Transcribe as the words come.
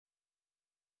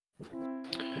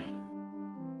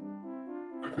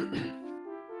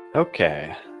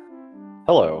Okay.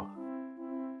 Hello.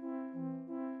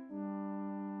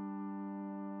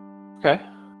 Okay.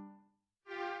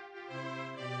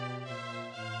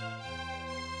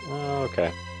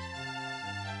 Okay.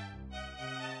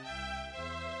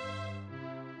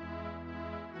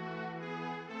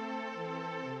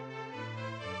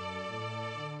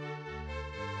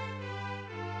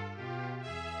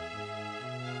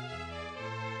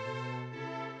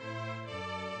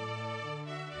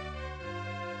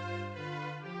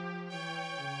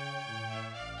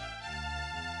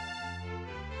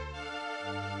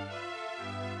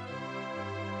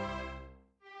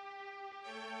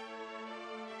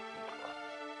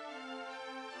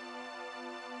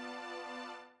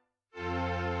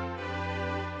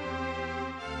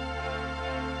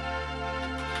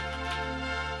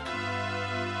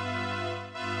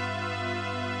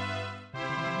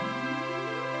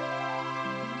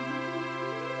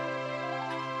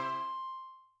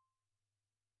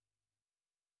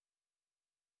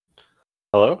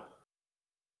 Hello?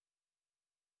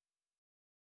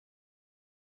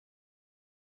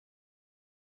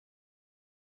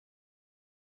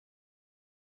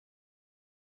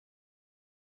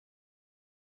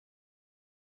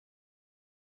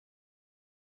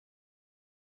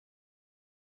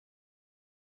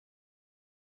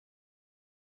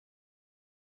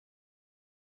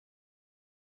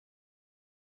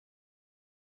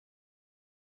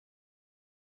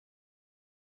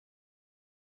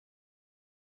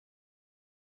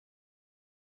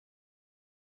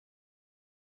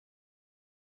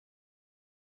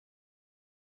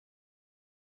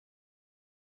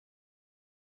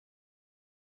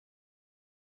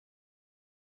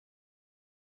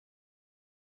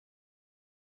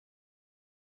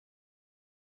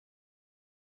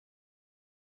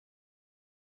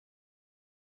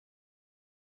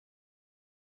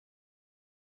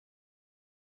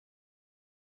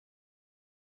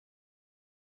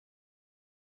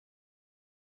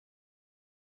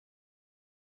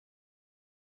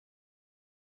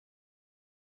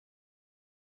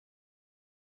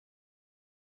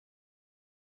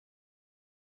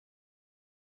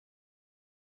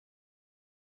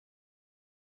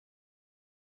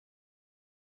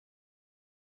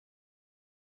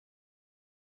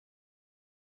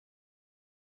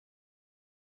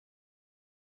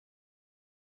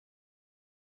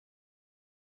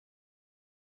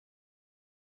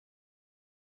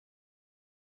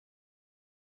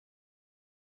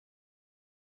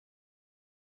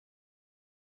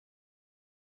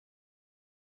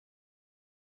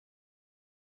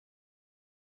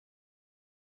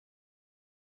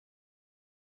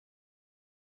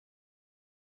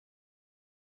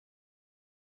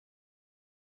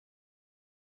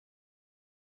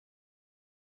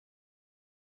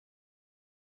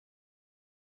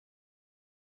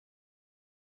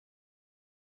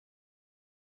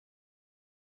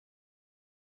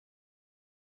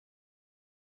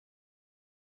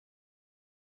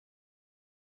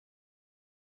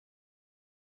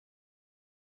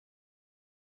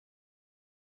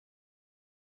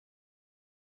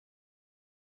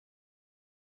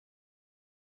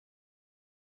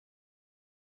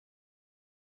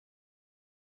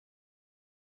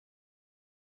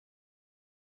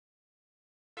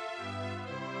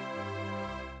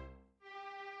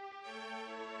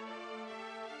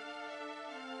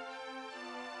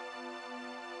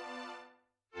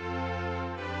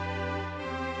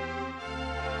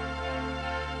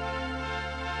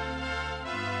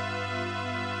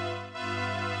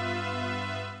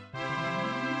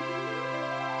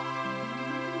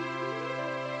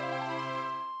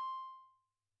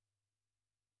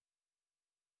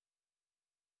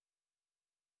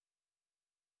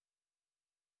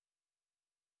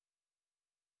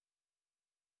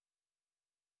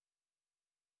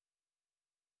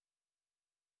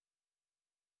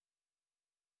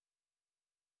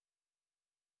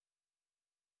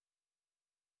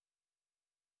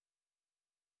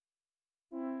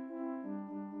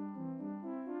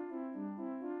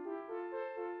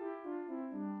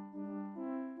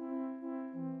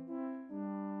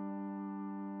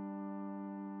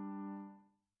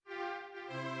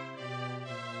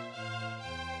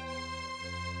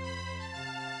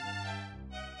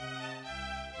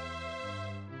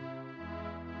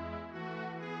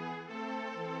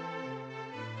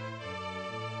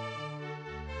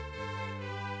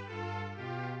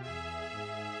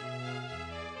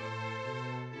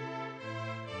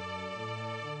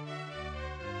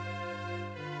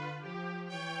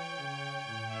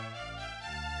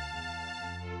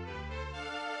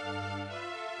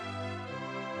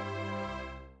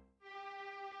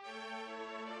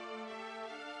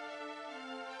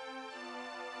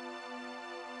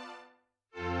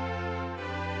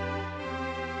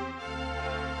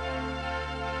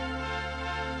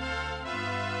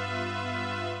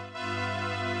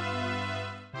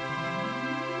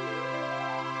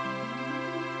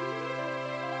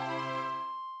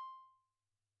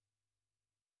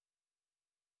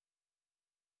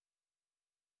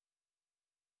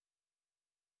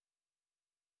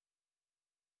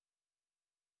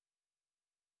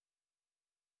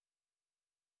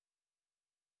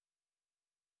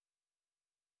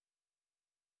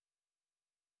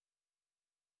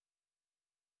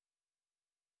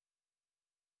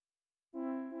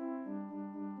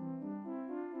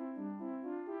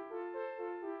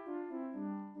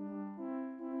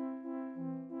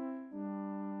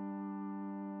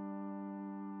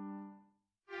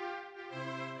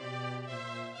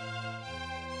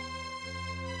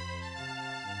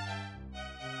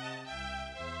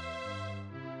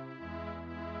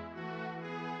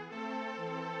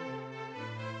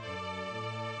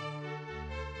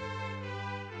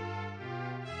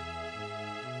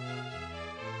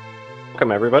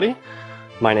 Welcome everybody.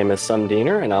 My name is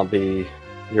Sumdiener and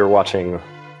you're watching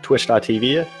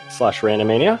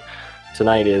twitch.tv/randomania.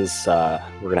 Tonight is, we're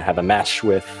going to have a match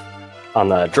on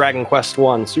the Dragon Quest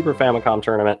I Super Famicom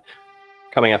tournament.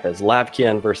 Coming up as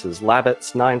Lavkian versus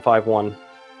Lavitz951.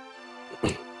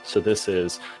 So this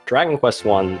is Dragon Quest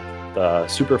I, the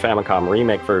Super Famicom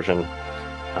remake version.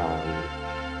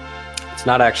 It's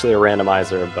not actually a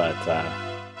randomizer, but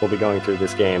we'll be going through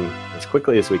this game as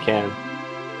quickly as we can.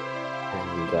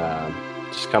 And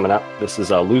just coming up, this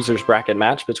is a loser's bracket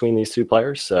match between these two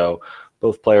players, so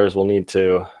both players will need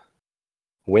to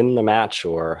win the match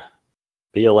or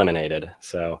be eliminated.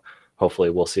 So hopefully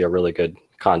we'll see a really good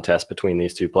contest between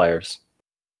these two players.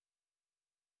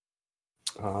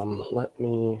 Let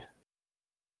me...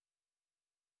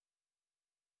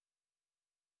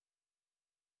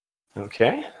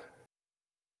 Okay.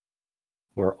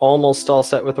 We're almost all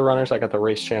set with the runners. I got the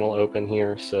race channel open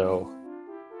here, so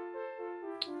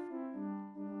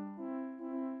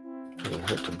it doesn't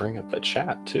hurt to bring up the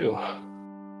chat too.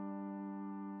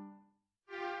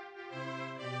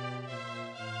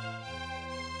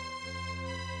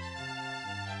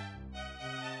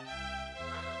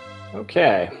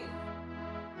 Okay.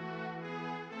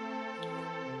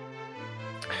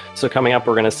 So coming up,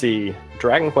 we're going to see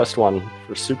Dragon Quest I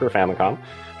for Super Famicom.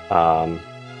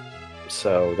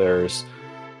 So there's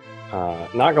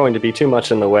not going to be too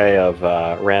much in the way of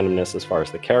randomness as far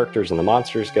as the characters and the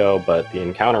monsters go, but the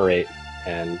encounter rate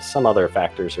and some other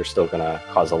factors are still going to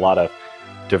cause a lot of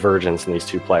divergence in these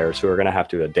two players who are going to have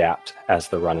to adapt as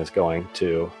the run is going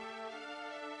to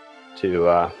do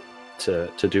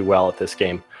well at this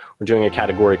game. We're doing a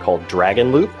category called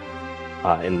Dragon Loop.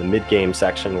 In the mid-game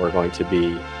section, we're going to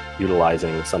be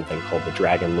utilizing something called the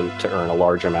Dragon Loop to earn a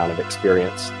large amount of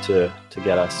experience to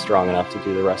get us strong enough to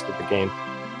do the rest of the game.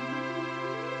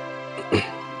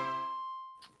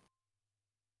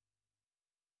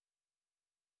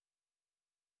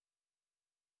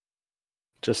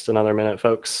 Just another minute,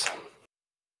 folks.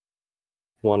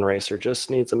 One racer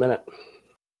just needs a minute.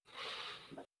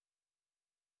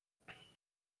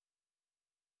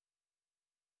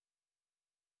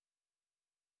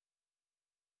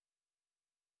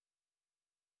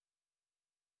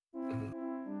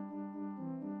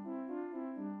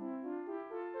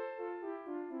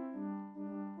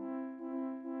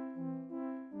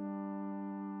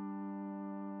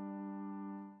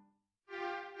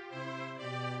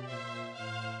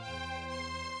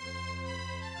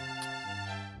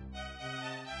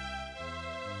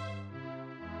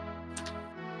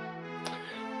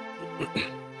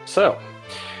 So,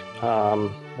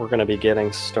 we're going to be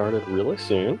getting started really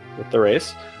soon with the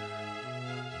race.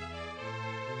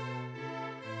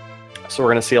 So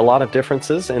we're going to see a lot of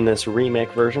differences in this remake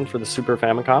version for the Super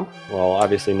Famicom. Well,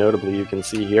 obviously, notably, you can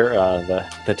see here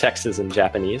the text is in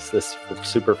Japanese. This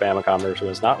Super Famicom version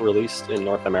was not released in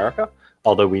North America,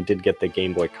 although we did get the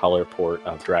Game Boy Color port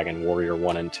of Dragon Warrior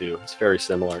 1 and 2. It's very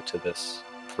similar to this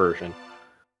version.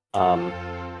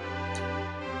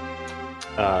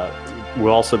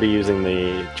 We'll also be using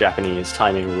the Japanese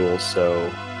timing rules,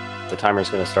 so the timer is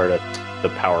going to start at the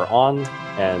power on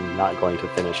and not going to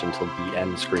finish until the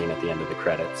end screen at the end of the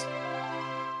credits.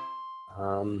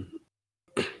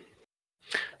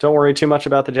 Don't worry too much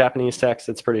about the Japanese text.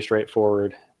 It's pretty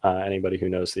straightforward. Anybody who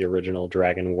knows the original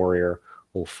Dragon Warrior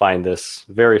will find this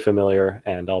very familiar,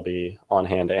 and I'll be on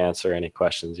hand to answer any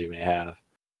questions you may have.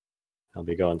 I'll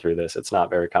be going through this. It's not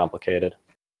very complicated.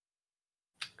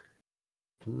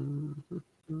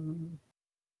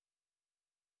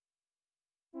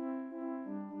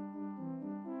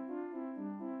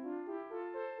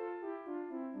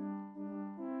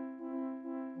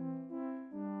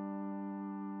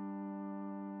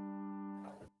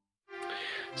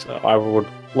 So I would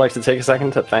like to take a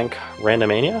second to thank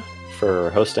Randomania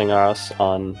for hosting us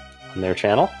on their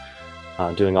channel,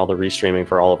 doing all the restreaming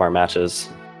for all of our matches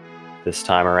this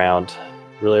time around.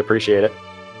 Really appreciate it.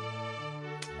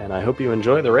 And I hope you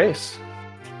enjoy the race.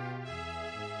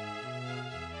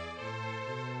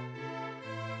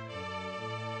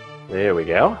 There we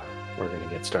go. We're going to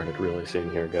get started really soon.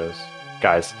 Here it goes.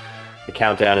 Guys, the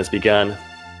countdown has begun,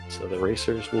 so the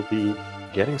racers will be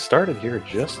getting started here in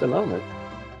just a moment.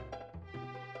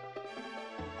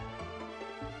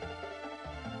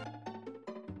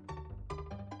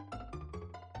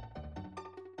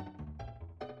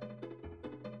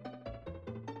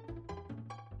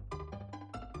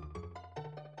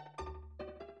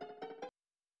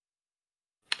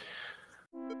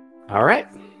 All right.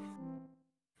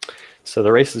 So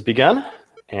the race has begun,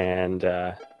 and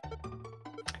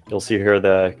you'll see here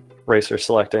the racer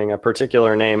selecting a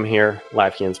particular name here,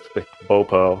 Lavkian's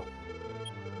Bopo.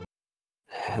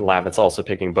 Lavitz also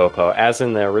picking Bopo. As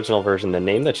in the original version, the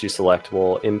name that you select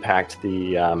will impact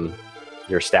the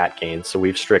your stat gain. So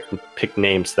we've picked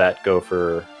names that go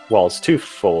for, well, it's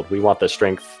twofold. We want the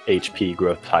strength HP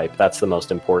growth type. That's the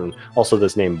most important. Also,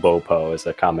 this name Bopo is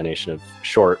a combination of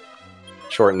short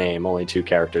name, only 2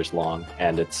 characters long,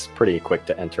 and it's pretty quick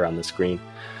to enter on the screen.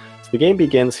 So the game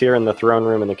begins here in the throne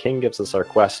room, and the king gives us our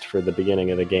quest for the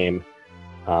beginning of the game.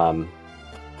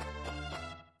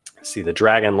 See, the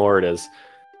Dragon Lord has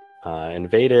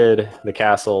invaded the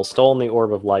castle, stolen the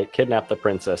Orb of Light, kidnapped the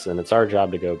princess, and it's our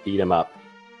job to go beat him up.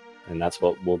 And that's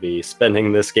what we'll be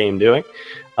spending this game doing.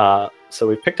 So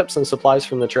we've picked up some supplies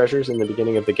from the treasures in the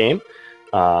beginning of the game.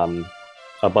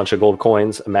 A bunch of gold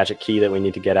coins, a magic key that we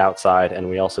need to get outside, and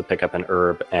we also pick up an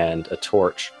herb and a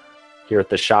torch. Here at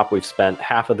the shop, we've spent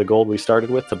half of the gold we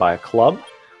started with to buy a club.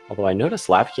 Although I noticed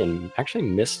Lavkian actually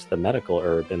missed the medical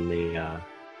herb in the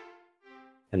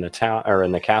town or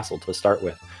in the castle to start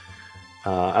with.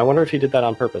 I wonder if he did that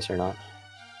on purpose or not.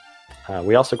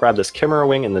 We also grabbed this Chimera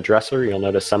Wing in the dresser. You'll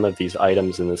notice some of these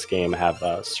items in this game have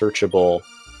searchable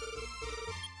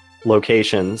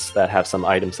locations that have some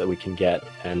items that we can get,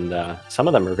 and some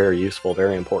of them are very useful,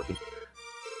 very important.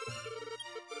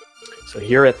 So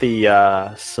here at the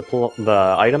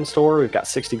item store, we've got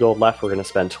 60 gold left. We're going to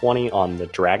spend 20 on the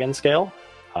dragon scale.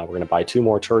 We're going to buy 2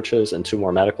 more torches and 2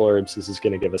 more medical herbs. This is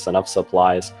going to give us enough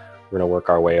supplies. We're going to work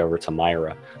our way over to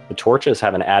Myra. The torches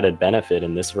have an added benefit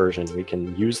in this version. We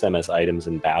can use them as items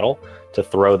in battle to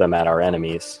throw them at our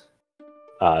enemies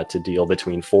to deal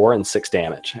between 4 and 6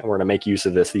 damage. And we're going to make use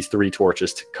of this. These 3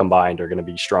 torches combined are going to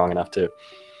be strong enough to,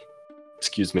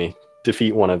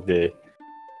 defeat one of the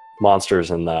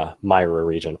monsters in the Myra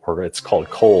region, or it's called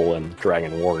Cole in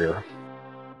Dragon Warrior.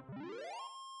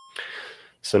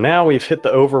 So now we've hit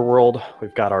the overworld,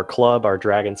 we've got our club, our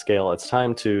dragon scale. It's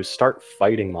time to start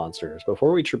fighting monsters.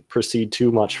 Before we proceed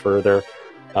too much further,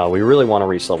 we really want to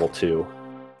reach level 2.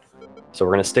 So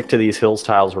we're going to stick to these hills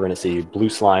tiles. We're going to see blue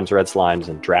slimes, red slimes,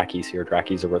 and Drakis here.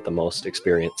 Drakis are worth the most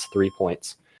experience, 3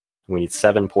 points. We need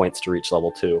 7 points to reach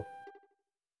level 2.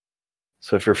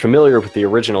 So if you're familiar with the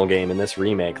original game, in this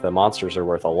remake, the monsters are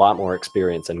worth a lot more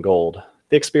experience and gold.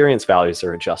 The experience values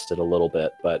are adjusted a little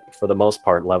bit, but for the most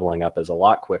part, leveling up is a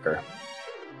lot quicker.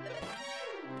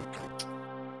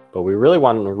 But we really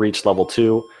want to reach level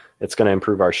 2. It's going to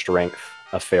improve our strength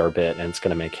a fair bit, and it's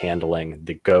going to make handling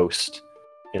the ghost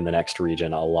in the next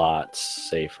region a lot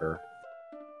safer.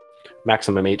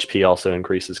 Maximum HP also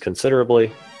increases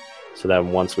considerably, so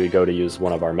then once we go to use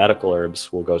one of our medical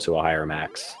herbs, we'll go to a higher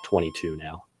max, 22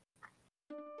 now.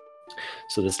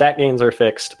 So the stat gains are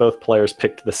fixed. Both players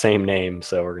picked the same name,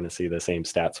 so we're going to see the same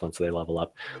stats once they level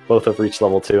up. Both have reached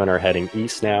level 2 and are heading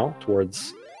east now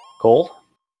towards Cole.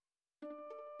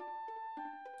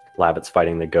 Lavitz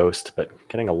fighting the ghost, but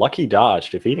getting a lucky dodge,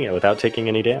 defeating it without taking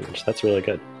any damage. That's really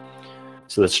good.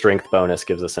 So the strength bonus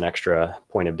gives us an extra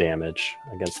point of damage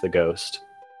against the ghost.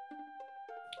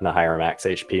 And the higher max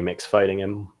HP makes fighting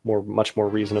him much more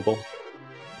reasonable.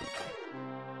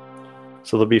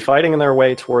 So they'll be fighting their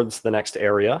way towards the next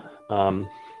area,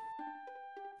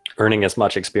 earning as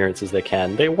much experience as they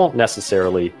can. They won't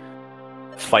necessarily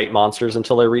fight monsters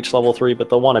until they reach level 3, but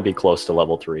they'll want to be close to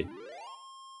level 3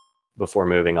 before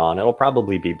moving on. It'll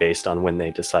probably be based on when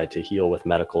they decide to heal with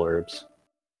medical herbs.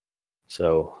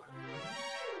 So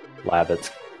Lavitz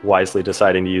wisely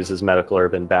deciding to use his medical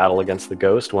herb in battle against the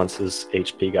ghost once his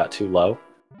HP got too low.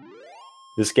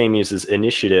 This game uses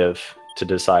initiative to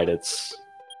decide its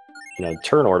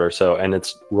turn order, and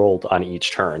it's rolled on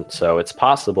each turn. So it's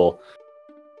possible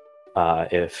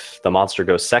if the monster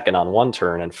goes second on one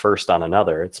turn and first on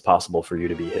another, it's possible for you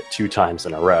to be hit 2 times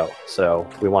in a row. So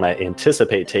we want to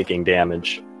anticipate taking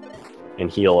damage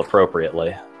and heal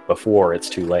appropriately before it's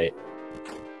too late.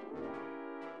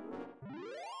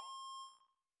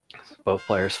 Both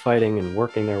players fighting and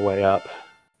working their way up.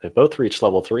 They both reached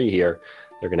level 3 here.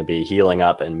 They're going to be healing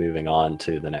up and moving on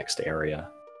to the next area.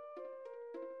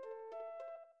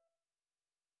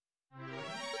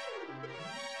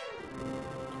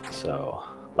 So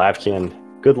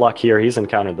Lavkian, good luck here. He's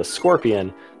encountered the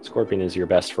Scorpion. Scorpion is your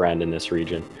best friend in this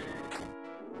region.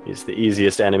 He's the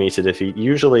easiest enemy to defeat.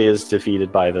 Usually is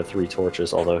defeated by the 3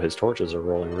 torches, although his torches are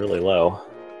rolling really low.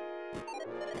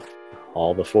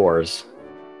 All the 4s.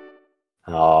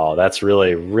 Oh, that's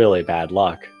really, really bad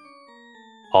luck.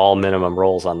 All minimum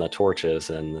rolls on the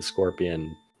torches, and the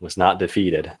Scorpion was not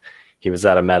defeated. He was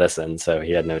out of medicine, so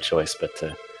he had no choice but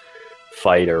to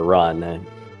fight or run. And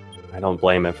I don't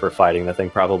blame him for fighting. The thing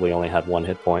probably only had 1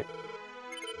 hit point.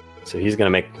 So he's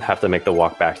going to have to make the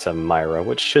walk back to Myra,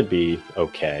 which should be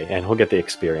okay. And he'll get the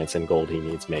experience and gold he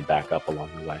needs made back up along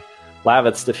the way.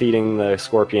 Lavitz defeating the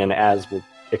Scorpion as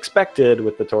expected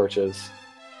with the torches.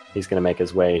 He's going to make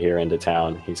his way here into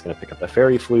town. He's going to pick up the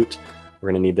Fairy Flute.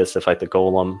 We're going to need this to fight the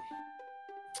Golem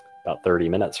about 30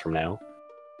 minutes from now.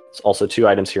 There's also 2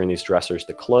 items here in these dressers,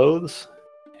 the Clothes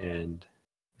and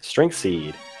Strength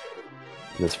Seed.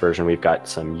 In this version, we've got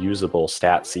some usable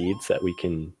stat seeds that we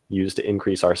can use to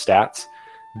increase our stats.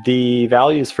 The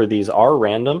values for these are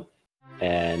random,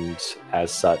 and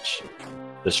as such,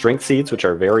 the strength seeds, which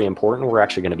are very important, we're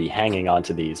actually going to be hanging on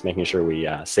to these, making sure we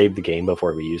save the game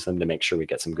before we use them to make sure we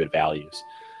get some good values.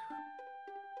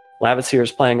 Lavitz here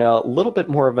is playing a little bit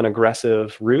more of an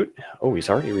aggressive route. Oh, he's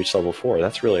already reached level 4.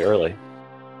 That's really early.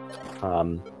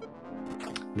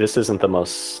 This isn't the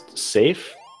most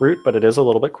safe route, but it is a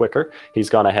little bit quicker. He's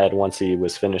gone ahead once he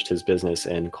was finished his business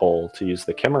in Cole to use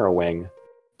the Chimera Wing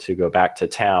to go back to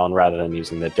town rather than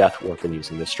using the Death Warp and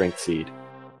using the Strength Seed.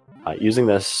 Using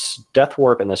this Death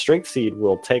Warp and the Strength Seed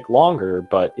will take longer,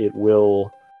 but it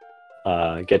will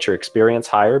get your experience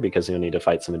higher because you'll need to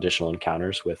fight some additional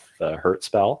encounters with the Hurt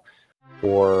spell.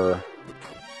 But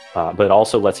it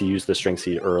also lets you use the Strength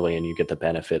Seed early and you get the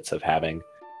benefits of having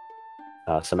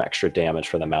some extra damage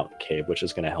for the Mountain Cave, which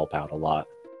is going to help out a lot.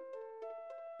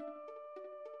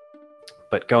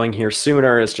 But going here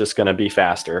sooner is just going to be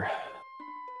faster.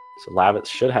 So Lavitz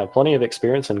should have plenty of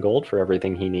experience and gold for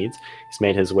everything he needs. He's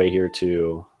made his way here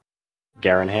to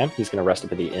Garenham. He's going to rest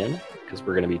up at the inn, because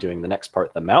we're going to be doing the next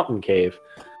part, the Mountain Cave.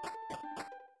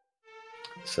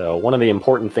 So one of the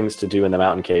important things to do in the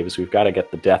Mountain Cave is we've got to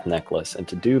get the Death Necklace, and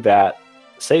to do that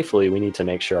safely, we need to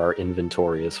make sure our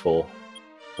inventory is full.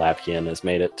 Lavkian has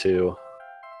made it to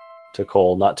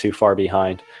Cole, not too far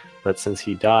behind. But since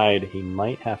he died, he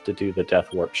might have to do the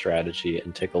Death Warp strategy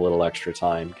and take a little extra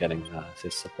time getting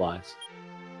his supplies.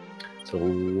 So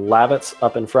Lavitz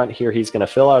up in front here, he's going to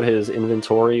fill out his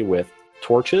inventory with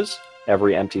torches.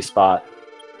 Every empty spot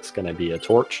is going to be a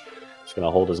torch. He's going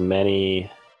to hold as many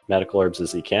medical herbs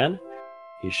as he can.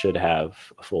 He should have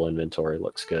a full inventory,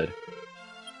 looks good.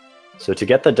 So to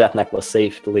get the Death Necklace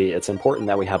safely, it's important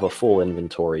that we have a full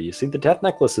inventory. You see, the Death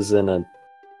Necklace is in a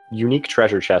unique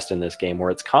treasure chest in this game where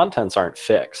its contents aren't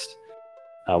fixed.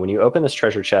 When you open this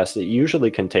treasure chest, it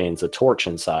usually contains a torch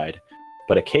inside,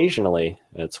 but occasionally,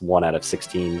 it's 1 out of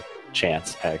 16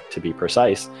 chance to be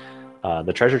precise,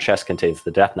 the treasure chest contains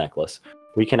the Death Necklace.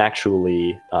 We can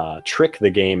actually trick the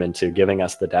game into giving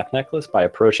us the Death Necklace by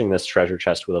approaching this treasure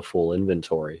chest with a full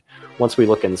inventory. Once we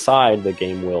look inside, the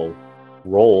game will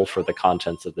roll for the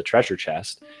contents of the treasure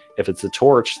chest. If it's a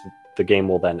torch, the game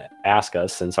will then ask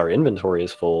us, since our inventory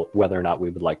is full, whether or not we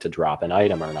would like to drop an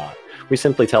item or not. We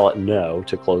simply tell it no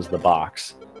to close the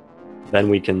box. Then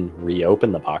we can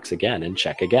reopen the box again and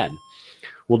check again.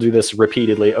 We'll do this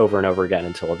repeatedly over and over again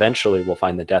until eventually we'll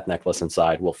find the Death Necklace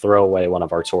inside. We'll throw away one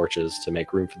of our torches to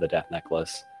make room for the Death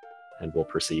Necklace, and we'll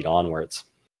proceed onwards.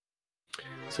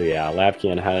 So yeah,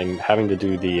 Lavkian having to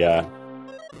do the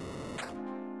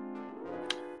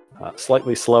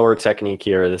slightly slower technique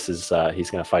here. This is he's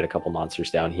going to fight a couple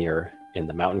monsters down here in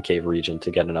the Mountain Cave region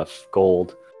to get enough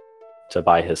gold to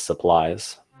buy his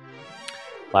supplies.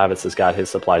 Lavitz has got his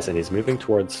supplies and he's moving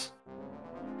towards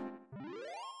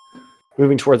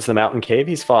the Mountain Cave.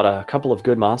 He's fought a couple of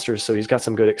good monsters, so he's got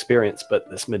some good experience, but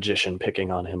this magician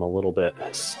picking on him a little bit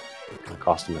is going to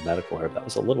cost him a medical herb. That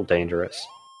was a little dangerous,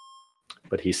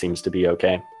 but he seems to be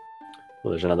okay.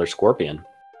 Well, there's another scorpion.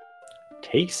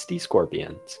 Tasty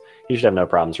scorpions. He should have no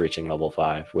problems reaching level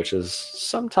 5, which is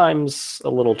sometimes a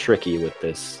little tricky with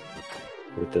this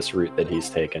route that he's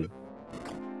taken.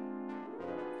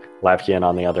 Lavkian,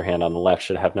 on the other hand, on the left,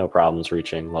 should have no problems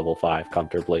reaching level 5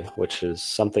 comfortably, which is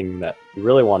something that you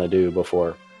really want to do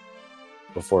before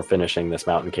finishing this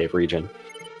Mountain Cave region.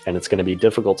 And it's going to be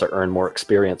difficult to earn more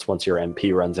experience once your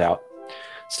MP runs out.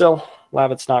 Still,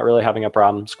 Lavitz not really having a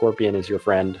problem. Scorpion is your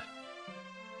friend,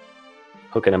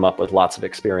 hooking him up with lots of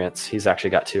experience. He's actually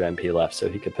got 2 MP left, so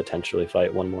he could potentially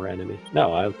fight one more enemy.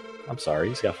 No, I'm sorry,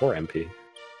 he's got 4 MP.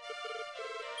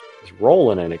 He's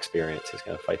rolling in experience. He's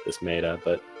going to fight this Maida,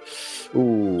 but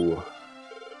ooh,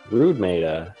 rude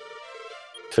Maida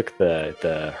took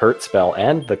the hurt spell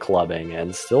and the clubbing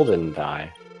and still didn't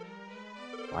die.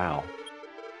 Wow.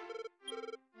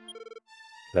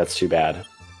 That's too bad.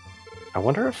 I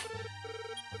wonder if...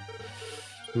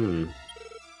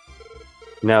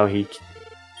 No, he's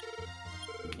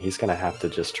going to have to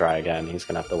just try again. He's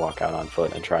going to have to walk out on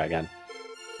foot and try again.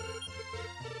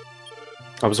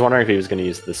 I was wondering if he was going to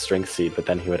use the strength seed, but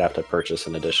then he would have to purchase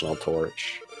an additional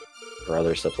torch or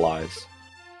other supplies.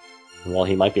 And while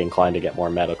he might be inclined to get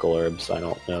more medical herbs, I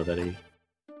don't know that he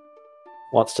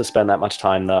wants to spend that much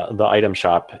time. The item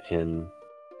shop in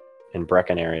in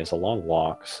Brecken area is a long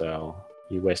walk, so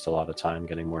you waste a lot of time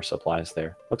getting more supplies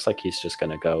there. Looks like he's just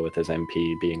going to go with his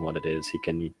MP being what it is. He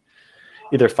can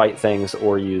either fight things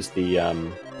or use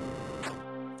the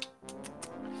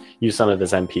use some of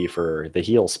his MP for the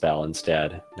heal spell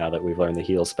instead, now that we've learned the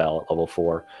heal spell at level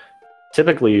 4.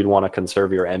 Typically, you'd want to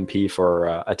conserve your MP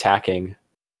for attacking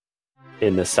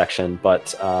in this section,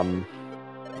 but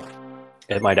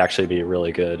it might actually be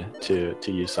really good to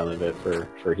use some of it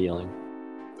for healing,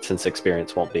 since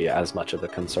experience won't be as much of a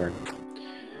concern.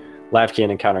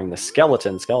 Lavkian encountering the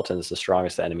Skeleton. Skeleton is the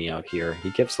strongest enemy out here.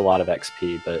 He gives a lot of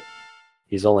XP, but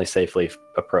he's only safely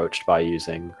approached by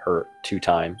using Hurt 2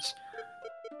 times.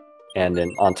 And then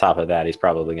on top of that, he's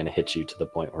probably going to hit you to the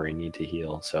point where you need to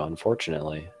heal. So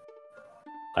unfortunately,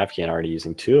 Lavkian already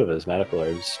using 2 of his medical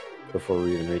herbs before we're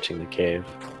even reaching the cave.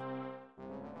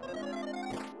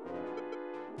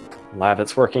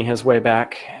 Lavitz working his way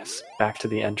back to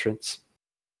the entrance.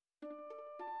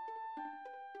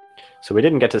 So we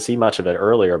didn't get to see much of it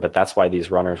earlier, but that's why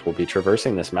these runners will be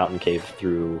traversing this mountain cave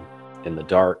through in the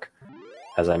dark.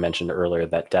 As I mentioned earlier,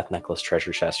 that Death Necklace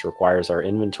treasure chest requires our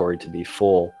inventory to be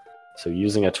full. So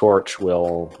using a torch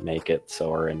will make it so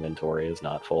our inventory is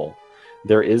not full.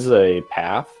 There is a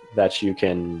path that you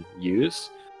can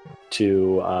use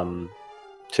to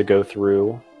go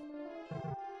through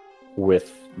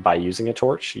by using a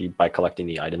torch, by collecting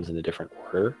the items in a different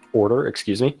order.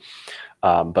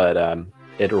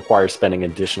 It requires spending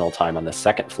additional time on the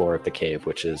 2nd floor of the cave,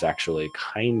 which is actually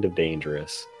kind of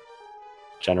dangerous.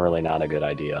 Generally not a good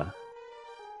idea.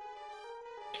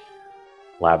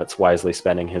 Lavitz wisely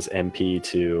spending his MP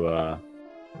to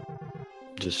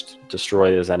just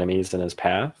destroy his enemies in his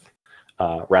path,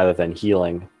 rather than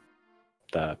healing.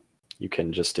 You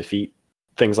can just defeat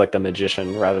things like the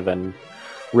Magician rather than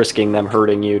risking them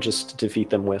hurting you. Just defeat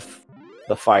them with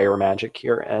the fire magic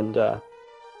here, and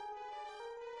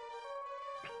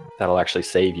that'll actually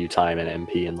save you time and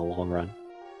MP in the long run.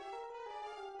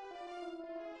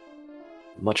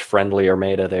 Much friendlier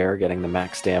meta there, getting the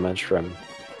max damage from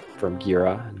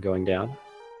Gira and going down.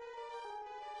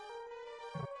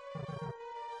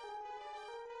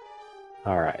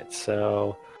 Alright,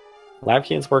 so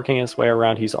Lavkian's working his way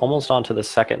around. He's almost onto the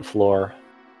 2nd floor.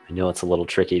 I know it's a little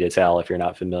tricky to tell if you're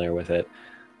not familiar with it.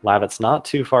 Lavitz not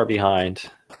too far behind,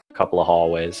 a couple of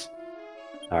hallways.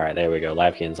 Alright, there we go.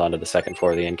 Lavkian's onto the 2nd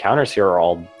floor. The encounters here are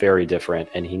all very different,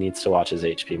 and he needs to watch his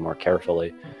HP more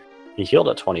carefully. He healed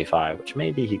at 25, which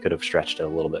maybe he could have stretched it a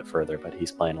little bit further, but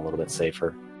he's playing a little bit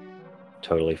safer.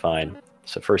 Totally fine.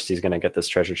 So first he's going to get this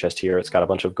treasure chest here. It's got a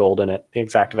bunch of gold in it. The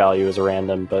exact value is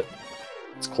random, but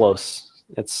it's close.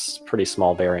 It's pretty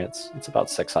small variance. It's about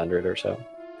 600 or so.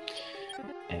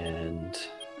 And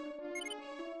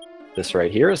this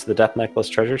right here is the Death Necklace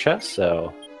treasure chest.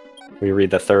 So we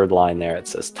read the 3rd line there. It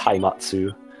says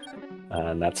Taimatsu.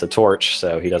 And that's a torch,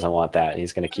 so he doesn't want that.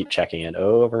 He's going to keep checking it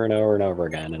over and over and over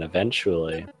again. And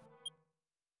eventually,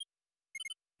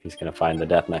 he's going to find the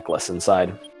Death Necklace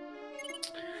inside.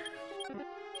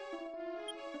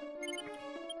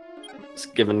 It's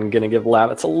going to give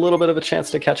Lavitz a little bit of a chance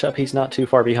to catch up. He's not too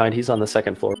far behind. He's on the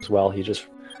 2nd floor as well. He just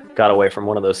got away from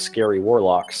one of those scary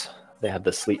warlocks. They have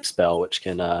the sleep spell, which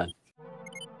can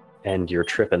end your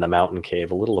trip in the mountain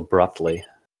cave a little abruptly.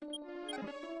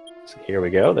 So here we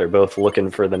go. They're both looking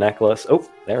for the necklace. Oh,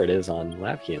 there it is on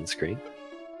Lavkian's screen.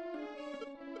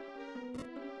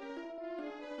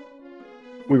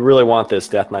 We really want this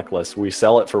Death Necklace. We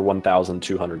sell it for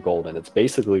 1,200 gold, and it's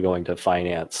basically going to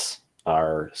finance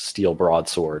our steel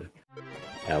broadsword,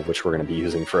 which we're going to be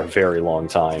using for a very long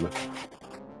time.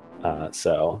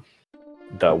 So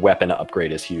the weapon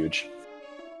upgrade is huge.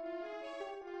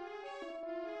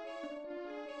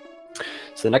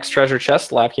 So the next treasure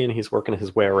chest, Lavkian, he's working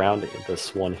his way around.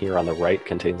 This one here on the right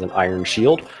contains an iron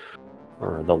shield,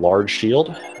 or the large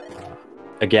shield.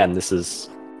 Again, this is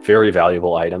a very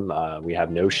valuable item. We have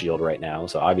no shield right now,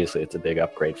 so obviously it's a big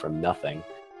upgrade from nothing.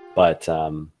 But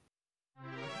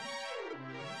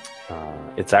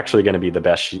it's actually going to be the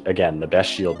best, the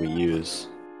best shield we use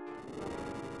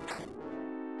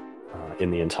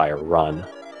in the entire run.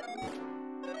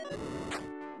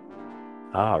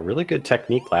 Really good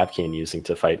technique Lavkian using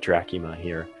to fight Dracula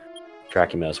here.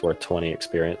 Dracula is worth 20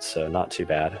 experience, so not too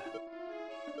bad.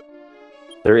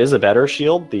 There is a better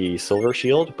shield, the silver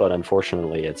shield, but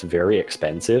unfortunately it's very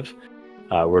expensive.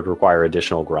 Would require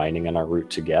additional grinding on our route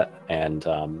to get,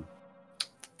 and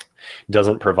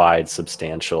doesn't provide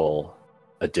substantial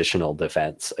additional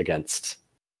defense against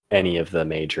any of the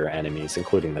major enemies,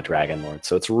 including the Dragon Lord.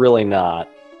 So it's really not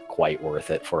quite worth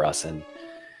it for us in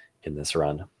this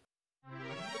run.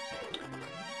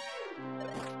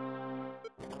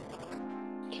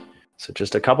 So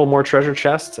just a couple more treasure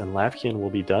chests, and Lavkian will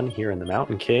be done here in the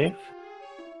mountain cave.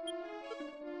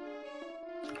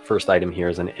 First item here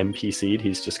is an MP seed.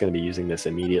 He's just going to be using this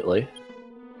immediately.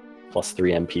 Plus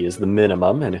 3 MP is the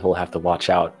minimum, and he'll have to watch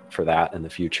out for that in the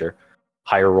future.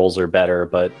 Higher rolls are better,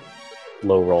 but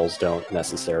low rolls don't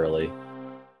necessarily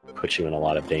put you in a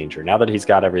lot of danger. Now that he's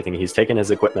got everything, he's taken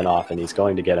his equipment off, and he's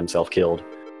going to get himself killed.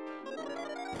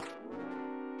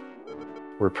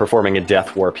 We're performing a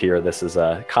death warp here. This is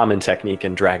a common technique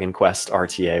in Dragon Quest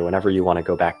RTA. Whenever you want to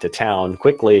go back to town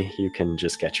quickly, you can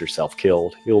just get yourself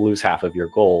killed. You'll lose half of your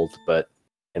gold, but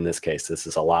in this case, this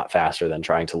is a lot faster than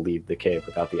trying to leave the cave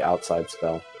without the outside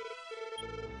spell.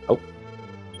 Oh.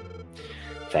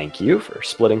 Thank you for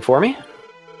splitting for me.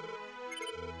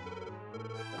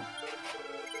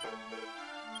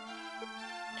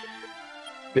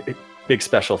 Big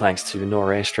special thanks to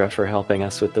Norestra for helping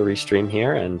us with the restream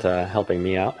here and helping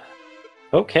me out.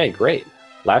 Okay, great.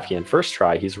 Lavkian, first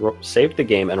try, he's saved the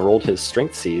game and rolled his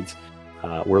strength seeds.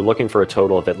 We're looking for a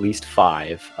total of at least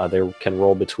 5. They can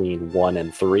roll between 1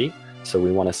 and 3, so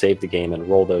we want to save the game and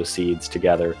roll those seeds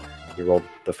together. He rolled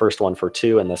the first one for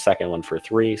 2 and the second one for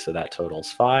 3, so that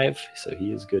totals 5, so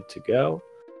he is good to go.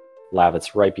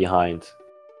 Lavitz right behind.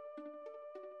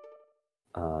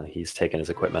 He's taken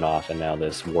his equipment off, and now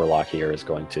this warlock here is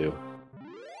going to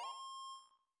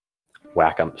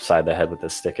whack him upside the head with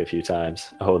this stick a few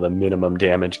times. Oh, the minimum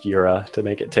damage Gira to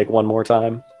make it take one more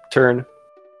turn.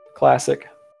 Classic.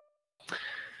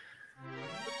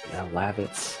 Now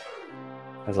Lavitz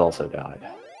has also died.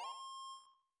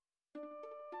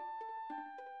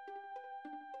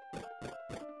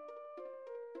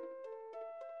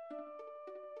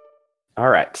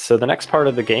 Alright, so the next part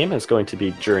of the game is going to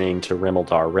be journeying to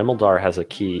Rimeldar. Rimeldar has a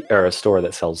key, or a store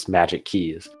that sells magic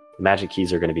keys. Magic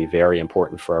keys are going to be very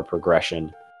important for our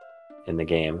progression in the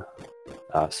game.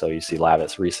 So you see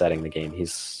Lavitz resetting the game.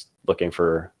 He's looking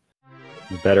for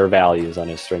better values on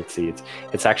his strength seeds.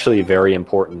 It's actually very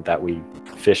important that we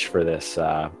fish for this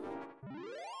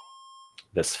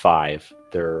this 5.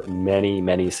 There are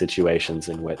many situations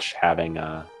in which having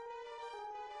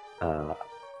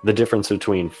the difference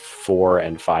between 4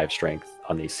 and 5 strength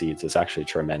on these seeds is actually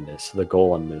tremendous. The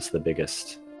golem is the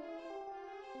biggest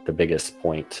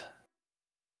point.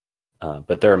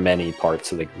 But there are many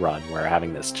parts of the run where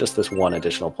having just this one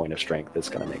additional point of strength is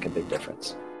going to make a big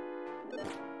difference.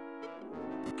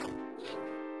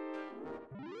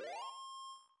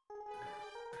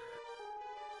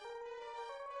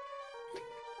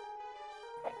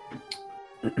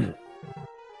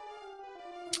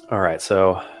 All right,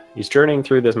 so he's journeying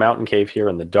through this mountain cave here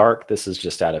in the dark. This is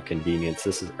just out of convenience.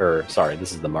 This is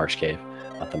the marsh cave,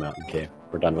 not the mountain cave.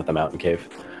 We're done with the mountain cave.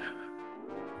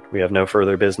 We have no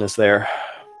further business there.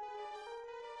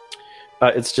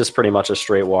 It's just pretty much a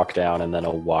straight walk down and then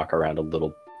a walk around a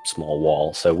little small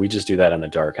wall. So we just do that in the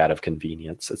dark out of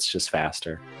convenience. It's just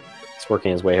faster. He's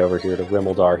working his way over here to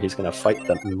Rimeldar. He's going to fight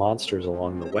the monsters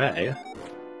along the way.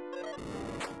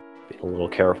 Be a little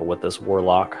careful with this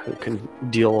warlock who can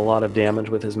deal a lot of damage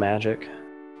with his magic.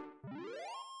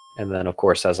 And then, of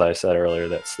course, as I said earlier,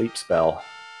 that sleep spell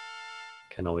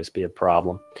can always be a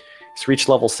problem. He's reached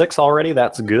level 6 already.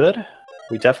 That's good.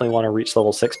 We definitely want to reach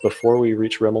level 6 before we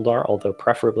reach Rimeldar, although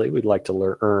preferably we'd like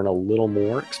to earn a little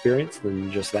more experience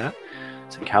than just that.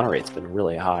 His encounter rate's been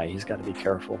really high. He's got to be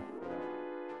careful.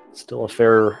 Still a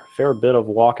fair bit of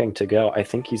walking to go. I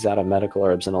think he's out of medical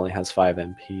herbs and only has 5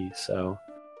 MP, so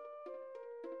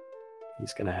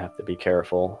he's going to have to be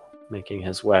careful making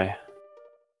his way.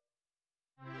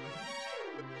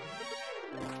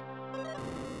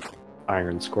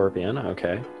 Iron Scorpion,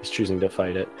 okay. He's choosing to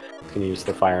fight it. He's going to use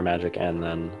the fire magic and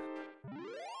then...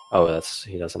 Oh,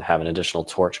 he doesn't have an additional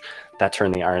torch. That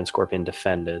turned the Iron Scorpion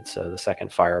defended, so the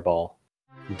second fireball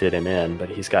did him in, but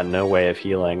he's got no way of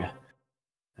healing.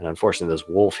 And unfortunately, this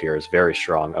wolf here is very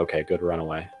strong. Okay, good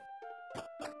runaway.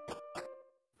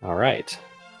 Alright.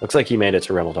 Looks like he made it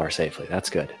to Rimeldar safely. That's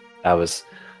good. That was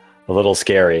a little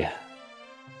scary.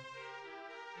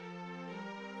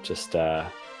 Just,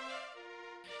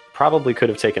 probably could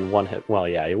have taken 1 hit. Well,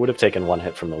 yeah, he would have taken 1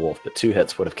 hit from the wolf, but 2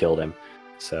 hits would have killed him.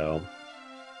 So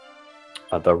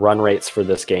the run rates for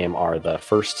this game are the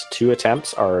first 2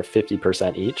 attempts are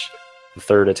 50% each. The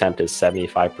third attempt is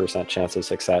 75% chance of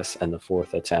success, and the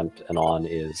fourth attempt and on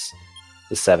is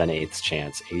the 7/8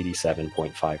 chance,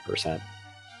 87.5%.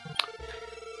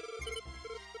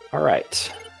 All right,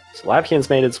 so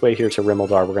Lavkian's made its way here to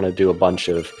Rimeldar. We're going to do a bunch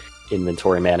of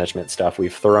inventory management stuff.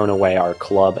 We've thrown away our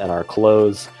club and our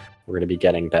clothes. We're going to be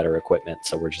getting better equipment,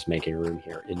 so we're just making room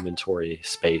here. Inventory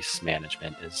space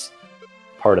management is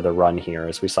part of the run here,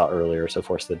 as we saw earlier, so of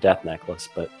course the death necklace,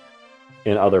 but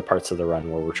in other parts of the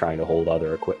run where we're trying to hold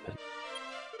other equipment.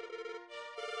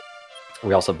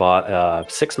 We also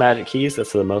bought 6 magic keys.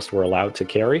 That's the most we're allowed to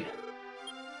carry.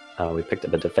 We picked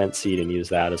up a defense seed and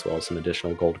used that, as well as some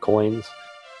additional gold coins.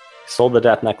 Sold the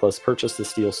death necklace, purchased the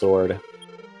steel sword.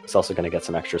 It's also going to get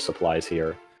some extra supplies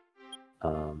here.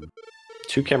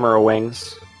 2 chimera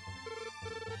wings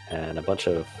and a bunch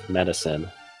of medicine.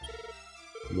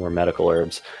 More medical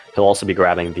herbs. He'll also be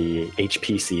grabbing the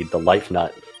HP seed, the life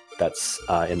nut that's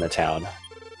in the town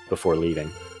before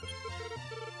leaving.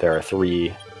 There are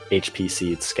 3 HP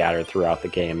seeds scattered throughout the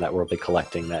game that we'll be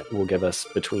collecting that will give us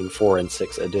between 4 and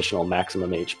 6 additional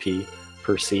maximum HP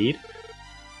per seed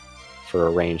for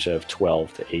a range of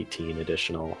 12 to 18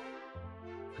 additional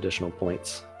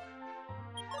points.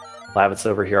 Lavitz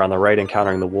over here on the right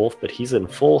encountering the wolf, but he's in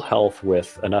full health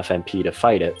with enough MP to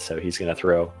fight it, so he's going to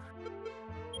throw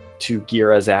 2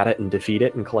 Giras at it and defeat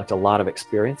it and collect a lot of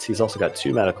experience. He's also got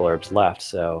 2 medical herbs left,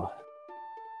 so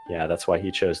yeah, that's why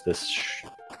he chose this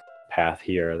path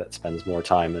here that spends more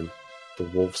time in the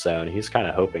wolf zone. He's kind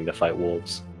of hoping to fight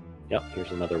wolves. Yep,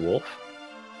 here's another wolf.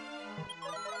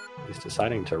 He's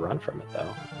deciding to run from it,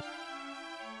 though.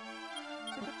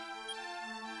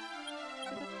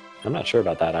 I'm not sure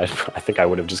about that. I think I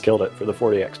would have just killed it for the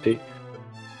 40 XP.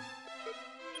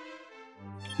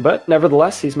 But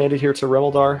nevertheless, he's made it here to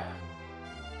Reveldar.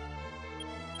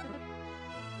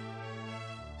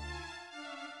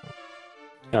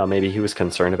 Maybe he was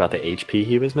concerned about the HP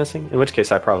he was missing, in which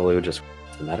case I probably would just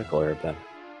the medical herb then.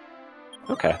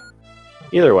 Okay.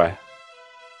 Either way,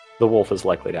 the wolf is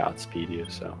likely to outspeed you,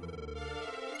 so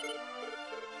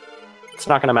it's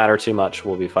not going to matter too much.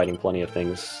 We'll be fighting plenty of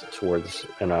things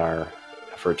in our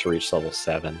effort to reach level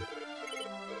 7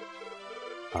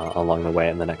 along the way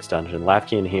in the next dungeon.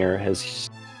 Lavkian here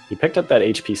he picked up that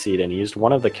HP seed and he used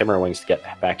one of the chimera wings to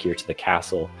get back here to the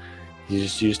castle. He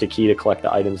just used a key to collect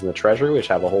the items in the treasury, which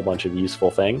have a whole bunch of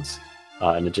useful things.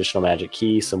 An additional magic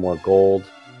key, some more gold,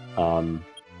 and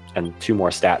 2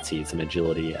 more stat seeds, an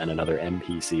agility and another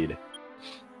MP seed.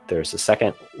 There's a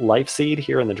second life seed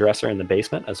here in the dresser in the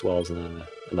basement, as well as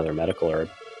another medical herb.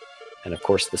 And of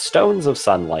course, the Stones of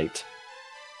Sunlight.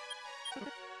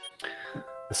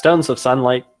 The Stones of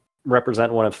Sunlight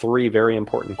represent one of 3 very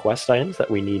important quest items that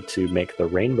we need to make the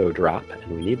rainbow drop,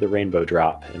 and we need the rainbow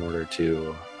drop in order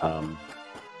to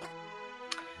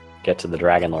get to the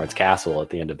Dragon Lord's castle at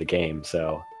the end of the game.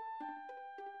 So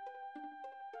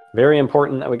very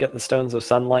important that we get the Stones of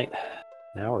Sunlight.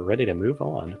 Now we're ready to move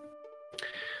on.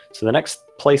 So the next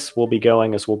place we'll be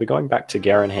going back to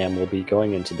Garenham. We'll be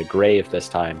going into the grave this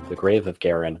time, the grave of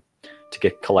Garen, to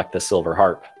collect the silver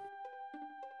harp.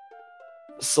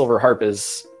 The silver harp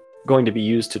is going to be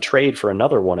used to trade for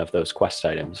another one of those quest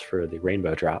items for the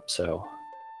rainbow drop, so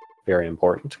very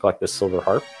important to collect this silver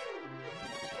harp.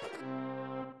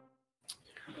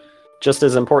 Just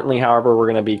as importantly, however, we're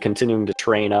going to be continuing to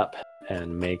train up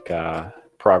and make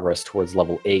progress towards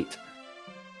level 8,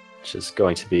 which is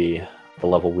going to be the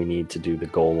level we need to do the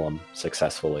golem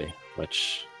successfully,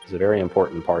 which is a very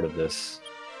important part of this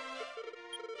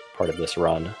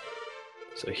run.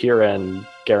 So here in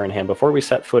Garenham, before we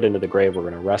set foot into the grave, we're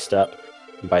going to rest up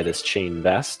and buy this chain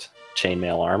vest,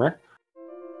 chainmail armor.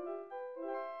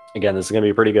 Again, this is going to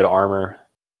be pretty good armor.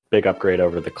 Big upgrade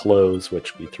over the clothes,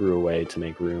 which we threw away to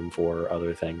make room for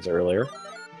other things earlier.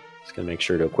 Just going to make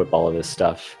sure to equip all of his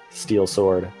stuff. Steel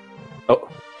sword. Oh!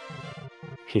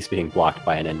 He's being blocked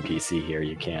by an NPC here.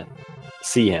 You can't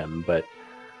see him, but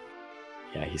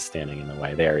yeah, he's standing in the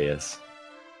way. There he is.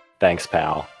 Thanks,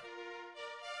 pal.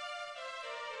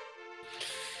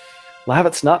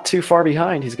 Lavitz not too far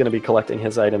behind. He's going to be collecting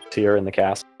his items here in the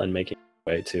castle and making his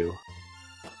way to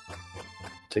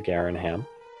Garenham.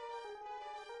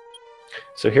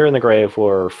 So here in the grave,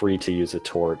 we're free to use a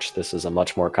torch. This is a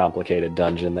much more complicated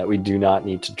dungeon that we do not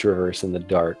need to traverse in the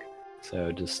dark.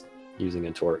 So just using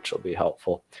a torch will be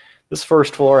helpful. This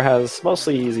first floor has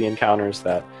mostly easy encounters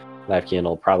that Lavkian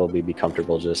will probably be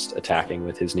comfortable just attacking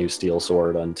with his new steel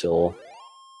sword until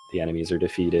the enemies are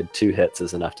defeated. 2 hits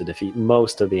is enough to defeat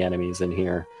most of the enemies in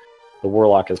here. The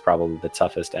Warlock is probably the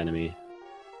toughest enemy.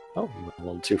 Oh, we went a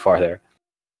little too far there.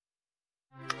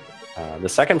 The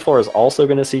second floor is also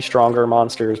going to see stronger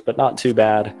monsters, but not too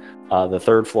bad. The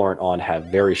third floor and on have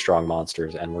very strong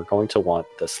monsters, and we're going to want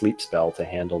the sleep spell to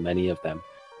handle many of them,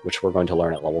 which we're going to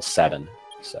learn at level 7.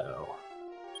 So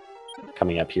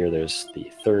coming up here, there's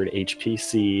the 3rd HP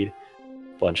seed,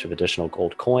 a bunch of additional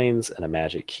gold coins, and a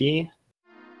magic key.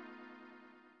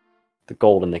 The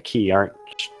gold and the key aren't...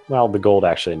 Well, the gold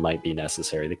actually might be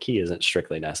necessary. The key isn't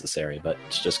strictly necessary, but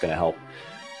it's just going to help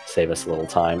save us a little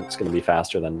time. It's going to be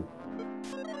faster than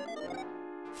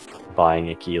buying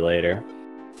a key later.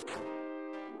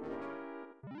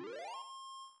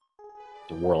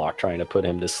 The Warlock trying to put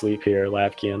him to sleep here,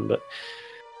 Lavkian, but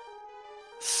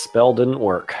spell didn't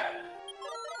work.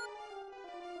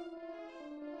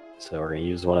 So we're going to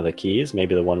use one of the keys,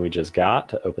 maybe the one we just got,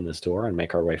 to open this door and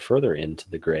make our way further into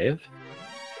the grave.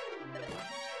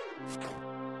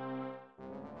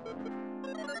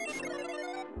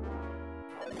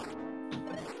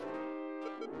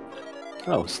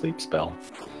 Oh, sleep spell.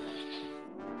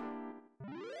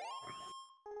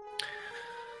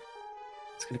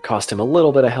 It's going to cost him a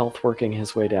little bit of health working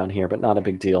his way down here, but not a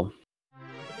big deal.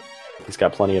 He's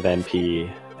got plenty of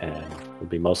MP, and we'll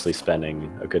be mostly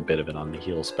spending a good bit of it on the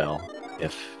heal spell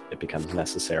if it becomes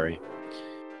necessary.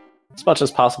 As much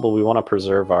as possible, we want to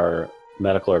preserve our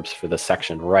medical herbs for the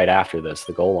section right after this,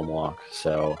 the Golem Walk.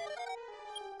 So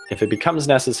if it becomes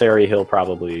necessary, he'll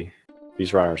probably...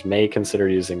 These runners may consider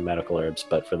using medical herbs,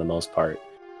 but for the most part,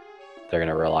 they're going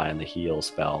to rely on the heal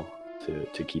spell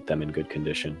to keep them in good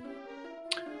condition.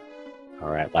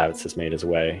 All right, Lavitz has made his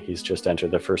way. He's just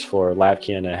entered the first floor.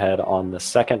 Lavkian ahead on the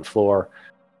second floor.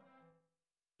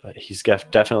 But he's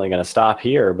definitely going to stop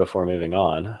here before moving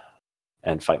on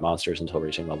and fight monsters until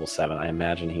reaching level 7. I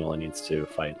imagine he only needs to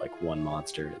fight like one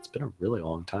monster. It's been a really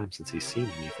long time since he's seen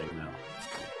anything now.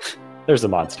 There's a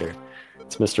monster.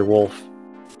 It's Mr. Wolf.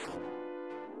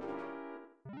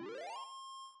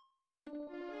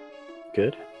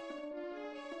 Good.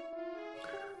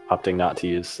 Opting not to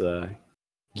use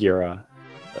Gira.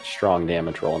 A strong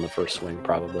damage roll in the first swing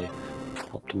probably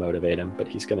helped to motivate him, but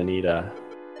he's going to need a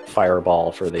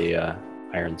fireball for the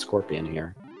Iron Scorpion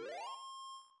here.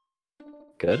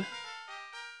 Good.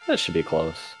 That should be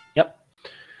close. Yep.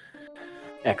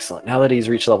 Excellent. Now that he's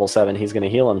reached level 7, he's going to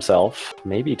heal himself,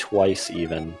 maybe twice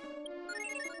even.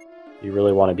 You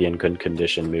really want to be in good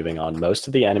condition moving on. Most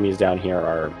of the enemies down here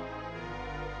are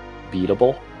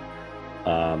beatable,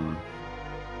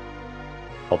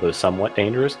 although somewhat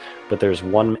dangerous, but there's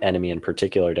one enemy in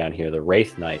particular down here, the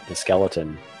Wraith Knight, the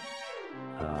skeleton.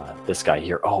 This guy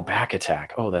here. Oh, back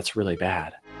attack. Oh, that's really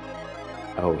bad.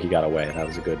 Oh, he got away. That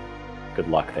was a good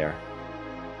luck there.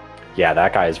 Yeah,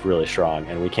 that guy is really strong,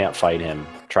 and we can't fight him.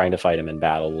 Trying to fight him in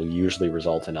battle will usually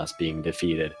result in us being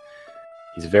defeated.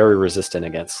 He's very resistant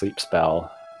against sleep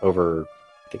spell. Over,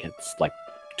 I think it's like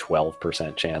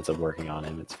 12% chance of working on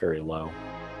him. It's very low.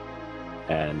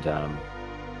 And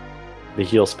the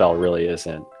heal spell really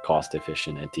isn't cost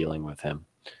efficient at dealing with him.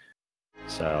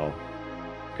 So,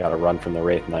 gotta run from the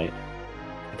Wraith Knight.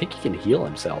 I think he can heal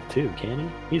himself too, can he?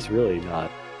 He's really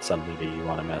not somebody you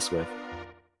want to mess with.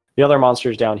 The other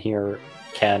monsters down here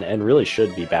can and really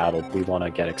should be battled. We want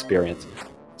to get experience.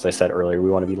 As I said earlier,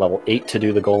 we want to be level 8 to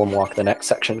do the Golem Walk, the next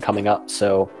section coming up,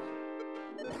 so...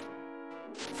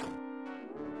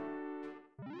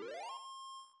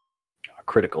 A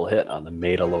critical hit on the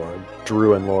Meta Lord,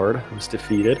 Druin Lord, who's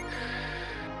defeated.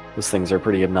 Those things are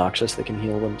pretty obnoxious, they can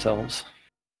heal themselves.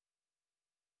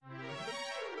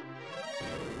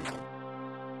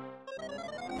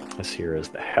 This here is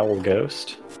the Hell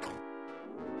Ghost.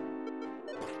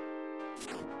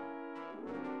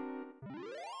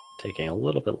 Taking a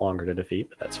little bit longer to defeat,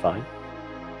 but that's fine.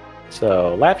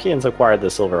 So, Lavkian's acquired the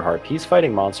Silver Harp. He's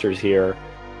fighting monsters here.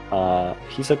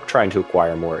 He's trying to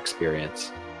acquire more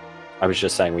experience. I was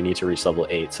just saying we need to reach level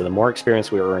 8. So the more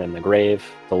experience we earn in the grave,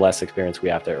 the less experience we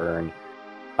have to earn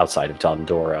outside of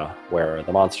Tondora, where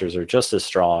the monsters are just as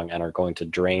strong and are going to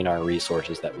drain our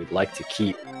resources that we'd like to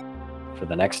keep for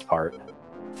the next part,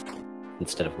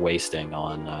 instead of wasting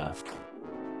on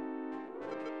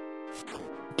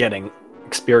getting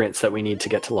experience that we need to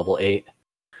get to level 8.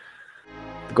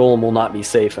 The Golem will not be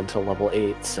safe until level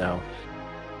 8, so...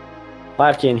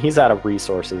 Lavkian, he's out of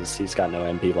resources. He's got no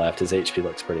MP left. His HP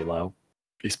looks pretty low.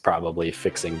 He's probably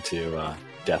fixing to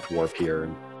Death Warp here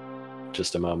in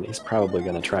just a moment. He's probably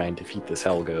going to try and defeat this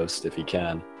Hell Ghost if he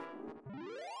can.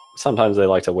 Sometimes they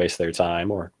like to waste their time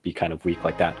or be kind of weak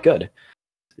like that. Good.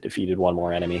 They defeated one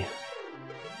more enemy.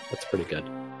 That's pretty good.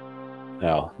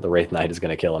 Oh, the Wraith Knight is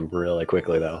going to kill him really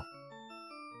quickly, though.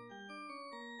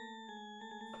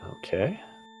 Okay.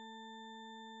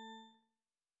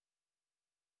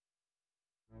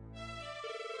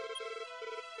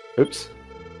 Oops.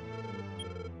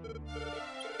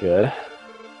 Good.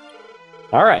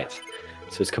 All right.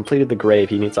 So he's completed the grave.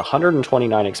 He needs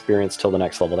 129 experience till the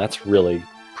next level. That's really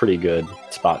pretty good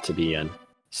spot to be in.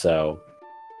 So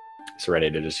he's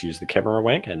ready to just use the camera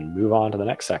wink and move on to the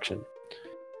next section.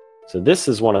 So this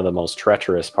is one of the most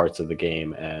treacherous parts of the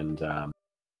game, and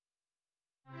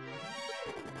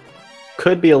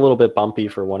could be a little bit bumpy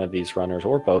for one of these runners,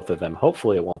 or both of them.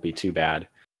 Hopefully it won't be too bad.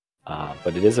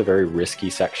 But it is a very risky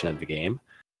section of the game.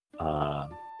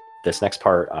 This next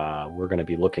part, we're going to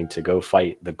be looking to go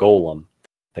fight the golem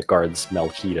that guards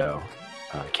Melchido,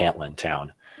 Cantlin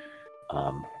town.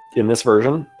 In this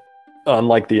version,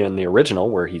 unlike in the original,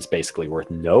 where he's basically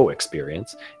worth no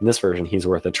experience, in this version, he's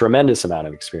worth a tremendous amount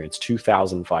of experience,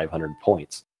 2,500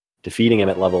 points. Defeating him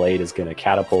at level 8 is going to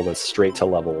catapult us straight to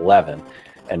level 11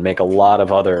 and make a lot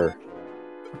of other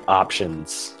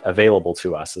options available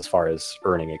to us as far as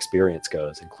earning experience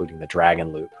goes, including the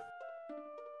dragon loop,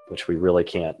 which we really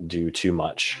can't do too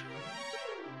much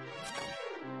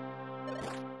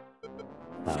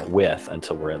with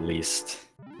until we're at least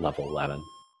level 11.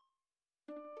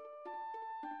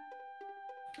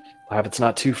 Lavitz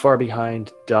not too far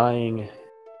behind, dying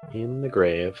in the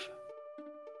grave.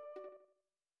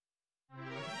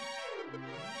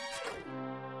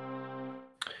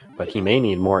 But he may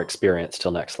need more experience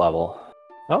till next level.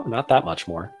 Oh, not that much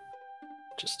more.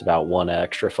 Just about one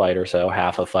extra fight or so,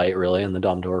 half a fight really in the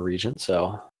Domdor region,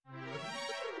 so.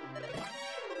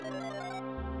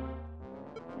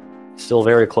 Still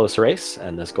very close race,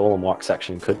 and this Golem Walk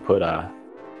section could put a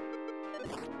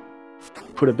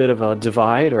bit of a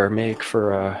divide or make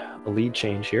for a lead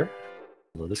change here.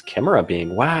 Well, this Chimera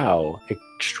being, wow,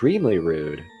 extremely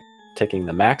rude. Taking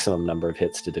the maximum number of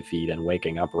hits to defeat and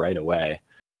waking up right away.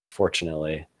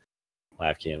 Fortunately,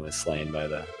 Lavkian was slain by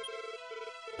the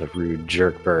rude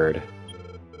jerk bird.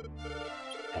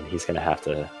 And he's going to have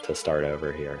to start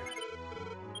over here.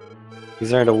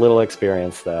 He's earned a little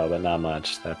experience, though, but not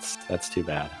much. That's too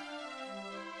bad.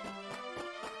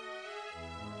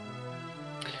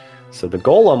 So the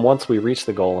Golem, once we reach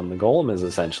the Golem is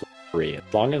essentially free.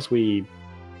 As long as we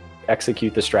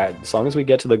execute the strat, as long as we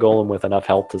get to the Golem with enough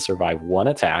health to survive one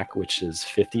attack, which is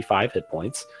 55 hit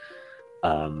points,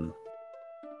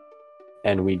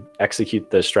 and we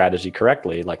execute the strategy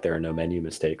correctly, like there are no menu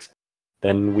mistakes,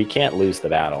 then we can't lose the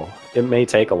battle. It may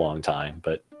take a long time,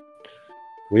 but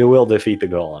we will defeat the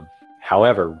Golem.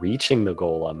 However, reaching the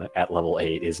Golem at level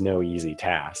 8 is no easy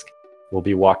task. We'll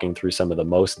be walking through some of the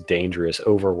most dangerous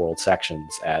overworld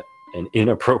sections at an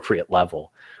inappropriate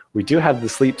level. We do have the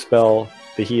sleep spell,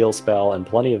 the heal spell, and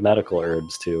plenty of medical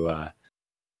herbs to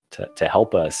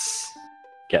help us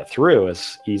get through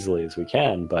as easily as we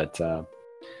can, but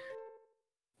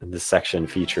this section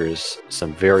features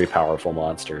some very powerful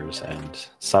monsters, and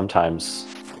sometimes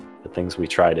the things we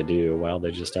try to do, well,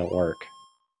 they just don't work.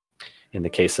 In the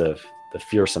case of the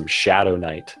fearsome Shadow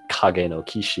Knight, Kage no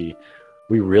Kishi,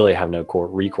 we really have no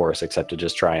recourse except to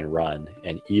just try and run,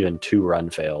 and even 2 run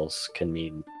fails can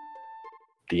mean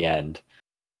the end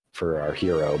for our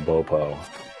hero, Bopo.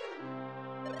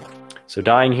 So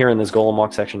dying here in this Golem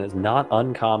Walk section is not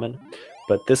uncommon,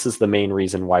 but this is the main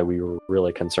reason why we were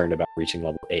really concerned about reaching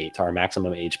level 8. Our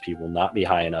maximum HP will not be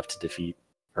high enough to defeat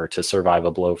or to survive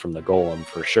a blow from the Golem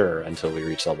for sure until we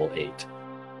reach level 8.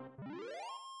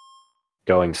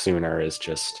 Going sooner is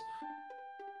just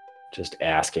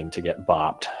asking to get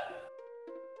bopped.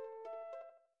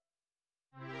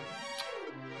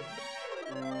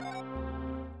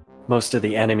 Most of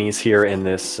the enemies here in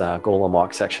this Golem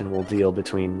Walk section will deal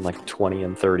between like 20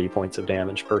 and 30 points of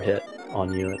damage per hit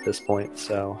on you at this point,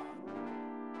 so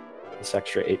this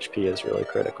extra HP is really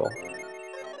critical.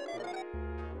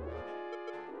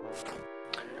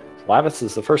 Lavitz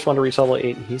is the first one to reach level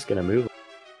 8, and he's going to move.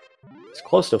 He's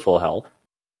close to full health.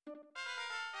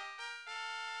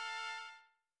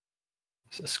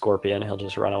 It's a Scorpion, he'll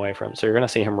just run away from. So you're going to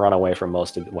see him run away from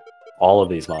all of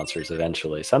these monsters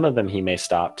eventually. Some of them he may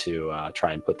stop to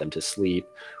try and put them to sleep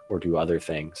or do other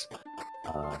things.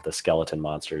 The skeleton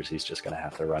monsters he's just going to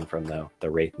have to run from, though. The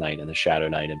Wraith Knight and the Shadow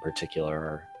Knight in particular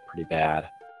are pretty bad.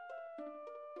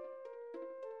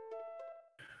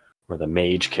 Or the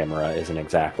Mage Chimera isn't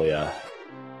exactly a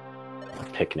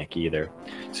picnic either.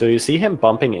 So you see him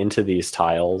bumping into these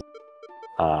tiles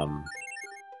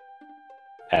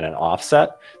at an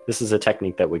offset. This is a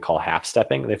technique that we call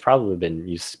half-stepping. They've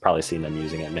probably seen them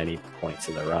using it at many points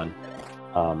in the run.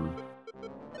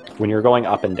 When you're going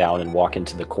up and down and walk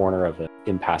into the corner of an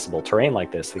impassable terrain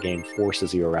like this, the game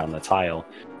forces you around the tile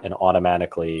and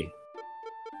automatically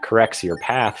corrects your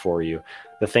path for you.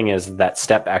 The thing is, that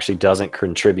step actually doesn't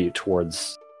contribute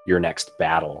towards your next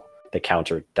battle. That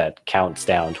counts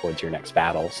down towards your next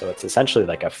battle. So it's essentially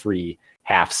like a free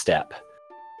half step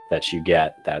that you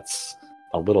get that's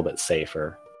a little bit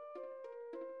safer.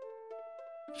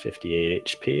 58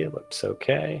 HP, looks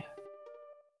okay.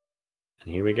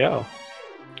 And here we go.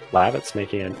 Lavitz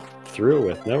making it through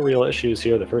with no real issues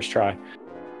here the first try.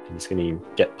 And he's going to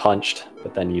get punched,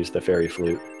 but then use the Fairy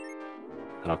Flute.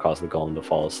 That'll cause the Golem to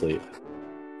fall asleep.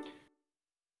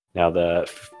 Now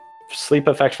the sleep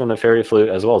effect from the Fairy Flute,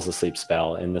 as well as the sleep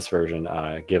spell in this version,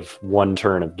 give 1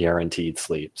 turn of guaranteed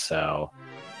sleep. So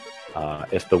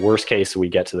if the worst case we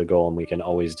get to the golem, we can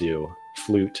always do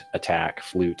flute, attack,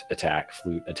 flute, attack,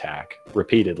 flute, attack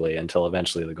repeatedly until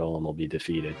eventually the golem will be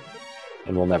defeated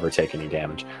and will never take any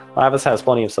damage. Lavitz has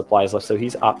plenty of supplies left, so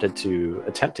he's opted to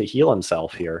attempt to heal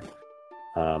himself here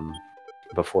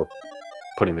before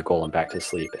putting the golem back to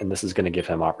sleep. And this is going to give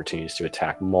him opportunities to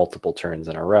attack multiple turns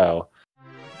in a row.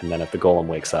 And then if the golem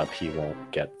wakes up, he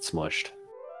won't get smushed.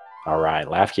 All right,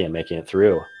 Lavkian making it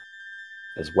through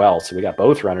as well. So we got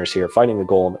both runners here fighting the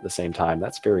golem at the same time.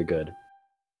 That's very good.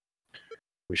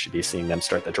 We should be seeing them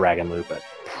start the dragon loop at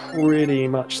pretty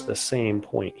much the same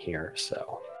point here.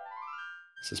 So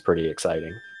this is pretty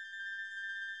exciting.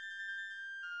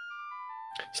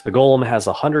 So the golem has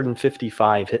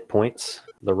 155 hit points.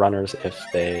 The runners, if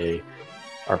they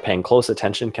are paying close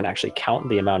attention, can actually count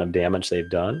the amount of damage they've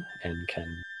done and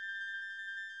can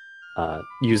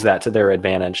use that to their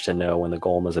advantage to know when the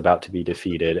golem is about to be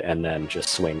defeated and then just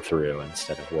swing through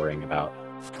instead of worrying about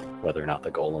whether or not the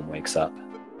golem wakes up.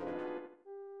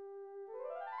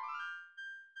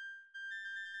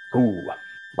 Ooh,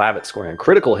 Lavitz scoring a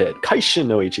critical hit. Kaishin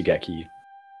no Ichigeki.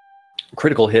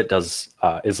 Critical hit is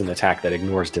an attack that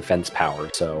ignores defense power,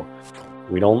 so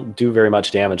we don't do very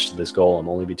much damage to this golem,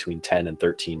 only between 10 and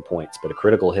 13 points, but a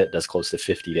critical hit does close to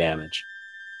 50 damage.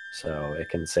 So it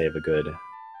can save a good...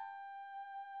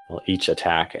 Well, each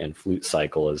attack and flute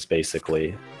cycle is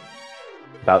basically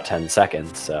about 10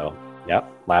 seconds, so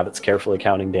yep, Lavitz carefully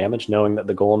counting damage, knowing that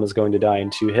the golem is going to die in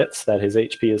 2 hits, that his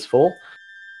HP is full.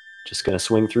 Just going to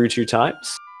swing through 2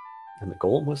 times, and the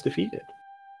golem was defeated.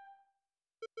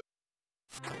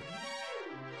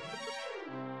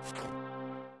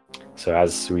 So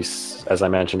as I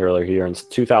mentioned earlier, he earns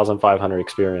 2,500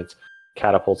 experience,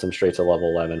 catapults him straight to level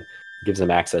 11, gives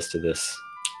him access to this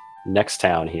next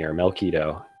town here,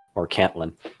 Melkido, or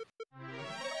Cantlin.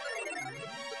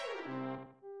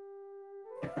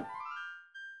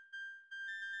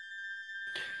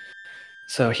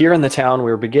 So here in the town,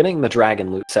 we're beginning the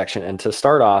dragon loot section, and to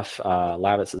start off,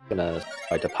 Lavitz is going to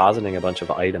by depositing a bunch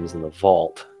of items in the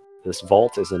vault. This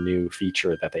vault is a new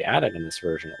feature that they added in this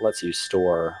version. It lets you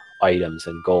store items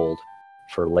in gold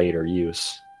for later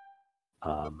use.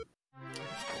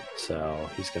 So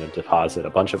he's going to deposit a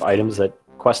bunch of items,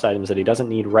 quest items that he doesn't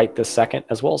need right this second,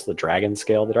 as well as the dragon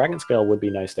scale. The dragon scale would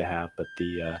be nice to have, but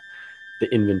the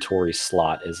inventory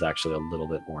slot is actually a little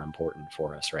bit more important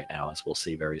for us right now, as we'll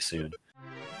see very soon.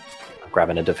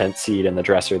 Grabbing a defense seed in the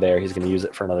dresser there. He's going to use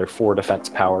it for another 4 defense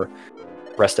power.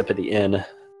 Rest up at the inn.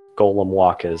 Golem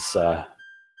walk is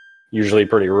usually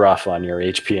pretty rough on your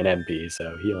HP and MP,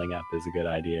 so healing up is a good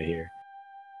idea here.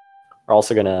 We're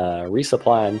also going to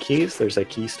resupply on keys. There's a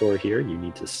key store here. You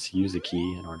need to use a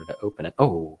key in order to open it.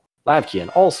 Oh,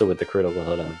 Lavkian also with the critical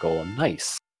hit on the golem.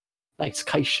 Nice. Nice,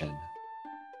 Kaishin.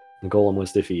 The golem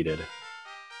was defeated.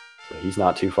 So he's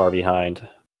not too far behind.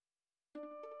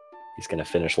 He's going to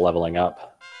finish leveling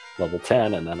up. Level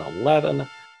 10 and then 11.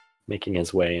 Making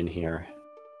his way in here.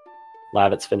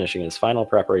 Lavitz finishing his final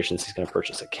preparations. He's going to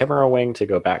purchase a Chimera Wing to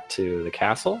go back to the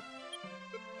castle.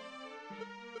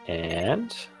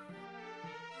 And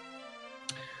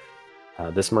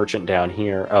this merchant down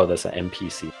here, oh, that's an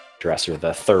NPC dresser,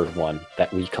 the 3rd one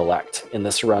that we collect in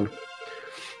this run.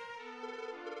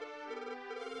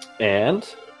 And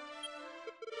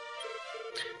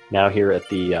now here at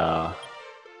the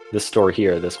this store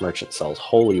here, this merchant sells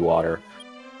holy water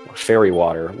or fairy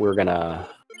water. We're gonna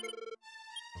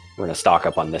stock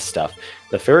up on this stuff.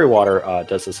 The fairy water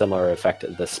does a similar effect to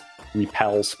this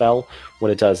repel spell.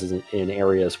 What it does is in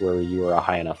areas where you are a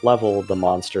high enough level, the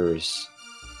monsters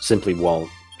simply won't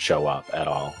show up at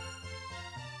all.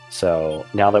 So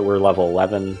now that we're level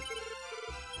 11,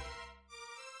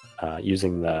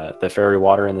 using the fairy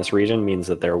water in this region means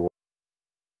that there will...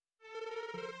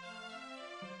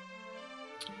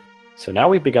 So now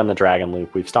we've begun the dragon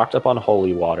loop. We've stocked up on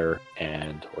holy water,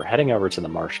 and we're heading over to the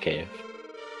marsh cave.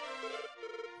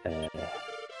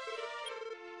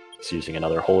 It's using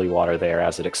another holy water there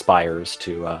as it expires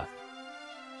to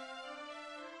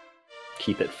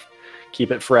keep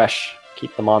it fresh,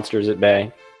 keep the monsters at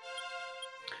bay.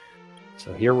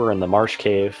 So here we're in the marsh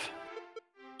cave.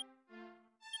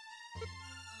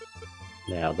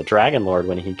 Now, the Dragon Lord,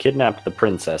 when he kidnapped the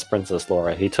Princess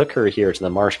Laura, he took her here to the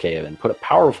marsh cave and put a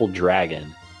powerful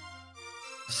dragon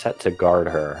set to guard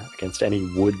her against any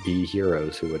would-be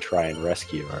heroes who would try and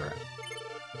rescue her.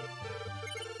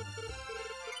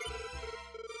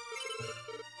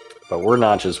 But we're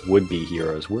not just would-be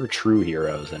heroes, we're true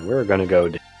heroes, and we're going to go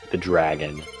to the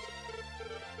dragon,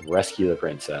 rescue the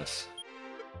princess.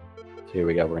 Here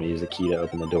we go. We're going to use a key to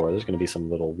open the door. There's going to be some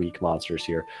little weak monsters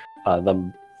here.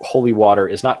 The holy water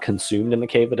is not consumed in the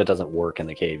cave, but it doesn't work in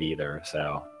the cave either.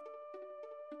 So,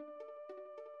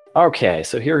 okay.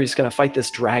 So here he's going to fight this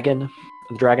dragon.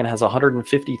 The dragon has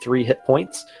 153 hit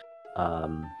points,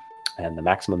 and the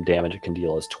maximum damage it can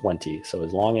deal is 20. So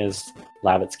as long as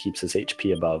Lavitz keeps his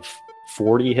HP above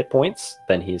 40 hit points,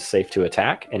 then he's safe to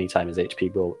attack. Anytime his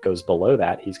HP goes below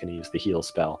that, he's going to use the heal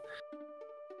spell.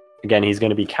 Again, he's going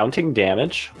to be counting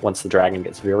damage. Once the dragon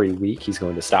gets very weak, he's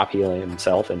going to stop healing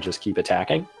himself and just keep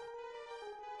attacking.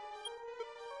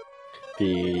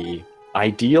 The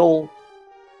ideal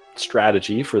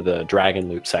strategy for the dragon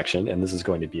loop section, and this is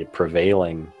going to be a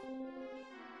prevailing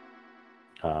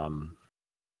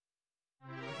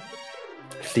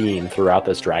theme throughout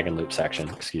this dragon loop section,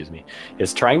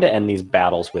 is trying to end these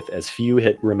battles with as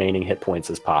few remaining hit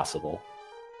points as possible.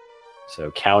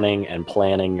 So counting and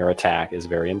planning your attack is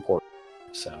very important.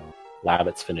 So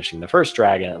Lavitz finishing the first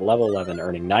dragon at level 11,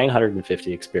 earning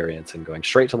 950 experience and going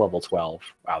straight to level 12.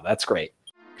 Wow, that's great.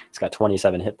 He's got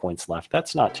 27 hit points left.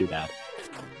 That's not too bad.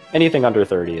 Anything under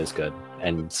 30 is good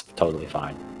and it's totally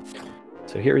fine.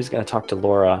 So here he's going to talk to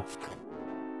Laura.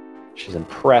 She's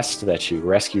impressed that you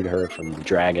rescued her from the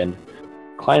dragon.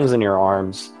 Climbs in your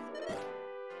arms.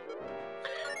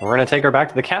 We're going to take her back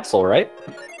to the castle, right?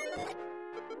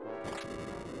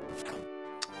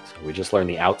 We just learned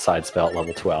the outside spell at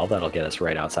level 12. That'll get us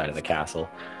right outside of the castle.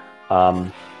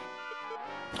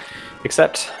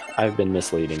 Except I've been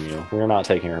misleading you. We're not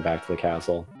taking her back to the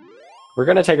castle. We're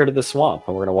going to take her to the swamp,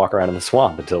 and we're going to walk around in the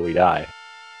swamp until we die.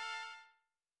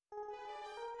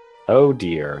 Oh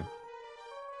dear.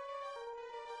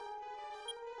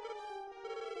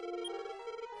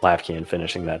 Lavkian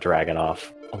finishing that dragon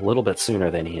off a little bit sooner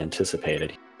than he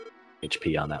anticipated.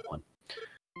 HP on that one.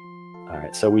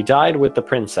 Alright, so we died with the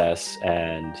princess,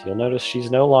 and you'll notice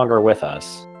she's no longer with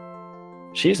us.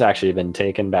 She's actually been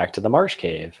taken back to the marsh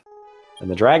cave, and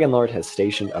the Dragon Lord has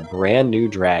stationed a brand new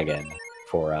dragon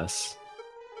for us,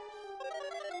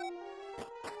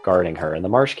 guarding her in the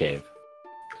marsh cave.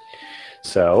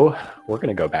 So, we're going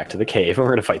to go back to the cave, and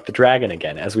we're going to fight the dragon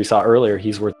again. As we saw earlier,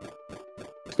 he's worth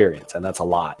experience, and that's a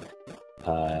lot.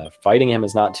 Fighting him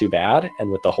is not too bad, and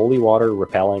with the holy water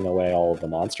repelling away all of the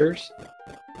monsters,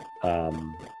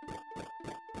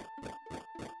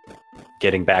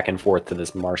 getting back and forth to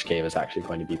this marsh cave is actually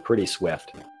going to be pretty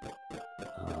swift.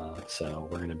 So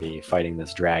we're going to be fighting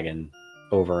this dragon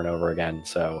over and over again.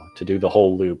 So to do the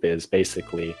whole loop is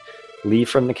basically leave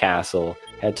from the castle,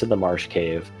 head to the marsh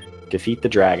cave, defeat the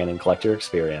dragon and collect your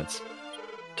experience,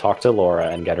 talk to Laura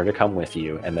and get her to come with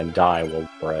you, and then die while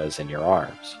Laura is in your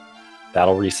arms.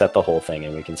 That'll reset the whole thing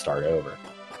and we can start over.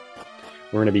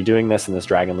 We're going to be doing this in this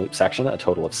Dragon Loop section a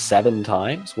total of 7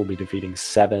 times. We'll be defeating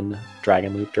 7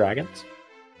 Dragon Loop dragons.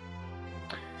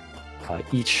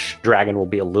 Each dragon will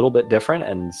be a little bit different,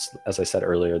 and as I said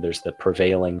earlier, there's the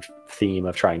prevailing theme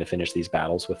of trying to finish these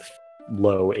battles with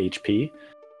low HP,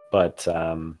 but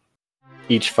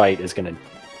each fight is going to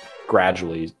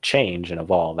gradually change and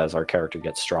evolve as our character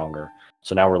gets stronger.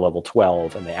 So now we're level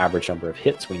 12, and the average number of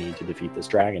hits we need to defeat this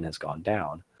dragon has gone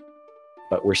down.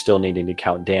 But we're still needing to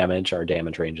count damage. Our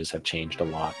damage ranges have changed a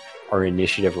lot. Our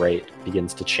initiative rate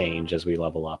begins to change as we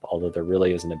level up, although there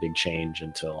really isn't a big change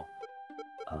until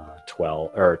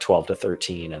 12 to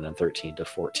 13, and then 13 to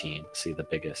 14. See the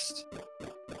biggest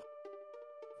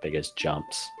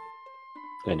jumps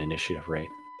in initiative rate.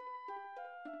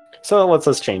 So it lets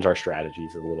us change our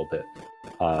strategies a little bit.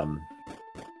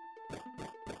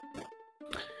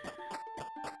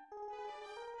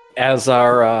 As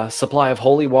our supply of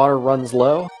holy water runs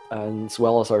low, as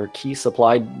well as our key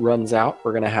supply runs out,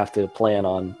 we're going to have to plan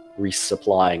on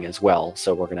resupplying as well.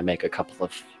 So we're going to make a couple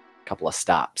of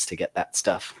stops to get that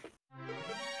stuff.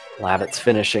 Lavitz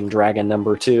finishing dragon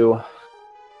number 2.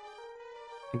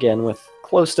 Again, with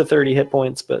close to 30 hit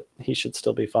points, but he should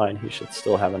still be fine. He should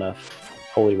still have enough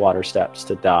holy water steps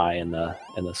to die in the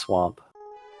swamp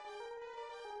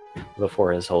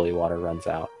before his holy water runs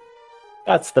out.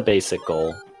 That's the basic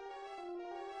goal.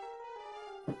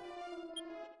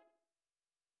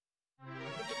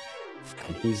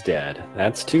 And he's dead.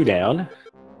 That's 2 down.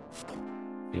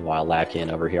 Meanwhile,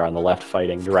 Lavkian over here on the left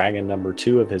fighting dragon number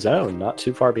 2 of his own, not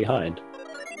too far behind.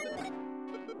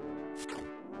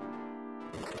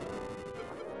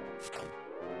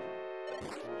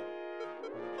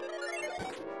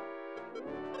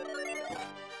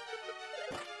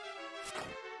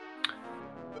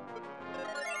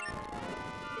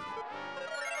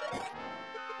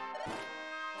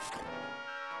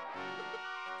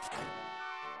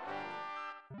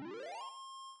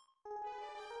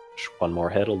 One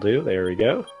more head will do. There we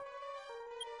go.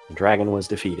 The dragon was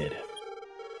defeated.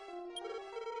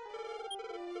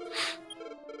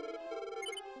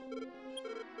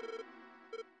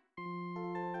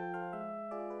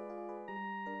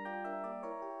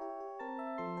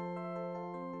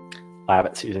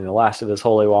 Lavitz using the last of his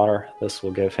holy water. This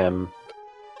will give him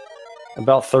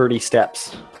about 30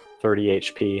 steps, 30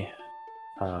 HP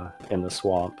in the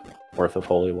swamp worth of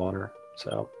holy water.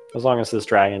 So as long as this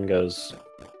dragon goes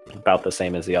about the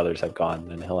same as the others have gone,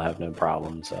 then he'll have no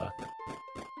problems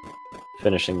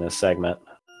finishing this segment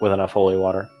with enough holy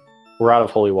water. We're out of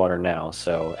holy water now,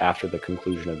 so after the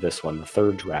conclusion of this one, the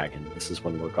third dragon, this is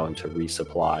when we're going to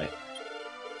resupply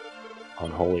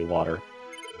on holy water.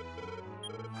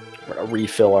 We're going to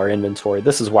refill our inventory.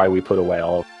 This is why we put away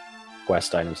all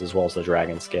quest items as well as the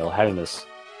dragon scale. Having this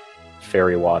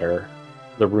fairy water,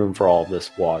 the room for all of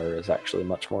this water is actually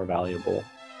much more valuable.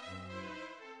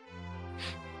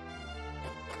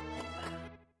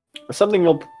 Something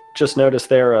you'll just notice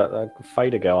there a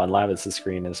fight ago on Lavitz's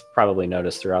screen is probably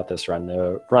noticed throughout this run.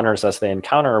 The runners, as they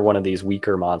encounter one of these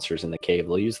weaker monsters in the cave,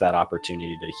 they'll use that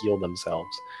opportunity to heal themselves.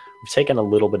 We've taken a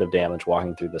little bit of damage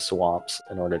walking through the swamps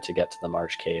in order to get to the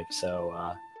Marsh Cave,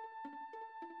 so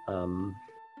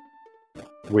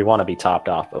we want to be topped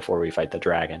off before we fight the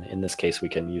dragon. In this case, we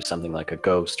can use something like a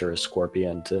ghost or a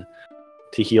scorpion to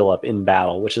heal up in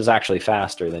battle, which is actually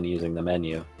faster than using the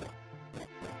menu.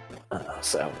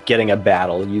 So getting a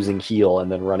battle, using heal,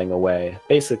 and then running away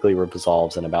basically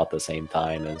resolves in about the same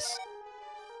time as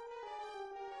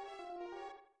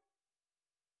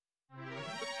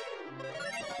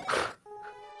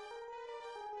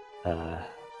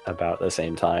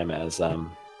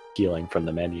healing from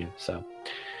the menu. So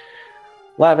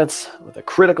Lavitz with a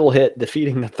critical hit,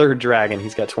 defeating the third dragon.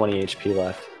 He's got 20 HP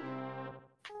left.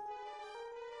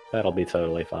 That'll be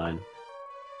totally fine.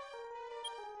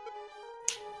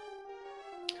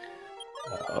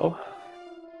 Uh-oh.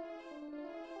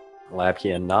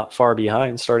 Lavkian not far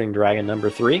behind, starting dragon number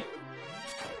 3.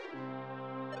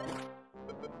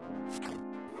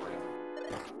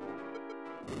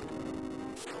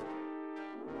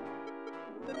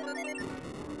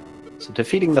 So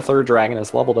defeating the third dragon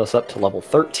has leveled us up to level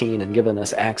 13 and given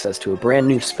us access to a brand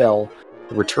new spell,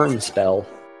 the return spell.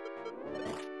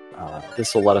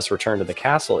 This will let us return to the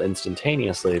castle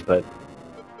instantaneously, but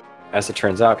as it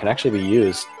turns out, can actually be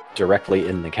used directly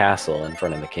in the castle in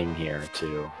front of the king here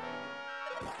to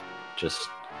just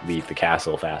leave the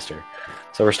castle faster.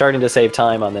 So we're starting to save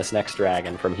time on this next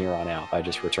dragon from here on out by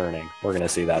just returning. We're going to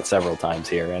see that several times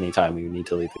here. Anytime we need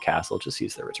to leave the castle, just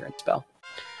use the return spell.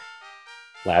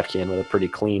 Lavkian with a pretty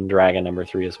clean dragon number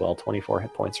 3 as well, 24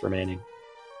 hit points remaining.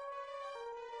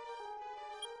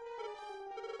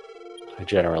 I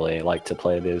generally like to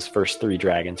play those first 3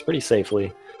 dragons pretty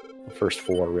safely. The first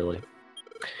 4, really.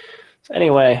 So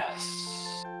anyway,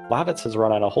 Lavitz has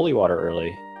run out of holy water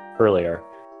earlier.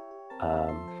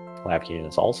 Lavkian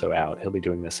is also out. He'll be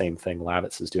doing the same thing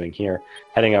Lavitz is doing here.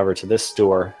 Heading over to this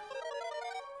store,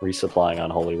 resupplying on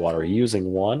holy water,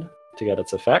 using 1 to get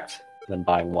its effect, and then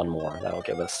buying 1 more. That'll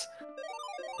give us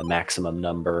the maximum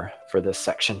number for this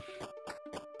section.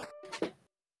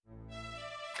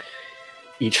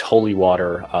 Each holy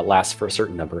water lasts for a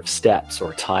certain number of steps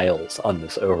or tiles on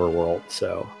this overworld,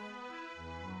 so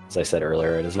as I said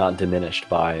earlier, it is not diminished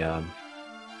by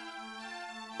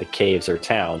the caves or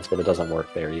towns, but it doesn't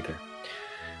work there either.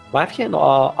 Lavkian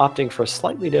opting for a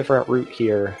slightly different route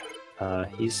here.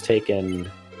 He's taken...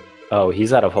 Oh,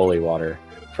 he's out of holy water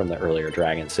from the earlier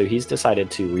dragon, so he's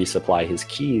decided to resupply his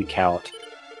key count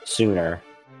sooner.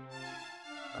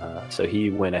 So he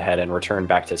went ahead and returned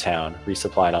back to town,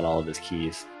 resupplied on all of his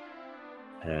keys,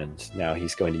 and now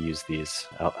he's going to use these.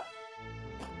 Oh,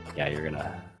 yeah, you're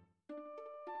gonna...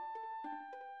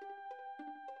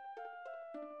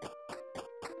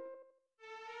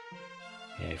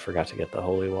 Yeah, he forgot to get the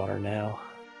holy water now,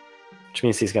 which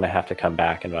means he's going to have to come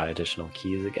back and buy additional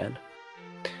keys again.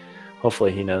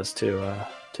 Hopefully he knows to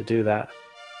do that.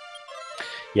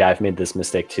 Yeah, I've made this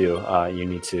mistake too. You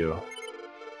need to,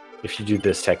 if you do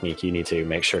this technique, you need to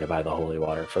make sure to buy the holy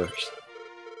water first.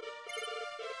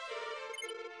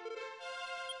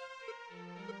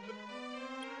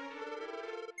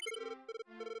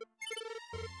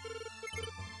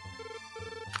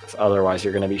 Otherwise,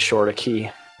 you're going to be short a key.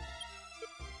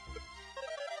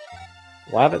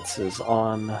 Lavitz is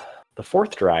on the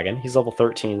 4th dragon. He's level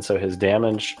 13, so his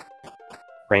damage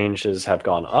ranges have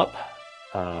gone up.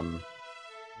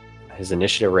 His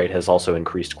initiative rate has also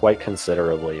increased quite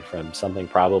considerably from something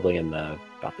probably in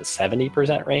about the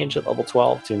 70% range at level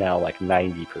 12 to now like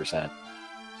 90%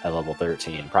 at level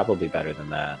 13. Probably better than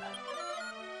that.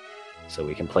 So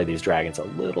we can play these dragons a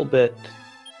little bit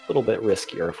little bit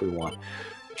riskier if we want.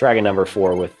 Dragon number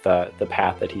 4 with the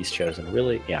path that he's chosen.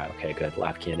 Really? Yeah, okay, good.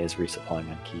 Lavkian is resupplying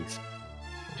on keys.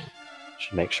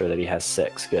 Should make sure that he has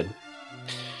 6. Good.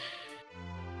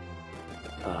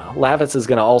 Lavitz is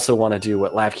going to also want to do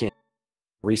what Lavkian,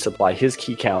 resupply his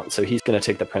key count, so he's going to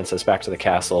take the princess back to the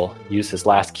castle, use his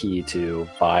last key to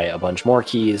buy a bunch more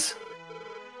keys,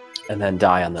 and then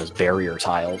die on those barrier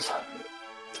tiles.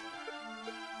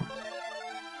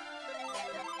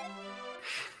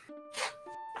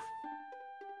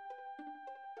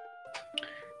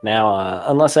 Now,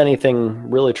 unless anything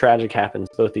really tragic happens,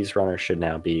 both these runners should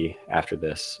now be, after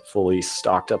this, fully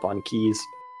stocked up on keys.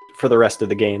 For the rest of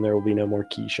the game, there will be no more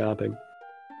key shopping.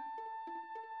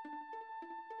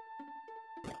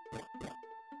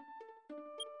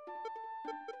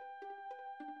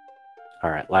 All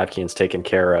right, Lavkian's taken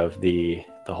care of the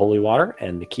holy water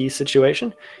and the key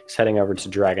situation. He's heading over to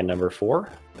dragon number 4.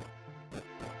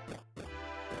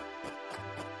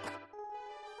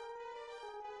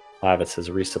 Lavitz has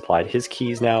resupplied his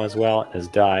keys now as well, and has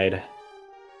died.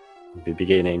 We'll be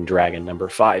beginning dragon number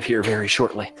 5 here very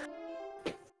shortly.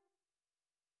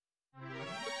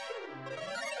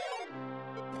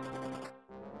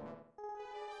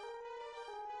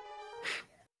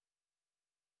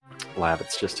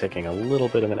 Lavitz just taking a little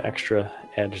bit of an extra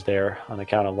edge there on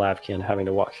account of Lavkian having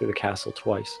to walk through the castle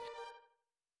twice.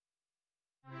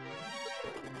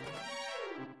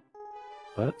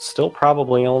 But still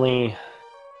probably only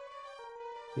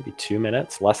maybe 2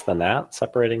 minutes, less than that,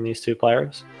 separating these two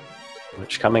players.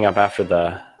 Which, coming up after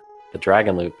the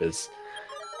Dragon Loop, is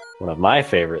one of my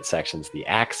favorite sections, the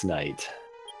Axe Knight.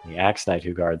 The Axe Knight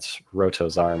who guards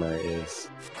Roto's armor is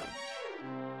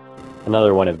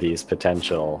another one of these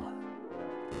potential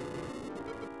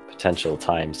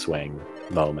time swing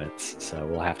moments. So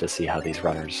we'll have to see how these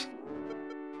runners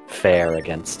fare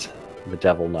against the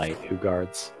Devil Knight who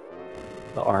guards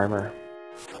the armor.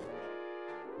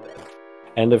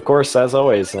 And of course, as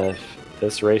always,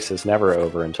 this race is never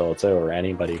over until it's over.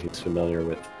 Anybody who's familiar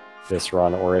with this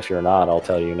run, or if you're not, I'll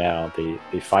tell you now,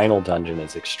 the final dungeon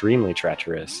is extremely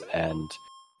treacherous, and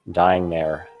dying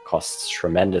there costs a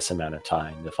tremendous amount of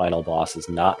time. The final boss is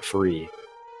not free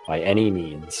by any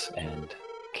means, and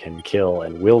can kill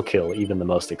and will kill even the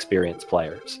most experienced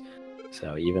players.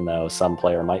 So even though some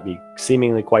player might be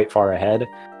seemingly quite far ahead,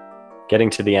 getting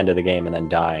to the end of the game and then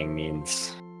dying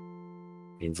means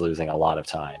losing a lot of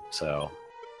time. So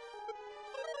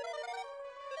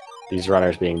these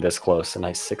runners being this close, a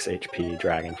nice 6 HP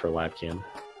dragon for Lavkian.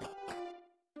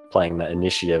 Playing the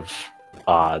initiative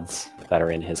odds that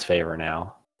are in his favor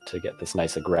now to get this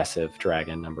nice aggressive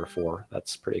dragon number 4.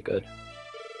 That's pretty good.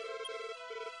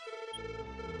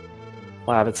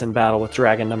 Lavitz in battle with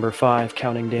dragon number 5,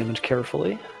 counting damage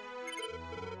carefully.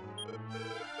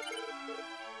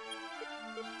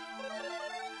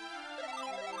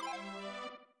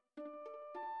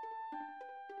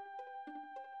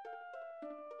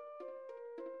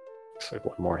 Looks like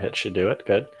one more hit should do it.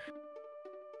 Good.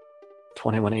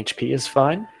 21 HP is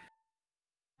fine.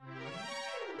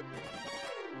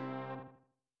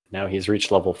 Now he's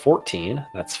reached level 14.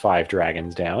 That's 5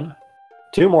 dragons down.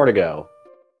 2 more to go.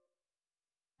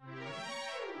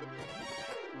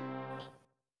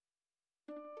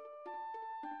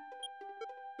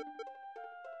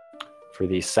 For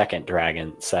the second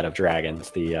set of dragons,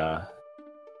 the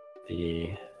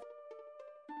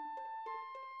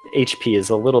HP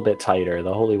is a little bit tighter.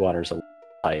 The holy water's a little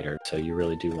tighter, so you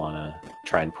really do want to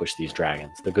try and push these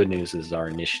dragons. The good news is our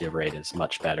initiative rate is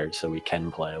much better, so we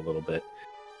can play a little bit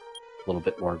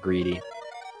more greedy.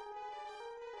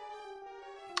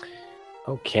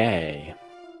 Okay.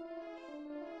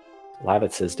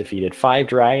 Lavitz has defeated 5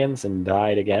 dragons and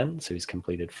died again, so he's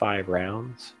completed 5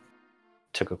 rounds.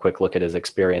 Took a quick look at his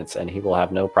experience, and he will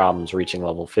have no problems reaching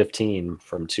level 15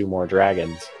 from 2 more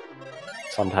dragons.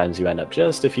 Sometimes you end up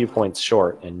just a few points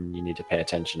short, and you need to pay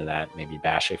attention to that. Maybe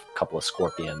bash a couple of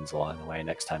scorpions along the way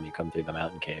next time you come through the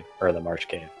mountain cave, or the marsh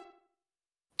cave.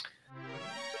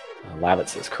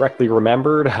 Lavitz is correctly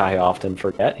remembered. I often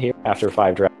forget here. After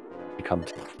 5 dragons, you come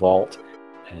to the vault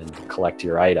and collect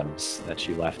your items that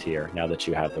you left here, now that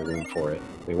you have the room for it.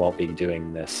 We won't be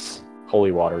doing this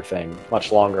holy water thing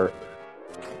much longer.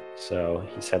 So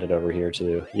he's headed over here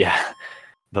to, yeah,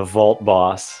 the vault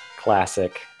boss.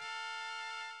 Classic.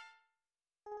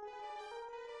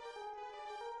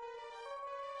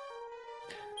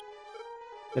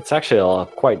 It's actually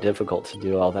quite difficult to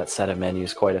do all that set of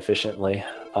menus quite efficiently.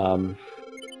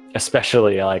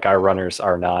 Especially, like, our runners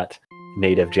are not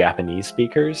native Japanese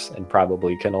speakers and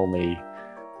probably can only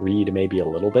read maybe a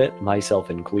little bit, myself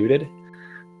included.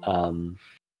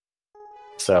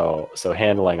 So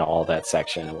handling all that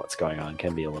section and what's going on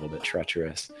can be a little bit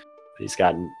treacherous. But he's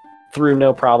gotten through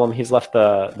no problem. He's left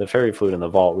the fairy flute in the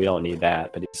vault. We don't need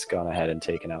that, but he's gone ahead and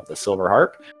taken out the silver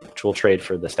harp, which we'll trade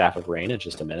for the staff of rain in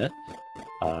just a minute.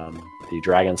 The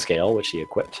dragon scale, which he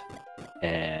equipped,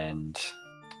 and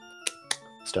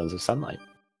stones of sunlight.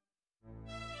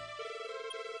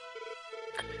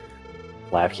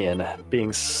 Lavkian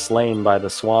being slain by the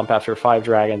swamp after 5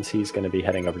 dragons, he's going to be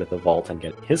heading over to the vault and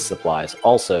get his supplies.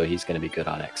 Also, he's going to be good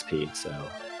on XP, so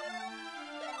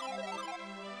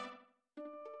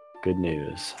good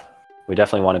news. We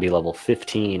definitely want to be level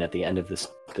 15 at the end of this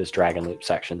dragon loop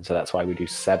section, so that's why we do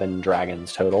 7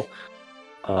 dragons total.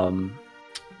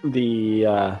 The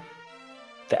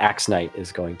Axe Knight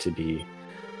is going to be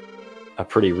a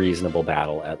pretty reasonable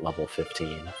battle at level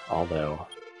 15, although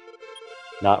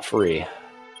not free.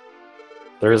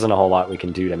 There isn't a whole lot we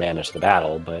can do to manage the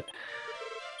battle, but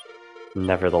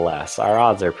nevertheless, our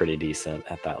odds are pretty decent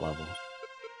at that level.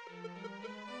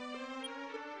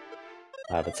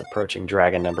 It's approaching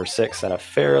dragon number 6 in a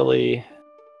fairly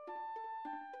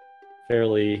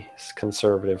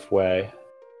conservative way.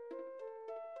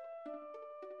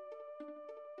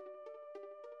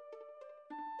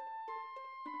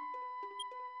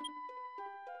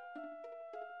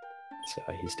 So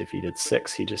he's defeated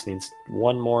 6. He just needs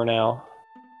 1 more now.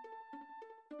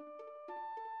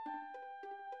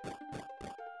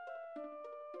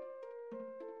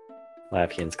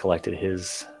 Lavkian's collected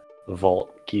his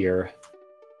vault gear.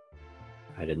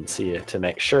 I didn't see it to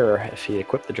make sure if he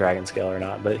equipped the dragon scale or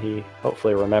not, but he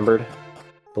hopefully remembered.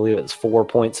 I believe it's 4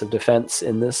 points of defense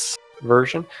in this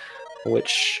version,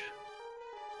 which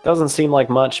doesn't seem like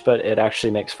much, but it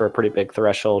actually makes for a pretty big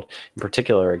threshold, in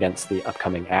particular against the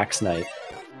upcoming Axe Knight.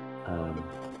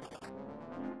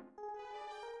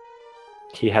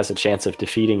 He has a chance of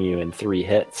defeating you in 3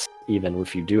 hits. Even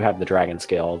if you do have the dragon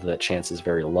scale, the chance is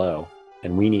very low.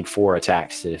 And we need 4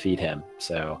 attacks to defeat him,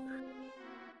 so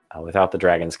without the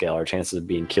dragon scale, our chances of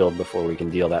being killed before we can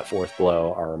deal that 4th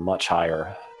blow are much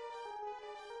higher.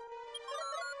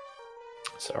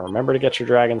 So remember to get your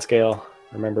dragon scale.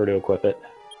 Remember to equip it.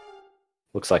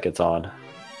 Looks like it's on.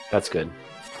 That's good.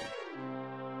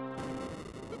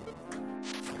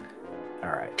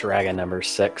 Alright, dragon number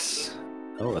 6.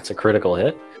 Oh, that's a critical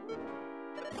hit.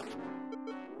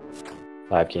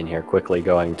 Lavkian here quickly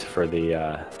going for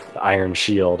the iron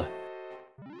shield.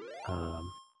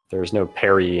 There's no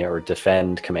parry or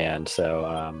defend command,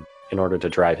 so in order to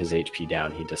drive his HP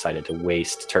down, he decided to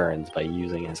waste turns by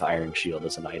using his iron shield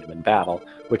as an item in battle,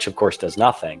 which of course does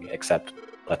nothing except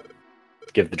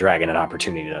give the dragon an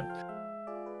opportunity to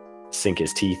sink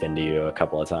his teeth into you a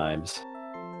couple of times.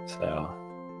 So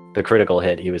the critical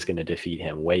hit, he was going to defeat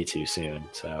him way too soon,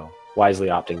 so wisely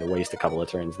opting to waste a couple of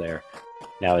turns there.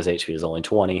 Now his HP is only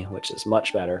 20, which is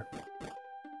much better.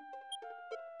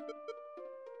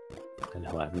 And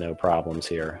he'll have no problems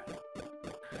here.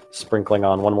 Sprinkling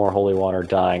on 1 more holy water,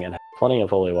 dying, and plenty of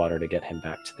holy water to get him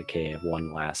back to the cave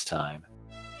one last time.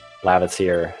 Lavitz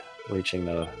here, reaching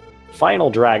the final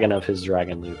dragon of his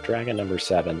dragon loop, dragon number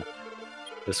 7.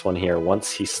 This one here,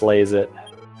 once he slays it,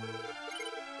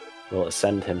 will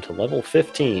ascend him to level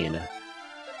 15.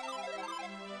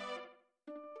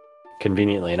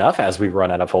 Conveniently enough, as we run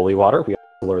out of holy water, we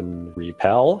also learn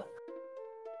Repel.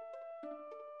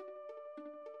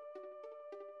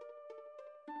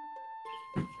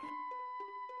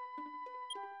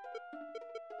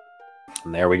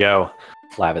 And there we go.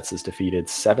 Lavitz has defeated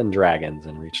 7 dragons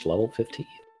and reached level 15.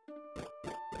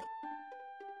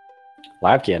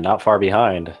 Lavkian not far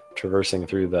behind, traversing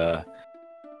through the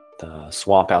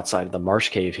swamp outside of the marsh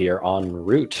cave here en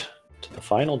route to the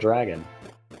final dragon.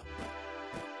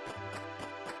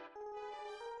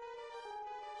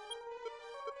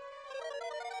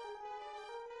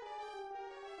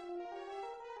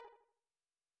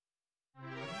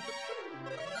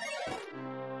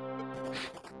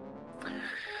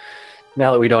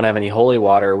 Now that we don't have any holy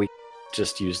water, we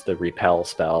just use the repel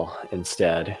spell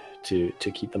instead to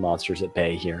keep the monsters at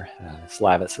bay here, as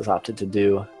Lavitz has opted to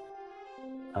do.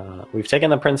 We've taken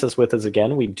the princess with us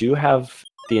again. We do have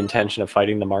the intention of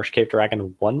fighting the Marsh Cave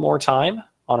Dragon one more time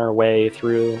on our way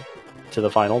through to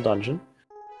the final dungeon.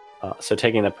 So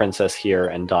taking the princess here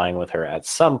and dying with her at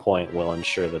some point will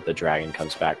ensure that the dragon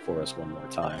comes back for us one more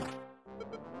time.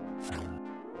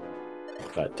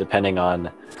 But depending on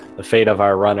the fate of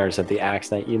our runners at the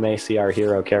Axe Knight, you may see our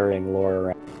hero carrying lore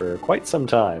around for quite some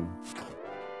time.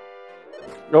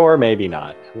 Or maybe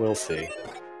not. We'll see.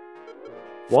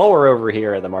 While we're over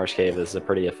here at the Marsh Cave, this is a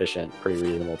pretty efficient, pretty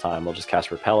reasonable time. We'll just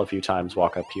cast Repel a few times,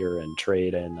 walk up here, and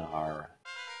trade in our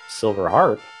Silver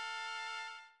Harp.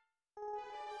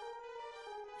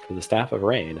 for the Staff of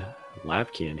Rain.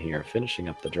 Lavkian here, finishing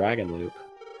up the Dragon Loop.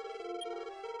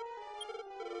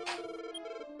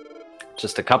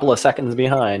 Just a couple of seconds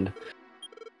behind.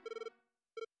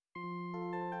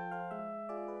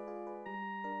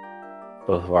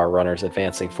 Both of our runners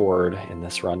advancing forward in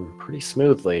this run pretty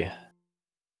smoothly.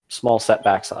 Small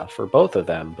setbacks for both of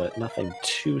them, but nothing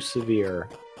too severe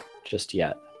just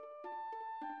yet.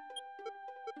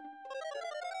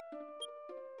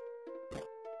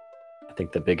 I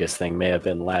think the biggest thing may have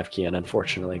been Lavkian,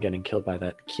 unfortunately, getting killed by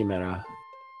that Chimera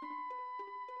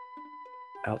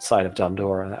outside of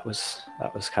Domdora. That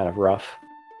was kind of rough.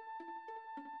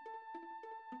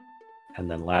 And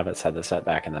then Lavitz had the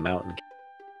setback in the mountain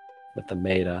with the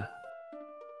Maida.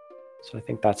 So I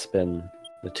think that's been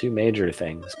the two major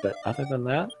things. But other than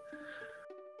that,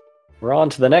 we're on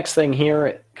to the next thing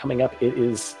here. Coming up, it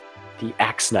is the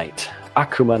Axe Knight.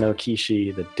 Akuma no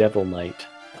Kishi, the Devil Knight.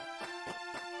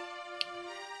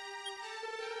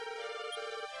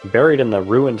 Buried in the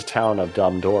ruined town of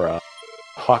Domdora,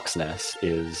 Hawksness,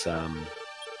 is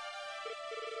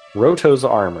Roto's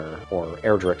armor, or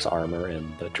Erdrick's armor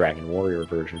in the Dragon Warrior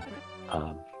version.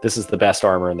 This is the best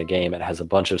armor in the game. It has a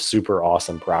bunch of super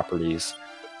awesome properties.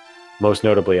 Most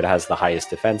notably, it has the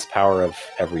highest defense power of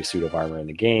every suit of armor in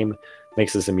the game,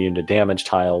 makes us immune to damage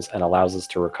tiles, and allows us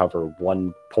to recover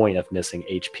 1 point of missing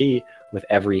HP with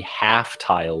every half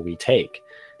tile we take.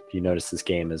 If you notice, this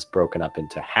game is broken up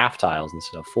into half tiles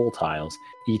instead of full tiles.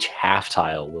 Each half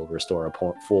tile will restore a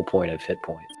full point of hit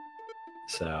points.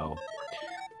 So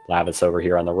Lavitz over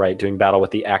here on the right doing battle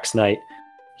with the Axe Knight.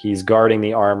 He's guarding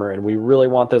the armor, and we really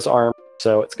want this armor,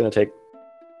 so it's going to take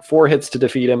 4 hits to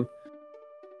defeat him.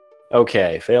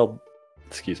 Okay, failed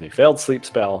sleep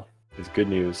spell is good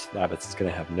news. Lavitz is going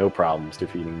to have no problems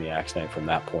defeating the Axe Knight from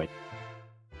that point.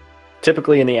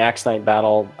 Typically in the Axe Knight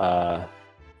battle,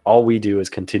 all we do is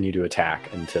continue to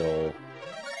attack until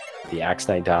the Axe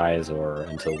Knight dies or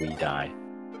until we die.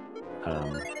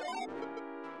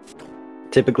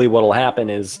 Typically what will happen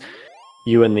is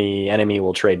you and the enemy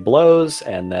will trade blows,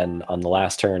 and then on the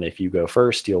last turn, if you go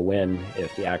first, you'll win.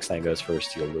 If the Axe Knight goes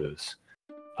first, you'll lose.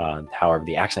 However,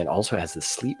 the Axe Knight also has the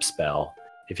sleep spell.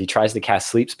 If he tries to cast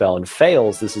sleep spell and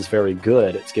fails, this is very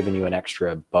good. It's giving you an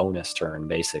extra bonus turn,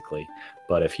 basically.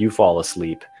 But if you fall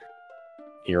asleep,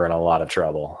 you're in a lot of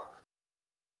trouble.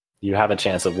 You have a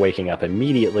chance of waking up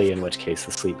immediately, in which case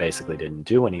the sleep basically didn't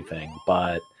do anything,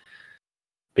 but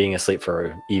being asleep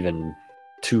for even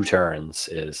 2 turns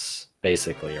is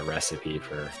basically a recipe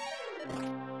for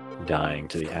dying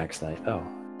to the Axe Knight. Oh.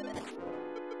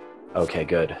 Okay,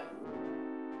 good.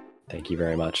 Thank you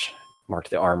very much. Mark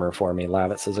the armor for me.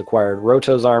 Lavitz has acquired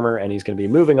Roto's armor, and he's going to be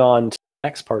moving on to the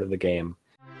next part of the game,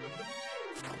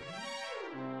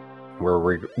 where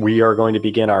we are going to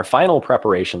begin our final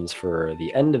preparations for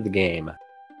the end of the game.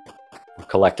 We're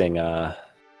collecting the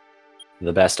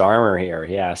best armor here.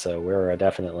 Yeah, so we're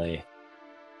definitely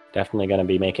going to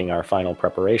be making our final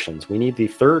preparations. We need the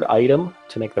 3rd item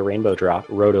to make the rainbow drop,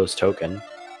 Roto's token,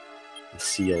 the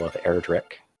Seal of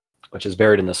Erdrick, which is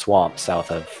buried in the swamp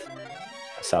south of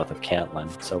Cantlin.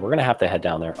 So we're going to have to head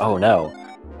down there. Oh no!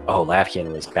 Oh,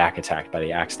 Lavkian was back attacked by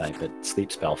the Axe Knight, but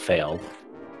Sleep Spell failed.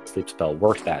 Sleep Spell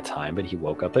worked that time, but he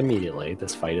woke up immediately.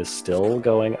 This fight is still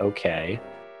going okay.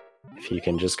 If he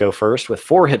can just go first with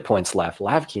 4 hit points left,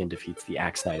 Lavkian defeats the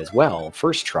Axe Knight as well.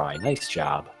 First try, nice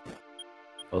job.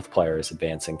 Both players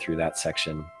advancing through that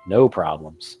section, no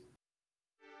problems.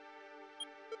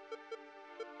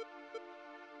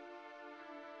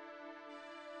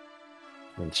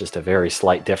 It's just a very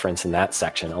slight difference in that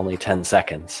section, only 10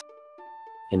 seconds,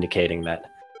 indicating that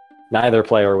neither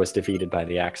player was defeated by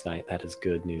the Axe Knight. That is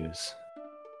good news.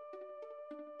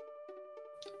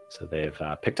 So they've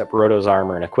picked up Roto's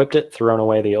armor and equipped it, thrown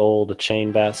away the old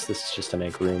chain vest. This is just to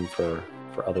make room for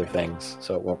other things,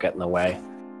 so it won't get in the way.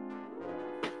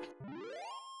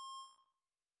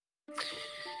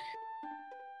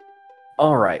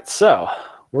 All right, so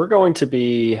we're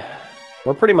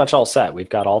pretty much all set. We've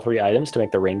got all 3 items to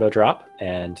make the rainbow drop,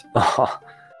 and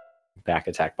back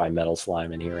attack by Metal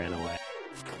Slime, and he ran away.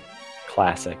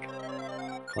 Classic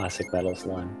Metal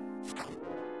Slime.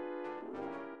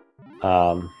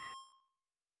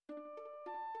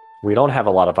 We don't have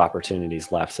a lot of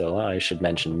opportunities left, so I should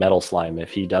mention Metal Slime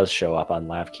if he does show up on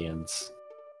Lavkian's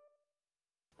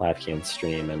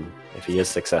stream, and if he is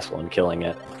successful in killing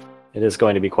it. It is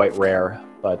going to be quite rare,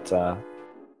 but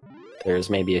there's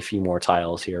maybe a few more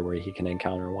tiles here where he can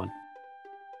encounter one.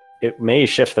 It may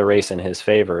shift the race in his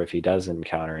favor if he does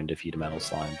encounter and defeat a Metal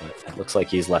Slime, but it looks like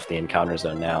he's left the encounter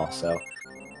zone now, so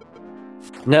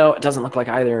No, it doesn't look like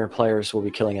either players will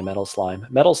be killing a Metal Slime.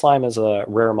 Metal Slime is a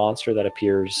rare monster that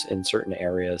appears in certain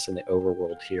areas in the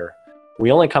overworld here.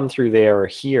 We only come through there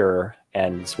here,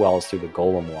 and as well as through the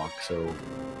Golem Walk. So,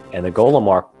 and the Golem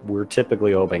Walk, we're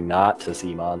typically hoping not to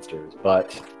see monsters,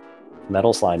 but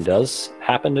Metal Slime does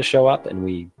happen to show up, and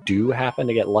we do happen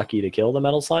to get lucky to kill the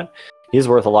Metal Slime. He's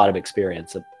worth a lot of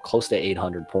experience, close to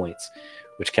 800 points,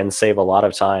 which can save a lot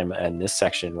of time in this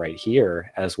section right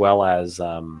here, as well as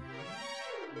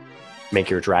make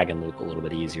your dragon loop a little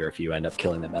bit easier if you end up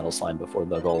killing the Metal Slime before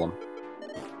the Golem.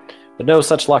 But no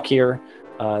such luck here.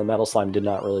 The Metal Slime did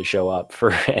not really show up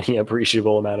for any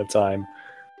appreciable amount of time.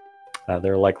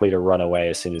 They're likely to run away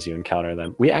as soon as you encounter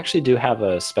them. We actually do have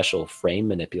a special frame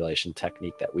manipulation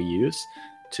technique that we use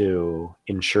to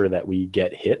ensure that we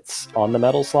get hits on the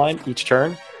Metal Slime each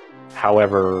turn.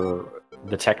 However,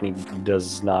 the technique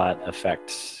does not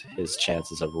affect his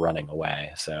chances of running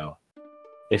away. So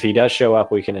if he does show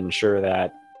up, we can ensure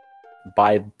that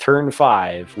by turn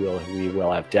 5, we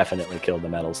will have definitely killed the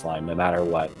Metal Slime, no matter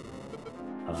what.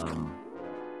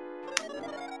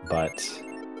 But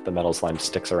the Metal Slime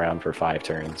sticks around for 5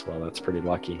 turns. Well, that's pretty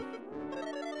lucky.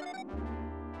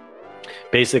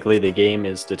 Basically, the game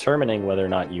is determining whether or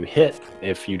not you hit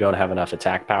if you don't have enough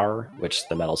attack power, which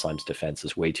the Metal Slime's defense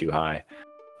is way too high.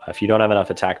 If you don't have enough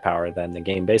attack power, then the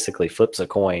game basically flips a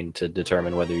coin to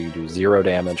determine whether you do 0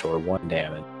 damage or 1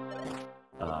 damage.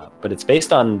 But it's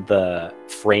based on the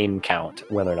frame count,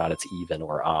 whether or not it's even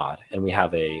or odd. And we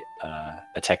have a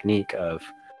technique of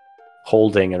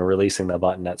holding and releasing the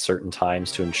button at certain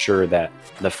times to ensure that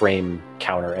the frame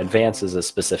counter advances a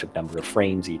specific number of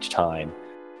frames each time,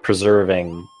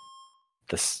 preserving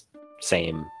the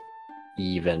same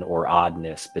even or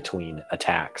oddness between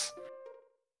attacks.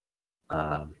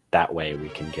 That way we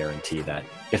can guarantee that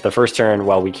if the first turn,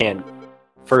 well,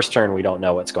 first turn we don't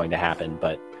know what's going to happen,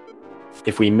 but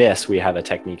if we miss, we have a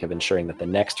technique of ensuring that the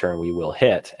next turn we will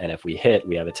hit, and if we hit,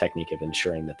 we have a technique of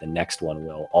ensuring that the next one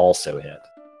will also hit.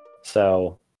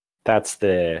 So that's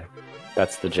the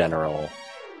general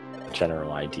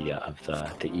idea of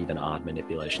the even odd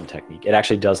manipulation technique. It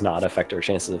actually does not affect our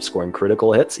chances of scoring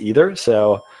critical hits either,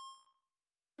 so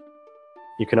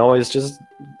you can always just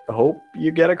hope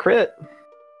you get a crit.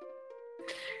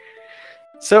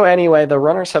 So anyway, the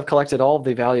runners have collected all of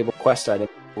the valuable quest items,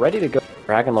 ready to go to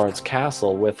Dragonlord's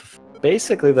castle, with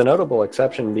basically the notable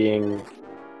exception being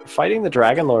fighting the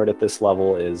Dragonlord at this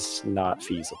level is not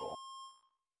feasible.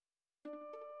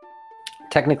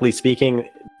 Technically speaking,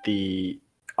 the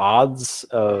odds,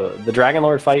 the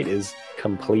Dragonlord fight is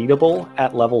completable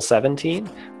at level 17,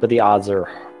 but the odds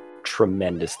are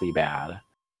tremendously bad.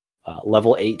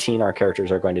 Level 18, our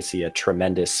characters are going to see a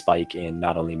tremendous spike in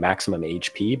not only maximum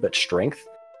HP, but strength,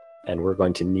 and we're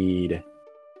going to need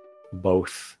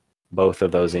both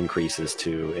of those increases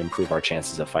to improve our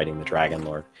chances of fighting the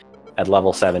Dragonlord. At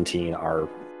level 17, our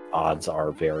odds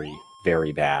are very,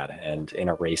 very bad, and in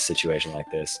a race situation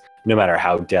like this, no matter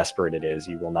how desperate it is,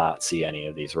 you will not see any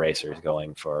of these racers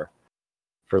going for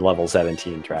level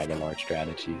 17 Dragonlord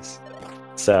strategies.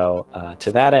 So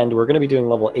to that end, we're going to be doing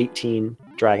level 18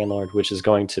 Dragonlord, which is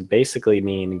going to basically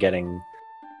mean getting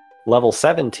level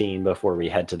 17 before we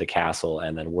head to the castle,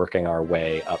 and then working our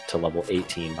way up to level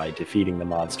 18 by defeating the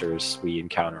monsters we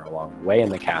encounter along the way in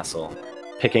the castle,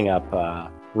 picking up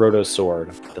Roto's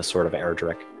sword, the Sword of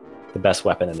Erdrick, the best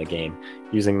weapon in the game,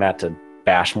 using that to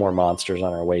bash more monsters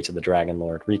on our way to the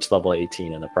Dragonlord, reach level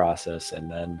 18 in the process, and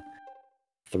then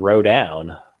throw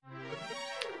down.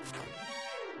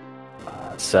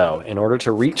 So in order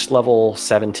to reach level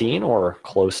 17 or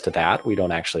close to that, we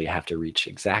don't actually have to reach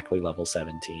exactly level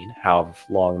 17. How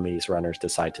long these runners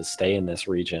decide to stay in this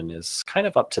region is kind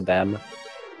of up to them.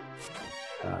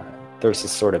 There's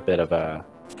this sort of bit of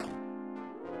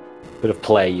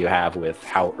play you have with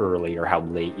how early or how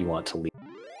late you want to leave.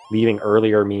 Leaving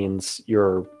earlier means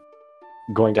you're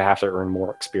going to have to earn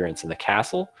more experience in the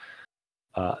castle.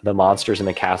 The monsters in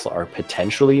the castle are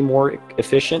potentially more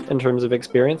efficient in terms of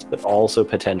experience, but also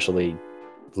potentially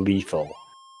lethal.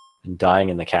 And dying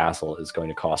in the castle is going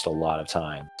to cost a lot of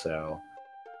time. So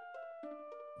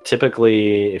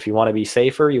typically, if you want to be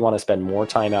safer, you want to spend more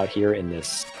time out here in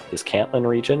this Cantlin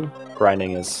region,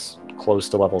 grinding as close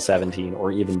to level 17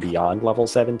 or even beyond level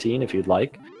 17 if you'd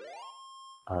like.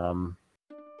 But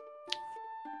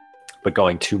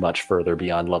going too much further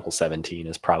beyond level 17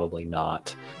 is probably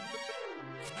not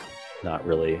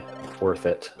really worth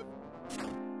it.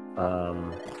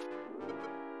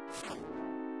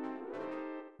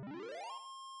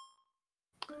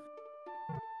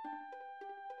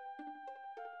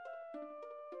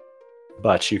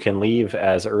 But you can leave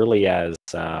as early as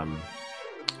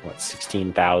what,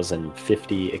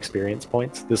 16,050 experience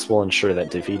points. This will ensure that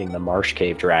defeating the Marsh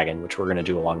Cave Dragon, which we're going to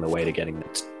do along the way to getting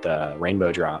the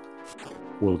Rainbow Drop,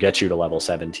 will get you to level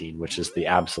 17, which is the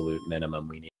absolute minimum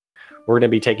we need. We're going to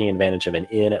be taking advantage of an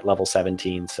inn at level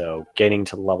 17, so getting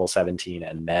to level 17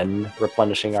 and then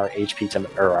replenishing our HP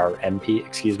or our MP,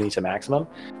 excuse me, to maximum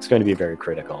is going to be very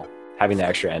critical. Having the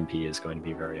extra MP is going to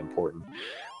be very important.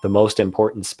 The most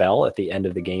important spell at the end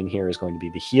of the game here is going to be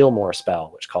the Heal More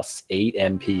spell, which costs 8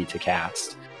 MP to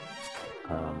cast.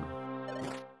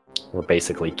 We're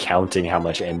basically counting how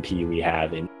much MP we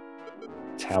have in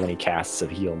how many casts of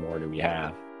Heal More do we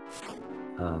have.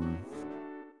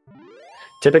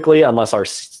 Typically, unless our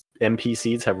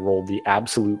NPCs have rolled the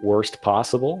absolute worst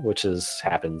possible, which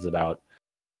happens about,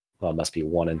 well, it must be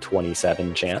 1 in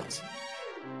 27 chance,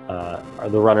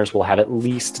 the runners will have at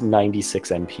least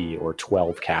 96 MP or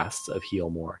 12 casts of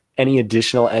Heal More. Any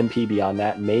additional MP beyond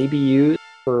that may be used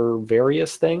for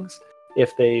various things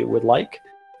if they would like.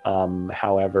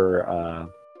 However,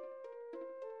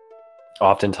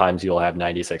 oftentimes you'll have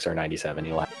 96 or 97,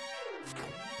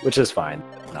 which is fine,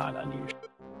 not unusual.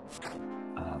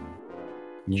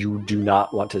 You do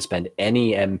not want to spend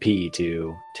any MP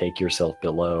to take yourself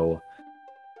below,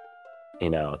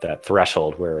 that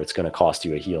threshold where it's going to cost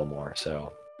you a Heal More.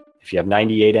 So if you have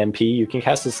 98 MP, you can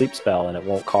cast a sleep spell and it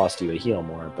won't cost you a Heal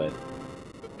More. But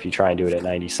if you try and do it at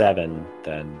 97,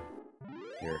 then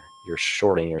you're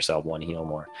shorting yourself 1 Heal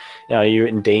More. Now, you're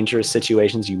in dangerous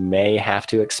situations, you may have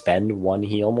to expend 1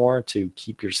 Heal More to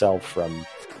keep yourself from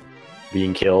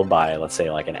being killed by, let's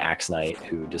say, like an Axe Knight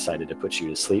who decided to put you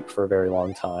to sleep for a very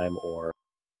long time, or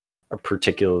a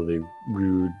particularly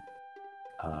rude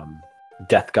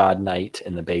Death God Knight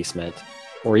in the basement,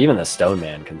 or even the Stone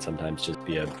Man can sometimes just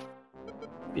be a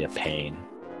pain.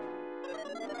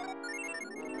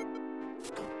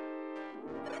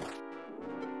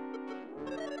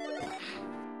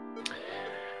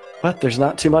 But there's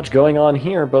not too much going on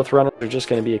here. Both runners are just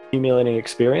going to be accumulating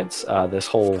experience. This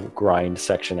whole grind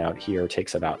section out here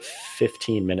takes about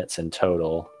 15 minutes in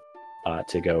total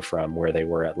to go from where they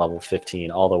were at level 15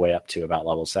 all the way up to about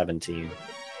level 17.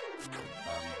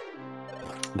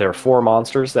 There are 4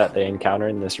 monsters that they encounter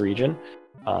in this region.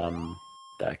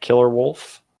 The Killer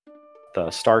Wolf,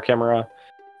 the Star Chimera,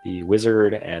 the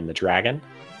Wizard, and the Dragon.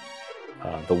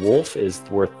 The Wolf is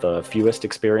worth the fewest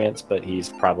experience, but he's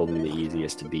probably the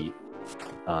easiest to beat.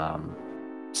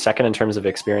 Second in terms of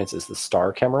experience is the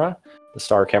Star Chimera. The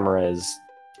Star Chimera is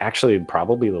actually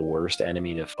probably the worst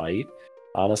enemy to fight.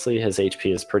 Honestly, his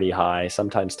HP is pretty high,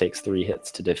 sometimes takes 3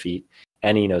 hits to defeat,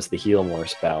 and he knows the Heal More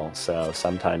spell, so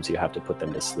sometimes you have to put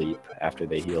them to sleep after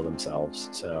they heal themselves,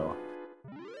 so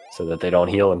that they don't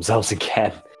heal themselves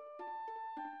again.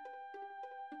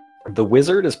 The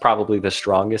Wizard is probably the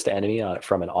strongest enemy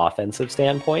from an offensive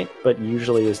standpoint, but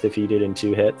usually is defeated in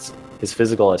 2 hits. His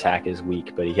physical attack is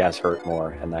weak, but he has Hurt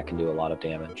More, and that can do a lot of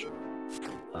damage.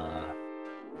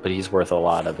 But he's worth a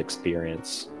lot of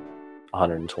experience,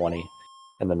 120.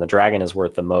 And then the Dragon is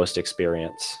worth the most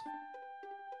experience.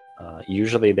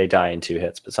 Usually they die in 2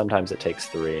 hits, but sometimes it takes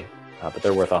 3. But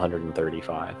they're worth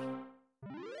 135.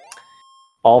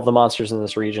 All of the monsters in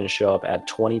this region show up at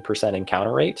 20%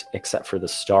 encounter rate, except for the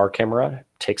Star Chimera.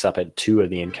 Takes up at 2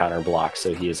 of the encounter blocks,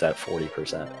 so he is at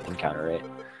 40% encounter rate.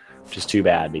 Which is too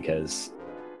bad, because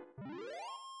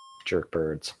jerk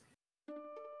birds.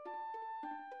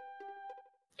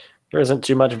 There isn't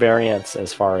too much variance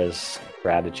as far as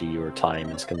strategy or time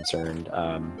is concerned.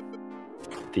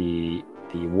 The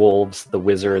wolves, the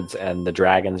wizards, and the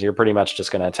dragons, you're pretty much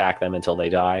just going to attack them until they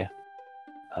die.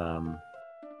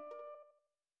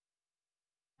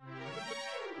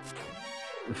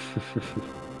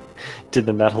 Did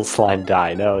the metal slime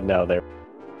die? No,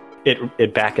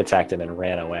 it back attacked him and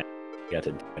ran away. He got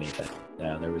to do anything.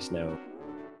 No, there was no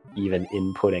even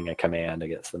inputting a command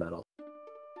against the metal.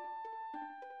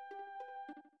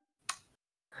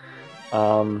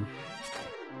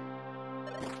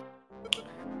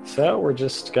 So we're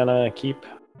just gonna keep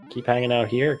hanging out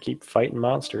here, keep fighting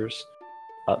monsters.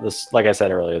 Like I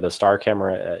said earlier, the Star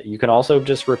Chimera, you can also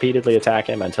just repeatedly attack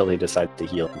him until he decides to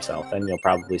heal himself. Then you'll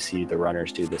probably see the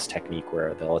runners do this technique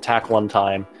where they'll attack one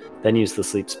time, then use the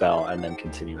sleep spell, and then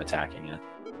continue attacking it.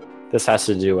 This has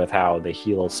to do with how the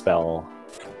Heal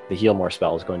More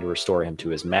spell is going to restore him to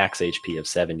his max HP of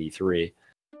 73,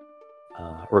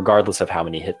 regardless of how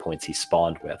many hit points he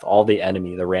spawned with. All the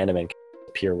random encounters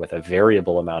appear with a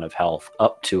variable amount of health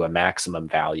up to a maximum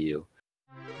value.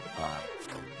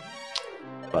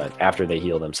 But after they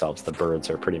heal themselves, the birds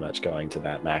are pretty much going to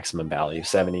that maximum value,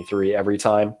 73 every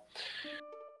time.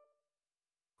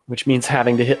 Which means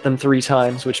having to hit them 3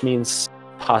 times, which means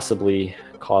possibly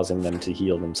causing them to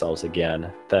heal themselves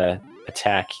again. The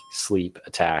attack, sleep,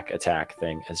 attack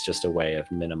thing is just a way of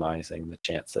minimizing the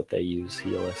chance that they use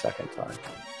heal a second time.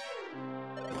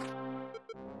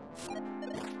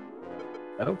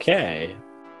 Okay.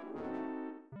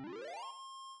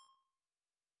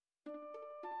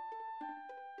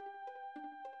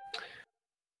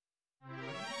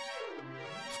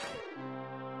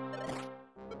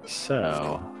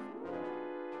 So,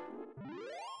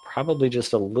 probably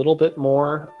just a little bit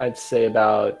more. I'd say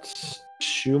about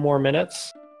 2 more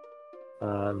minutes.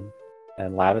 And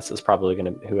Lavitz is probably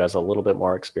going to, who has a little bit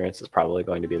more experience, is probably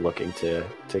going to be looking to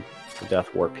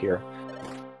death warp here.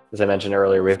 As I mentioned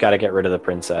earlier, we've got to get rid of the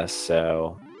princess,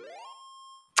 so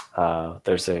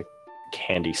there's a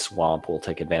candy swamp we'll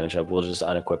take advantage of. We'll just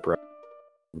unequip her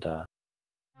and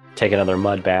take another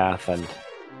mud bath and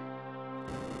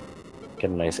get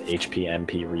a nice HP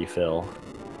MP refill.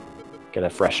 Get a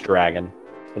fresh dragon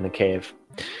in the cave.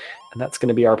 And that's going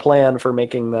to be our plan for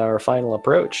making our final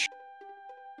approach.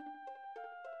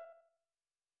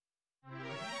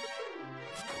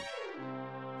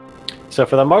 So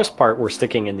for the most part, we're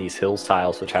sticking in these hills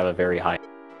tiles, which have a very high...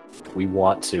 We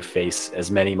want to face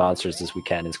as many monsters as we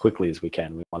can, as quickly as we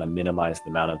can. We want to minimize the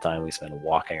amount of time we spend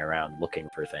walking around looking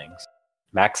for things,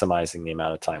 maximizing the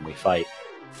amount of time we fight.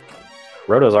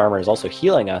 Roto's armor is also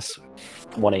healing us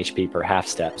 1 HP per half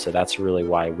step, so that's really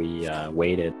why we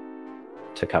waited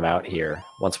to come out here.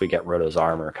 Once we get Roto's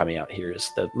armor, coming out here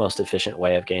is the most efficient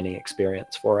way of gaining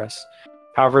experience for us.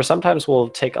 However, sometimes we'll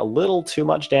take a little too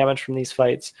much damage from these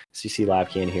fights. As you see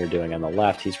Lavkian here doing on the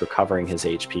left, he's recovering his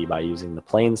HP by using the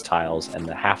plains tiles and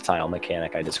the half tile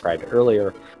mechanic I described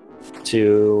earlier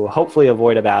to hopefully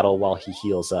avoid a battle while he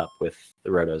heals up with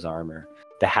the Roto's armor.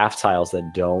 The half tiles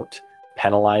that don't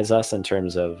penalize us in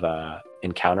terms of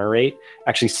encounter rate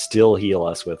actually still heal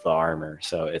us with the armor,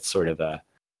 so it's sort of a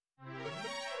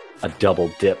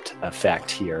double-dipped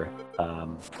effect here.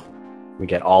 We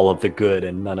get all of the good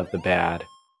and none of the bad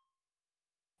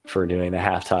for doing the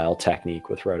half-tile technique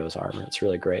with Roto's armor. It's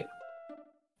really great.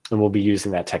 And we'll be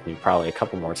using that technique probably a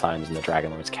couple more times in the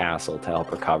Dragonlord's Castle to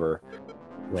help recover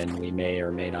when we may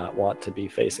or may not want to be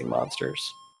facing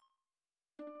monsters.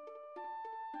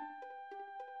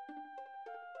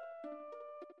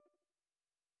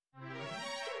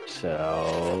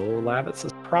 So Lavitz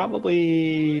is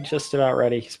probably just about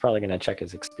ready. He's probably going to check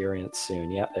his experience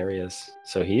soon. Yeah, there he is.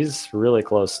 So he's really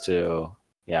close to,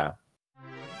 yeah.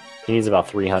 He needs about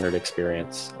 300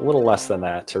 experience, a little less than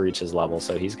that to reach his level.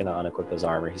 So he's going to unequip his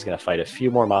armor. He's going to fight a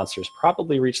few more monsters,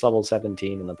 probably reach level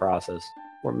 17 in the process,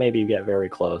 or maybe get very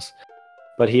close.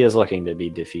 But he is looking to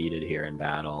be defeated here in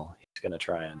battle. He's going to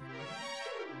try and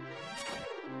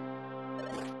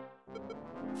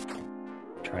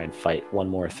fight one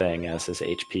more thing as his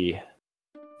HP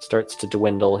starts to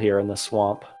dwindle here in the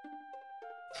swamp.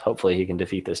 So hopefully he can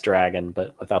defeat this dragon,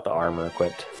 but without the armor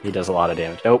equipped, he does a lot of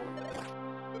damage. Nope.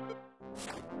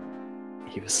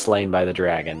 He was slain by the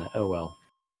dragon. Oh well.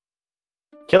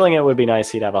 Killing it would be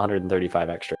nice. He'd have 135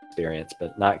 extra experience,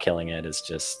 but not killing it is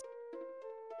just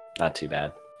not too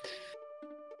bad.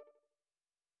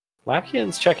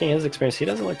 Lavkian's checking his experience. He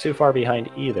doesn't look too far behind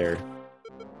either.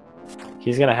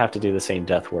 He's going to have to do the same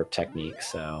death warp technique,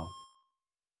 so...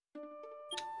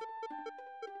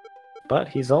 But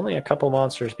he's only a couple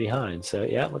monsters behind, so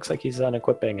yeah, it looks like he's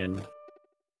unequipping and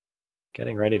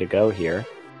getting ready to go here.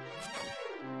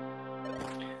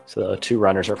 So the two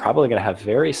runners are probably going to have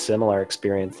very similar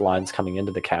experience lines coming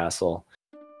into the castle.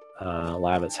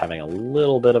 Lavitz having a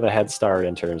little bit of a head start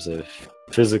in terms of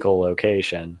physical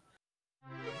location.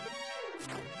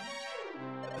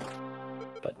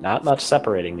 But not much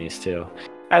separating these two.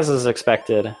 As is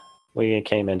expected, we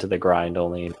came into the grind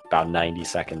only about 90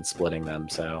 seconds splitting them,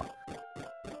 so...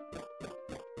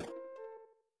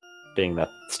 Being that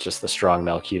it's just the strong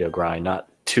Melchido grind, not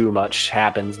too much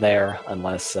happens there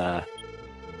unless a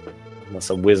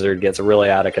wizard gets really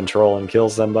out of control and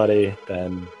kills somebody,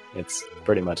 then it's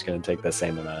pretty much going to take the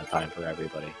same amount of time for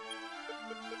everybody.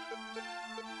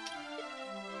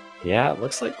 Yeah, it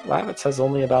looks like Lavitz has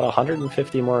only about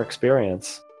 150 more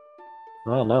experience.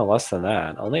 Well, no, less than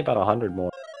that. Only about 100 more.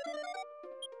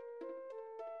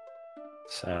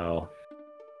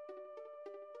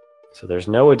 So there's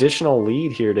no additional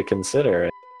lead here to consider.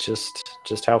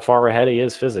 Just how far ahead he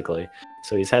is physically.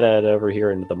 So he's headed over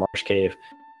here into the Marsh Cave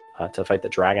to fight the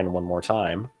dragon one more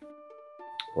time.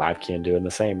 Lavkian doing the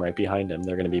same right behind him.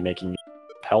 They're going to be making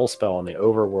Hell Spell on the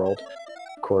overworld,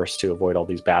 of course, to avoid all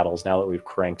these battles. Now that we've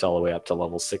cranked all the way up to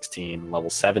level 16, level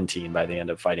 17 by the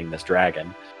end of fighting this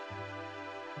dragon.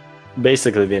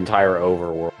 Basically, the entire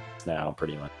overworld is now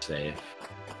pretty much safe.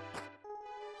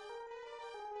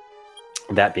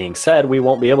 That being said, we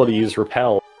won't be able to use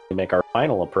Repel to make our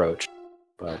final approach.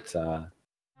 But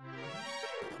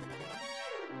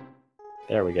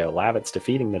there we go. Lavitz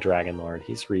defeating the Dragon Lord.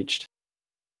 He's reached...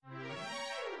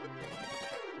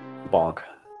 Bonk.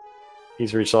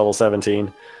 He's reached level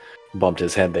 17. Bumped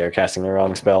his head there, casting the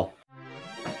wrong spell.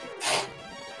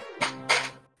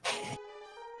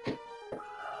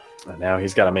 And now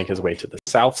he's got to make his way to the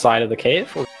south side of the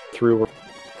cave, or through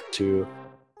to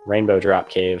Rainbow Drop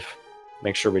Cave.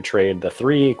 Make sure we trade the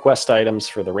 3 quest items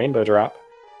for the Rainbow Drop.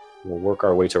 We'll work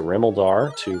our way to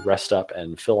Rimmeldar to rest up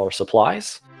and fill our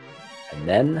supplies. And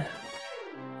then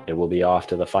it will be off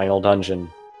to the final dungeon,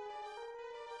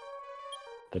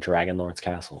 the Dragon Lord's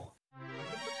Castle.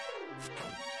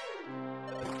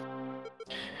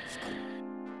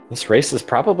 This race is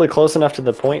probably close enough to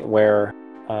the point where,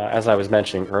 as I was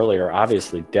mentioning earlier,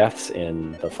 obviously deaths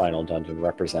in the final dungeon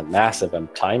represent massive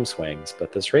time swings,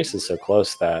 but this race is so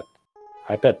close that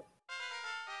I bet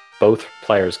both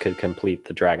players could complete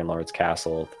the Dragon Lord's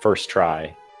Castle first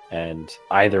try, and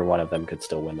either one of them could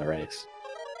still win the race.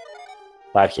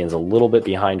 Lavkian's a little bit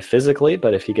behind physically,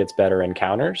 but if he gets better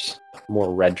encounters,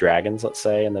 more red dragons, let's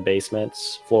say, in the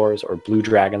basements, floors, or blue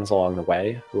dragons along the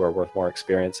way, who are worth more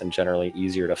experience and generally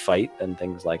easier to fight than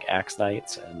things like Axe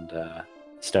Knights and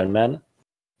Stone Men,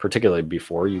 particularly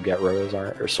before you get Roto's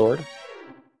or Sword,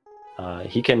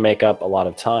 he can make up a lot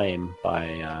of time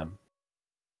by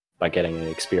getting the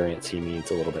experience he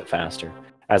needs a little bit faster.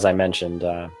 As I mentioned,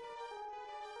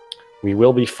 we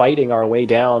will be fighting our way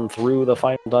down through the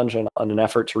final dungeon on an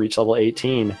effort to reach level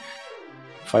 18.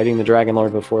 Fighting the Dragon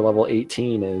Lord before level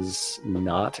 18 is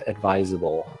not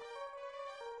advisable.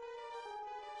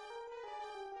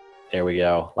 There we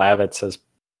go. Lavitz has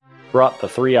brought the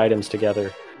 3 items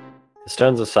together. The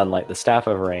Stones of Sunlight, the Staff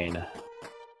of Rain,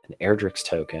 an Erdrick's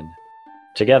Token.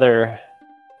 Together,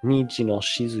 Niji no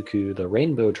Shizuku, the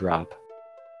Rainbow Drop.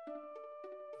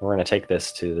 We're going to take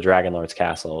this to the Dragon Lord's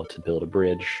Castle to build a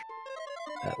bridge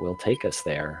that will take us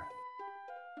there.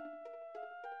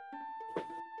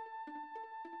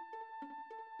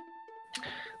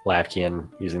 Lavkian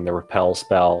using the Repel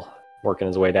spell, working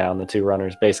his way down. The 2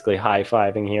 runners basically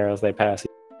high-fiving here as they pass.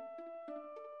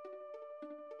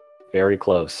 Very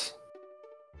close.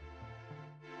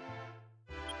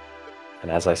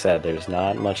 And as I said, there's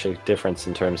not much of a difference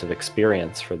in terms of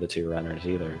experience for the 2 runners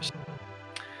either.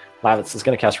 Lavitz is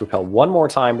going to cast Repel one more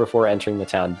time before entering the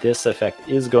town. This effect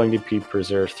is going to be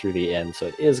preserved through the end, so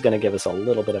it is going to give us a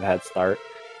little bit of head start.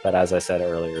 But as I said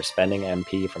earlier, spending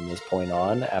MP from this point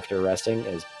on after resting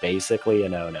is basically a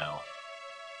no-no.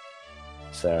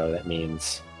 So that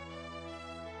means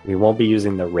we won't be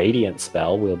using the Radiant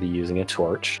spell, we'll be using a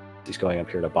torch. He's going up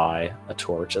here to buy a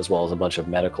torch, as well as a bunch of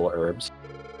medical herbs.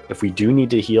 If we do need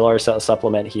to heal ourselves,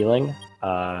 supplement healing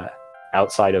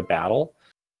outside of battle,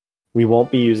 we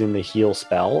won't be using the heal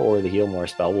spell or the heal more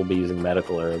spell. We'll be using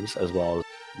medical herbs, as well as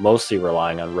mostly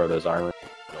relying on Roto's armor.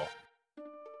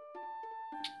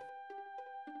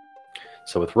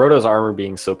 So with Roto's armor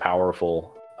being so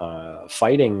powerful,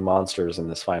 fighting monsters in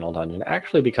this final dungeon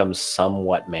actually becomes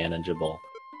somewhat manageable,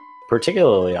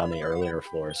 particularly on the earlier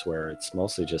floors where it's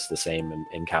mostly just the same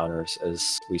encounters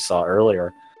as we saw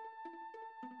earlier.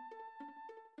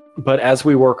 But as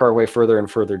we work our way further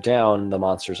and further down, the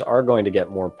monsters are going to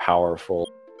get more powerful.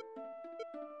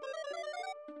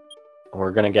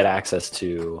 We're going to get access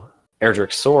to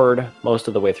Erdrick's Sword most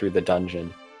of the way through the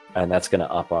dungeon, and that's going to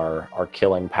up our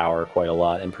killing power quite a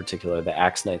lot. In particular, the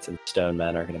Axe Knights and Stone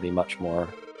Men are going to be much more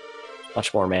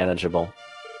manageable.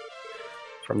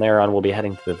 From there on, we'll be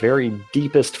heading to the very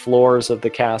deepest floors of the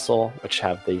castle, which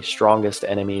have the strongest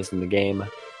enemies in the game.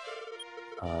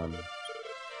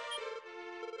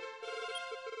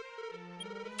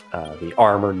 The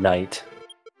Armored Knight,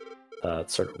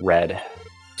 sort of red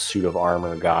suit of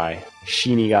armor guy,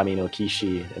 Shinigami no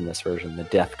Kishi in this version, the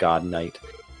Death God Knight,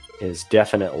 is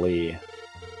definitely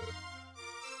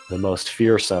the most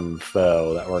fearsome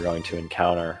foe that we're going to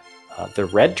encounter. The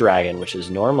Red Dragon, which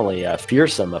is normally a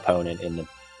fearsome opponent in the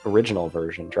original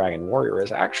version, Dragon Warrior,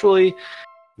 is actually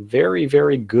very,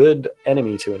 very good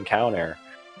enemy to encounter.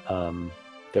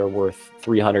 They're worth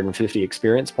 350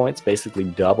 experience points, basically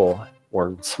double, or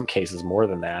in some cases more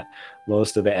than that,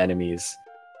 most of the enemies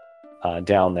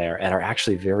down there, and are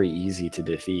actually very easy to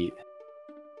defeat.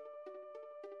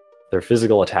 Their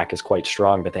physical attack is quite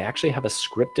strong, but they actually have a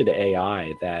scripted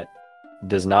AI that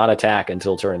does not attack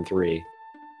until turn 3.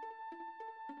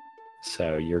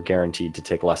 So you're guaranteed to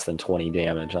take less than 20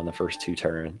 damage on the first 2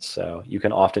 turns, so you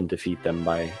can often defeat them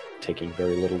by taking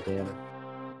very little damage.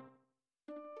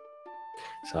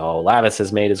 So Lavitz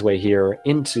has made his way here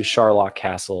into Sharlock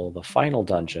Castle, the final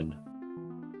dungeon.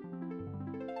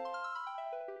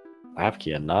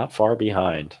 Lavkian not far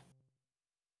behind.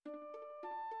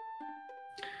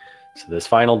 So this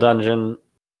final dungeon,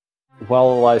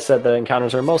 well, I said the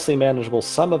encounters are mostly manageable.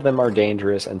 Some of them are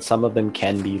dangerous, and some of them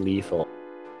can be lethal.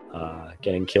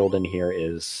 Getting killed in here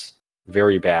is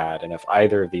very bad, and if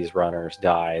either of these runners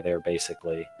die, they're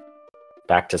basically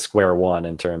back to square one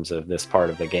in terms of this part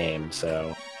of the game.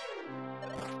 So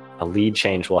a lead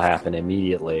change will happen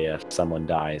immediately if someone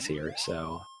dies here.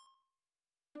 So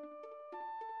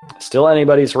still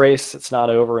anybody's race. It's not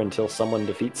over until someone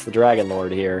defeats the Dragon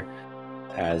Lord here,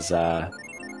 as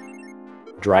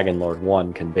Dragon Lord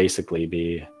 1 can basically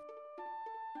be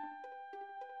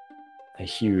a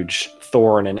huge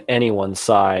thorn in anyone's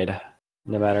side,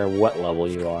 no matter what level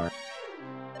you are.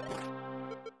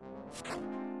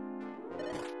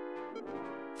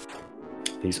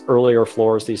 These earlier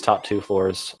floors, these top 2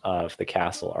 floors of the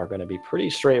castle, are going to be pretty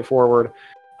straightforward.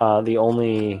 The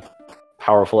only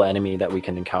powerful enemy that we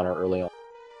can encounter early on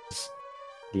is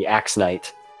the Axe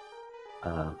Knight.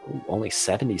 Only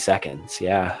 70 seconds,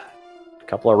 yeah. A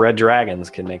couple of red dragons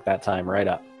can make that time right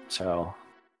up. So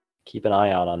keep an eye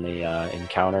out on the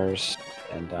encounters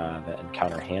and the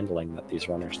encounter handling that these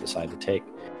runners decide to take.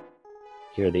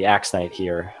 Here, the Axe Knight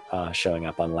here, showing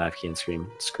up on Lavkian's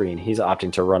screen. He's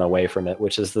opting to run away from it,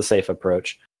 which is the safe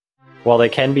approach. While they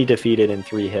can be defeated in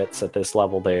 3 hits at this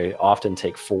level, they often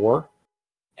take 4,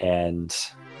 and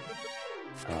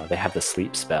they have the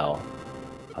sleep spell.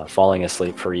 Falling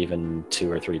asleep for even 2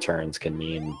 or 3 turns can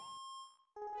mean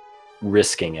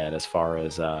risking it as far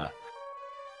as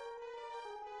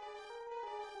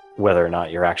whether or not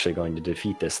you're actually going to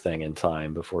defeat this thing in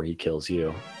time before he kills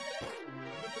you.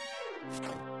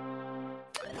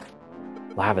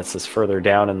 Lavitz is further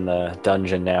down in the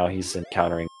dungeon now. He's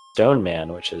encountering Stone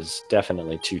Man, which is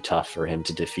definitely too tough for him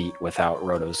to defeat without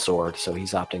Roto's sword, so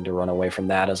he's opting to run away from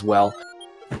that as well.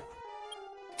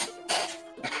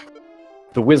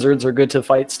 The wizards are good to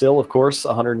fight still, of course.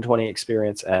 120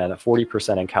 experience and a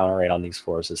 40% encounter rate on these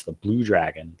floors is the blue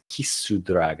dragon, Kisu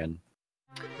Dragon.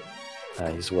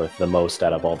 He's worth the most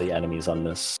out of all the enemies on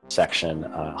this section,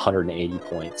 180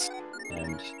 points.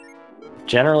 And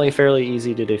generally fairly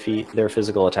easy to defeat. Their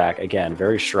physical attack, again,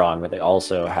 very strong, but they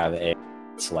also have a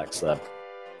selects the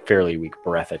fairly weak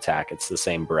breath attack. It's the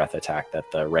same breath attack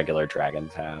that the regular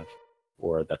dragons have,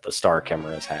 or that the star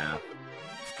chimeras have.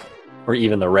 Or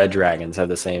even the red dragons have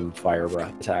the same fire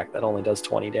breath attack that only does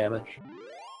 20 damage.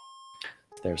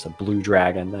 There's a blue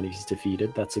dragon that he's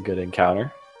defeated. That's a good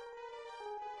encounter.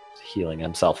 He's healing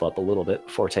himself up a little bit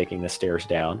before taking the stairs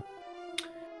down.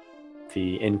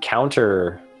 The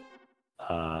encounter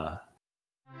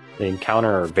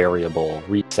variable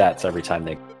resets every time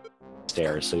they go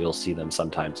stairs, so you'll see them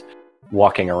sometimes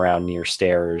walking around near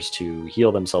stairs to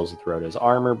heal themselves with Roto's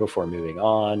armor before moving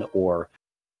on, or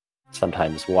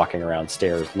sometimes walking around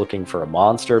stairs looking for a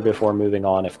monster before moving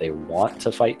on if they want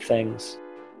to fight things.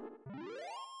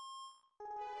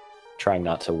 Trying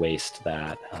not to waste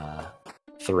that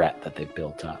threat that they've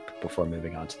built up before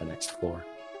moving on to the next floor.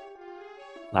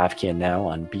 Lavkian now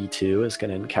on B2 is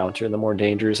going to encounter the more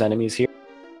dangerous enemies here.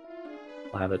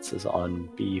 Lavitz is on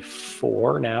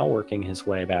B4 now, working his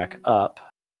way back up.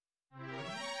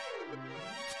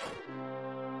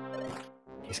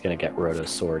 He's going to get Roto's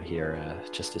sword here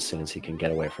just as soon as he can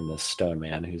get away from this stone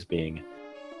man who's being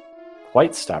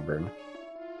quite stubborn.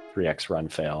 3x run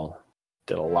fail.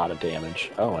 Did a lot of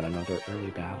damage. Oh, and another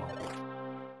early battle.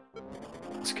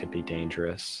 This could be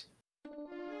dangerous.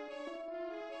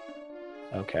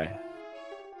 Okay.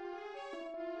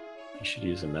 He should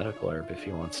use a medical herb if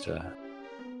he wants to.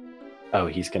 Oh,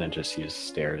 he's going to just use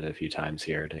stairs a few times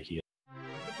here to heal.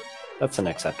 That's an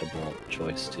acceptable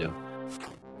choice, too.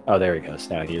 Oh, there he goes.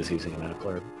 Now he is using a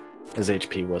medical herb. His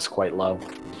HP was quite low.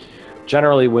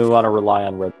 Generally, we want to rely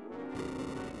on red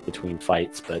between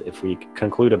fights, but if we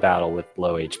conclude a battle with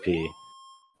low HP,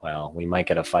 well, we might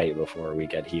get a fight before we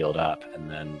get healed up, and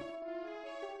then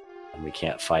we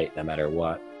can't fight no matter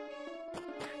what.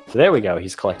 So there we go.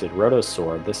 He's collected Roto's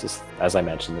sword. This is, as I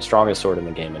mentioned, the strongest sword in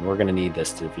the game, and we're going to need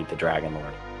this to defeat the Dragon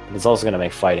Lord. And it's also going to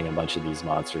make fighting a bunch of these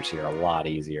monsters here a lot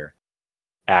easier.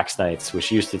 Axe Knights,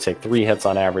 which used to take 3 hits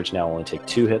on average, now only take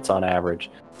 2 hits on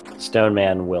average. Stone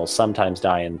Man will sometimes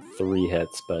die in 3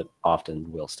 hits, but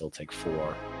often will still take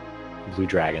 4. Blue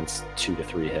Dragons, 2 to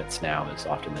 3 hits now is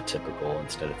often the typical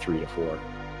instead of 3 to 4.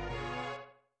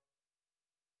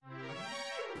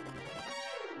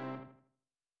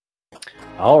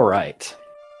 All right.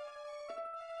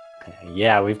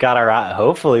 Yeah, we've got our...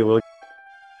 Hopefully we'll...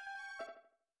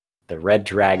 The red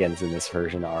dragons in this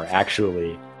version are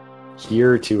actually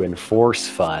here to enforce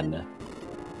fun.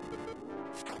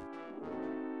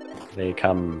 They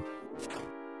come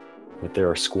with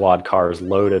their squad cars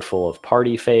loaded full of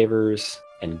party favors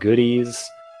and goodies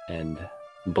and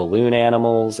balloon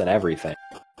animals and everything.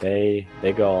 They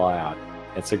go all out.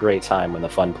 It's a great time when the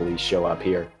fun police show up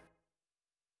here.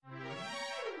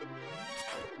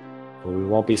 But we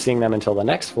won't be seeing them until the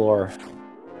next floor.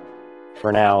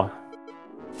 For now,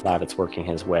 Lavitz working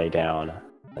his way down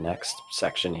the next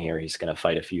section here. He's going to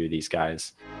fight a few of these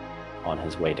guys on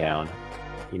his way down.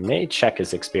 He may check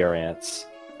his experience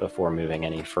before moving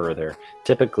any further.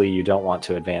 Typically, you don't want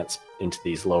to advance into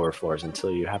these lower floors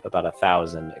until you have about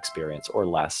 1,000 experience or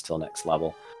less till next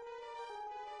level.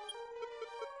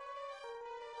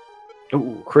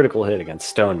 Ooh, critical hit against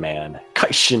Stone Man.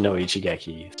 Kaishin no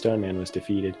Ichigeki. Stone Man was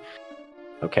defeated.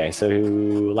 Okay, so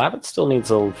Lavitz still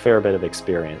needs a fair bit of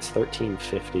experience.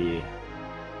 1350,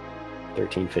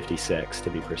 1356 to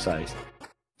be precise.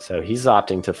 So he's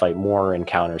opting to fight more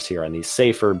encounters here on these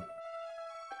safer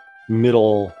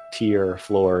middle tier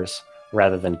floors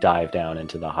rather than dive down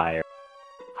into the higher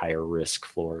risk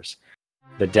floors.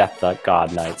 The Death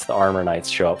God Knights, the Armor Knights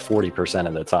show up 40%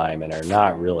 of the time and are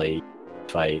not really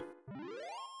fight.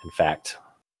 In fact,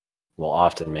 will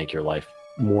often make your life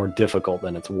more difficult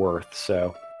than it's worth.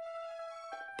 So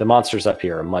the monsters up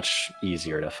here are much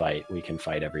easier to fight. We can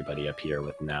fight everybody up here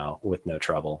with no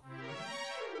trouble.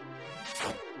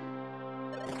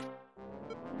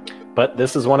 But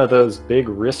this is one of those big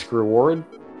risk-reward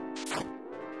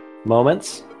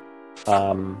moments.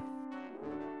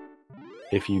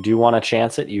 If you do want to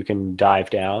chance it, you can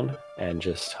dive down and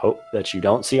just hope that you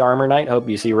don't see Armor Knight. Hope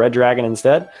you see Red Dragon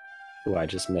instead. Ooh, I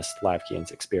just missed Lavkian's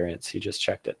experience. He just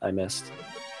checked it. I missed.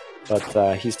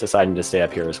 But he's deciding to stay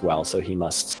up here as well, so he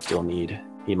must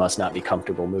not be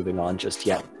comfortable moving on just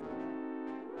yet.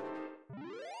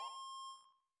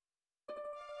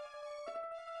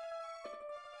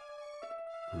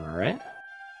 Alright.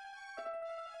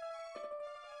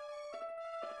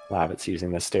 Lavitz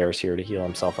using the stairs here to heal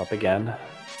himself up again.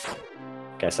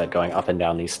 Like I said, going up and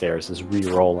down these stairs is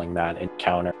re-rolling that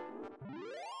encounter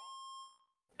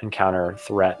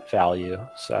threat value,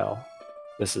 so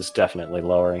this is definitely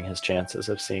lowering his chances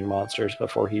of seeing monsters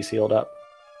before he's healed up.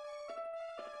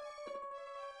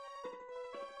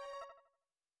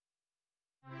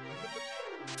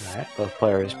 Alright, both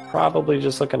players probably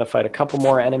just looking to fight a couple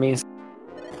more enemies.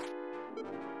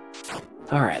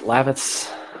 Alright,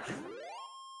 Lavitz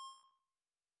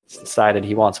decided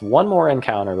he wants one more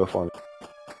encounter before,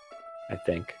 I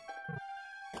think.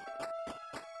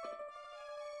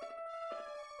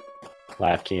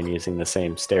 Lavkian using the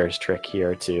same stairs trick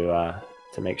here to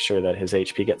make sure that his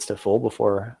HP gets to full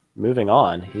before moving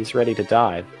on. He's ready to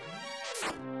dive.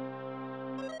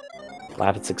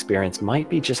 Lavitz's experience might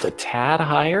be just a tad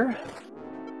higher,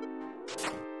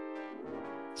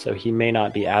 so he may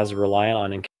not be as reliant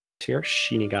on encounters here.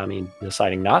 Shinigami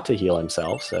deciding not to heal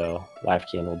himself, so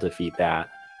Lavkian will defeat that.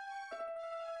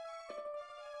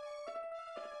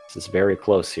 This is very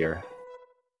close here.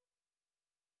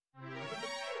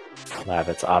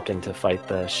 Lavitz opting to fight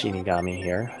the Shinigami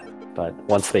here, but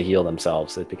once they heal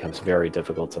themselves, it becomes very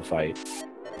difficult to fight.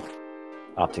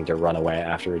 Opting to run away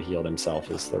after it healed himself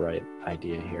is the right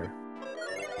idea here.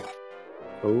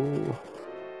 Oh,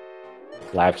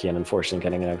 Lavkian unfortunately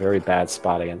getting in a very bad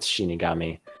spot against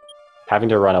Shinigami. Having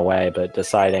to run away, but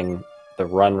deciding the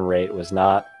run rate was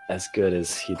not as good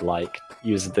as he'd like.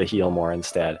 Used the heal more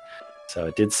instead. So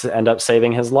it did end up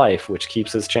saving his life, which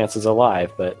keeps his chances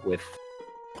alive, but with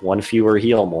one fewer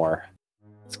heal more,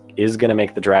 is going to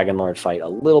make the Dragon Lord fight a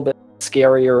little bit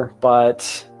scarier,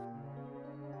 but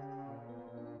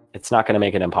it's not going to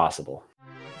make it impossible.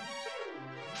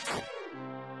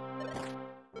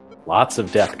 Lots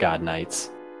of Death God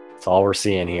Knights. That's all we're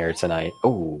seeing here tonight.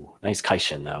 Oh, nice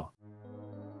Kaishin, though.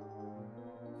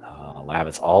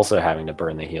 Lavitz also having to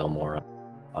burn the heal more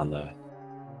on the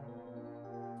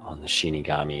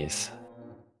Shinigamis.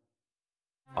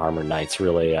 Armor Knights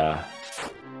really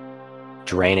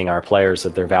draining our players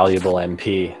of their valuable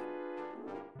MP.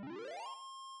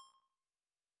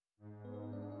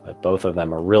 But both of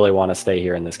them really want to stay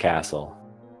here in this castle.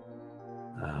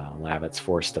 Lavitz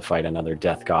forced to fight another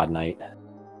Death God Knight.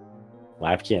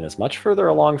 Lavkian is much further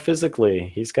along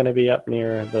physically. He's going to be up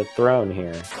near the throne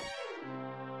here.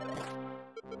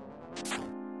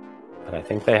 But I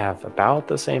think they have about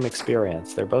the same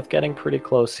experience. They're both getting pretty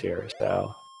close here,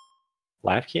 so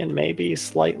Lavkian may be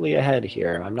slightly ahead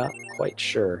here. I'm not quite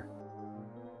sure.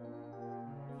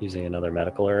 Using another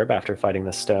medical herb after fighting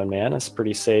the Stone Man is a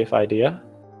pretty safe idea.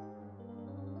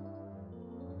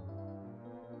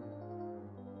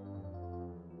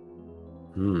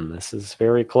 This is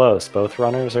very close. Both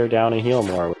runners are down a heal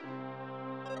more.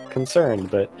 Concerned,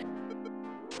 but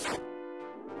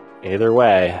Either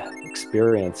way,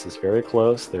 experience is very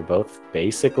close. They're both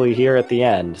basically here at the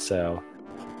end, so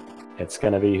it's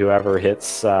going to be whoever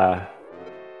hits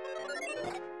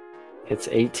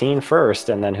 18 first,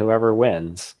 and then whoever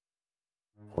wins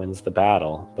the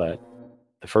battle. But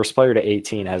the first player to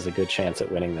 18 has a good chance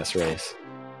at winning this race.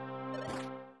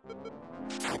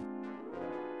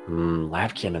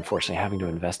 Lavkian, unfortunately, having to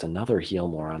invest another heal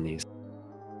more on these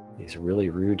really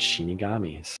rude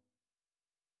Shinigamis.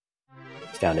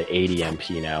 He's down to 80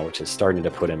 MP now, which is starting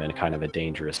to put him in kind of a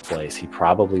dangerous place. He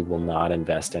probably will not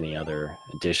invest any other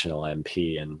additional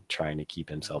MP in trying to keep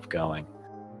himself going.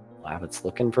 Lavitz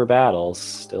looking for battles,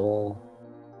 still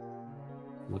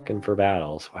looking for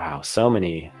battles. Wow, so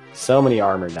many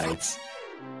armored knights.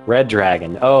 Red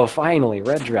Dragon. Oh, finally,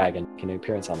 Red Dragon making an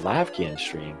appearance on Lavkian's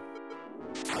stream.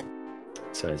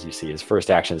 So as you see, his first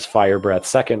action is Fire Breath,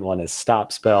 second one is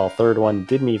Stop Spell, third one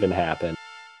didn't even happen.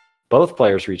 Both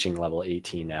players reaching level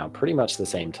 18 now, pretty much the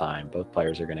same time. Both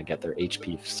players are going to get their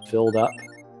HP filled up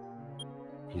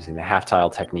using the half-tile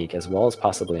technique as well as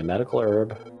possibly a medical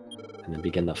herb, and then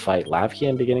begin the fight.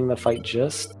 Lavkian beginning the fight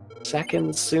just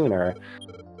seconds sooner,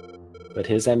 but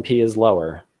his MP is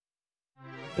lower.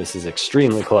 This is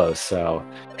extremely close, so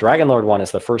Dragon Lord 1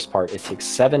 is the first part. It takes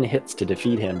 7 hits to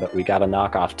defeat him, but we gotta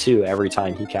knock off 2 every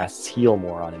time he casts Heal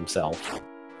More on himself.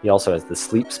 He also has the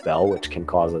Sleep spell, which can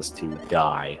cause us to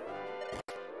die.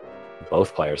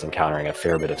 Both players encountering a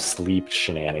fair bit of sleep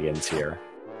shenanigans here.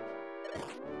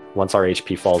 Once our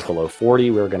HP falls below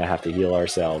 40, we're gonna have to heal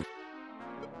ourselves.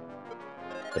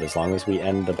 But as long as we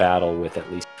end the battle with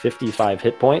at least 55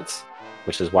 hit points,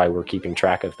 which is why we're keeping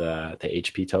track of the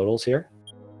HP totals here.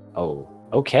 Oh,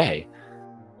 okay.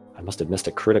 I must have missed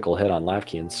a critical hit on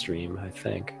Lavkian's stream, I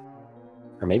think.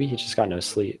 Or maybe he just got no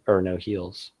sleep, or no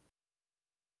heals.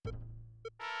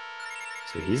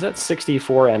 So he's at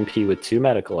 64 MP with 2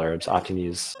 medical herbs. Opting to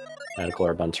use medical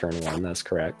herb on turn 1, that's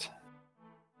correct.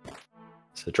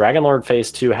 So Dragon Lord Phase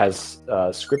 2 has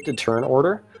scripted turn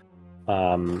order,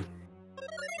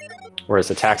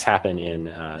 whereas attacks happen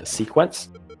in sequence.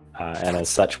 And as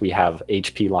such, we have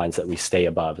HP lines that we stay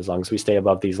above. As long as we stay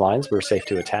above these lines, we're safe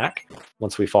to attack.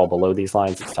 Once we fall below these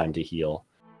lines, it's time to heal.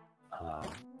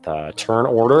 The turn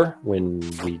order, when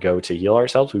we go to heal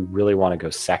ourselves, we really want to go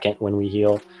second when we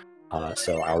heal.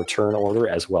 So our turn order,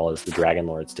 as well as the Dragon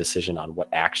Lord's decision on what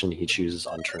action he chooses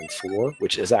on turn 4,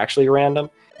 which is actually random.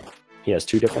 He has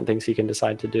 2 different things he can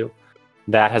decide to do.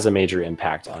 That has a major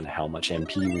impact on how much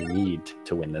MP we need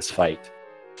to win this fight.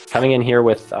 Coming in here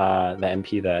with the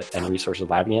MP and resources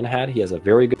Lavkian had, he has a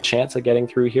very good chance of getting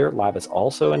through here. Lav is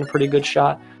also in a pretty good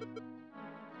shot.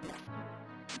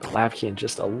 But Lavkian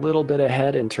just a little bit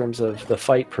ahead in terms of the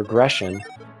fight progression.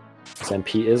 His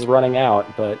MP is running out,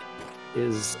 but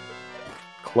is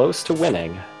close to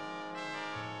winning.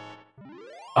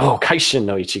 Oh, Kaishin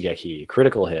no Ichigeki,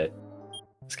 critical hit.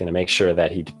 He's going to make sure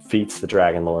that he defeats the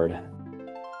Dragon Lord.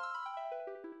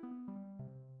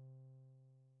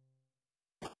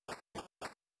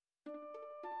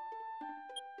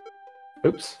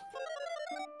 Oops.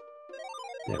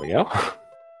 There we go.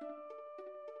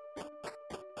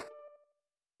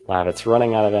 Lavitz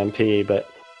running out of MP, but...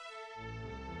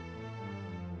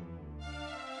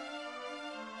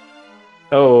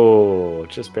 Oh,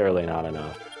 just barely not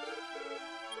enough.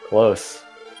 Close.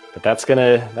 But that's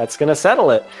gonna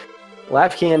settle it.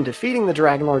 Lavkian defeating the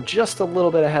Dragon Lord just a little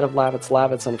bit ahead of Lavitz.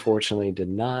 Lavitz, unfortunately, did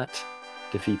not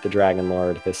defeat the Dragon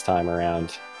Lord this time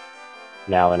around.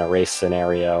 Now in a race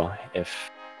scenario, if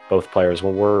both players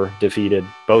were defeated,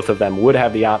 both of them would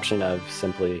have the option of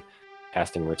simply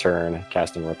casting Return,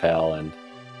 casting Repel, and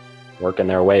working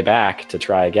their way back to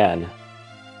try again.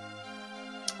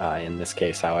 In this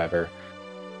case, however,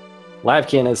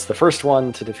 Lavkian is the first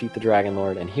one to defeat the Dragon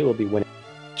Lord, and he will be winning.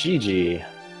 GG.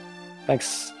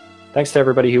 Thanks to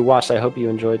everybody who watched. I hope you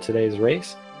enjoyed today's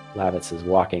race. Lavitz is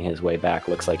walking his way back.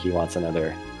 Looks like he wants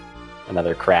another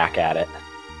crack at it.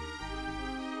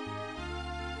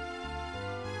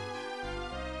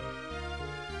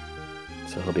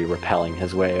 So he'll be rappelling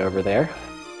his way over there.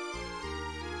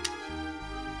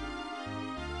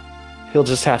 He'll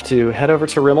just have to head over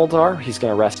to Rimmeldar. He's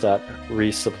going to rest up,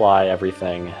 resupply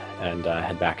everything, and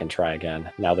head back and try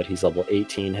again. Now that he's level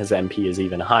 18, his MP is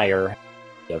even higher.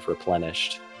 He have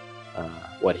replenished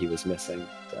what he was missing.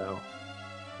 So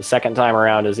the second time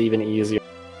around is even easier.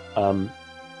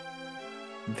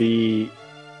 The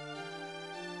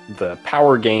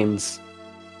power gains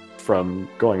from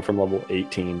going from level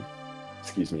 18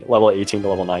 to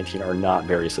level 19 are not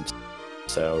very substantial.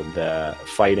 So the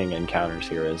fighting encounters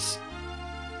here is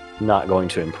not going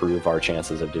to improve our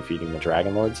chances of defeating the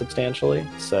Dragon Lord substantially.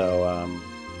 So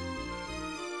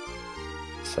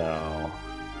So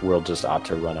we'll just opt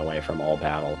to run away from all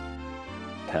battle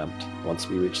attempt once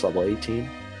we reach level 18.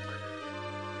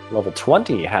 Level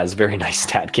 20 has very nice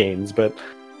stat gains, but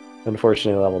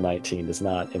unfortunately level 19 does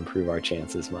not improve our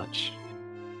chances much.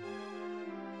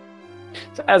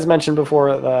 So as mentioned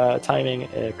before, the timing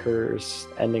occurs,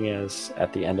 ending is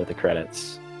at the end of the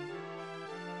credits.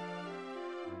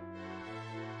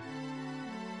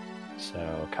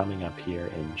 So coming up here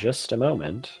in just a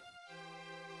moment,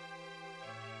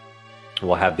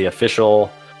 we'll have the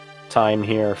official time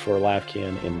here for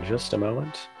Lavkian in just a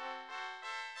moment.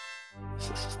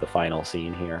 This is the final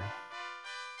scene here.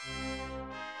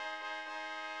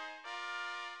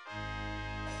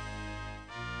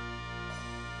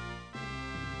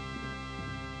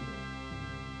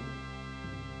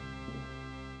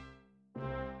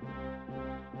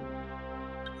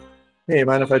 Hey,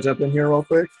 mind if I jump in here real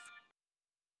quick?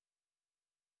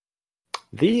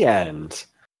 The end.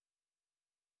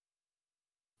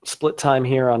 Split time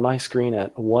here on my screen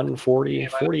at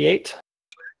 1:40:48.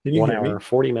 Can you 1 hear hour, me?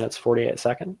 40 minutes, 48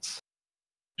 seconds.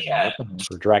 Yeah.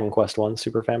 For Dragon Quest I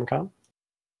Super Famicom,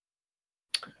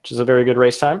 which is a very good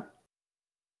race time.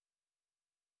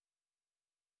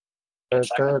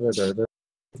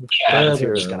 Lavitz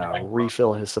here is going to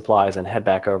refill his supplies and head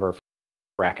back over,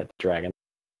 bracket the dragon.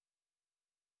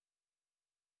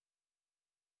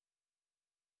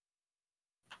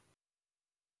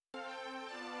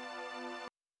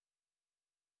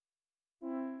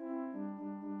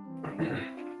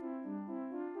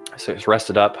 So he's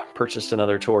rested up, purchased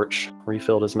another torch,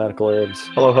 refilled his medical aids.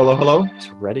 Hello, hello, hello. He's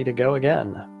ready to go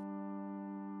again.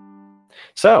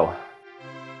 So,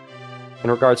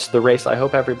 in regards to the race, I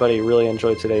hope everybody really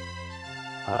enjoyed today.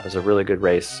 It was a really good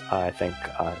race. I think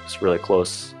it was really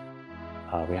close.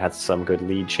 We had some good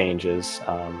lead changes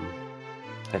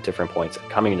at different points.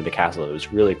 Coming into the castle, it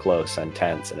was really close and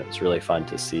tense, and it was really fun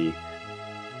to see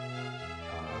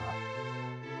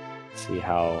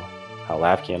how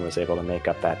Lavkian was able to make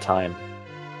up that time.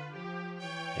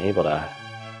 Able to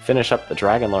finish up the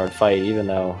Dragon Lord fight, even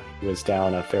though he was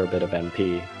down a fair bit of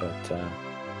MP. But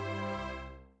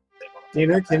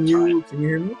Dina, can you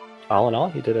hear me? all in all,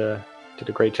 he did a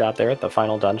great job there at the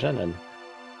final dungeon and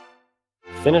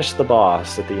finished the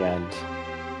boss at the end.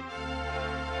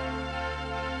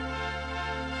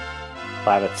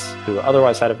 Lavitz, who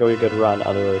otherwise had a very good run,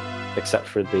 except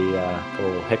for the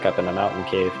little hiccup in the mountain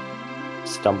cave,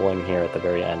 stumbling here at the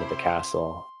very end of the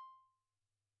castle.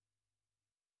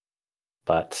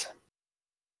 But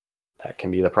that can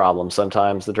be the problem.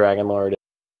 Sometimes the Dragon Lord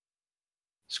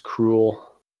is cruel.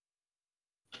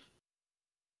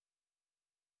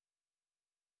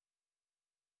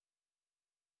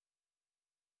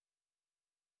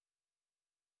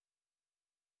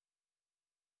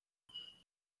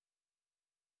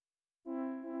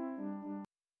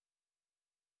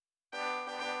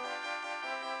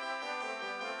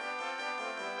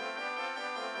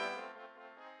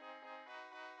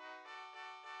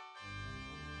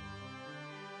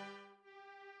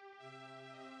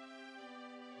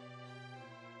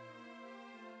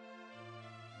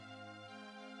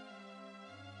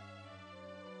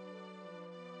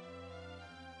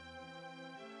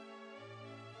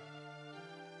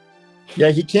 Yeah,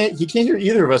 he can't hear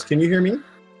either of us. Can you hear me?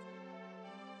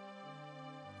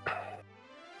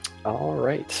 All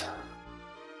right.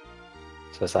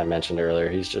 So as I mentioned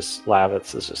earlier,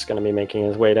 Lavitz is just going to be making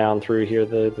his way down through here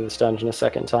this dungeon a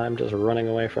second time, just running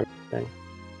away from everything.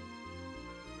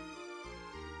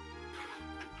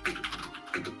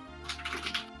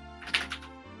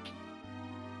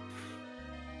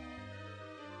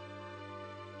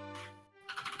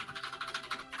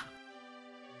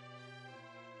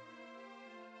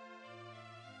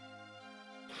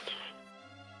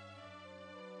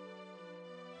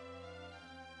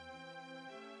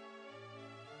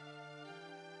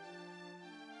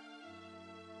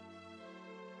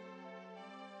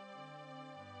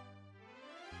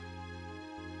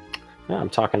 Yeah,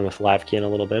 I'm talking with Lavkian a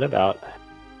little bit about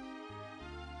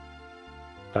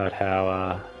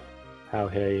how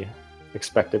he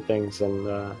expected things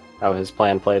and how his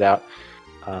plan played out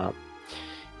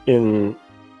in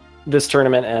this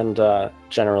tournament, and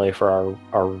generally for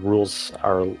our rules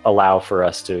allow for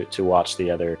us to watch the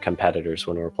other competitors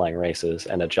when we're playing races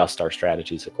and adjust our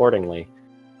strategies accordingly.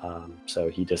 So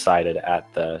he decided at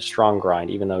the strong grind,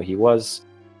 even though he was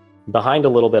behind a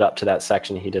little bit up to that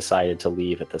section, he decided to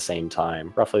leave at the same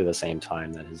time, roughly the same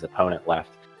time that his opponent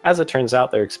left. As it turns out,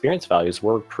 their experience values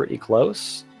were pretty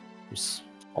close. It was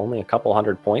only a couple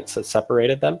 100 points that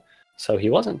separated them, so he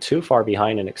wasn't too far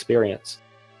behind in experience.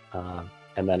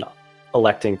 And then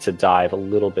electing to dive a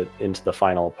little bit into the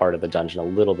final part of the dungeon a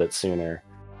little bit sooner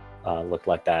looked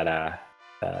like that,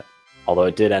 although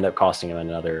it did end up costing him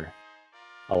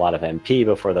a lot of MP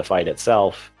before the fight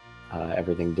itself,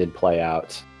 everything did play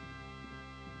out.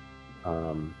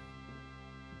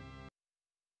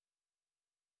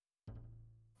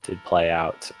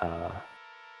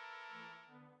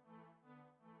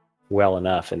 Well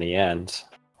enough in the end,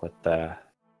 with the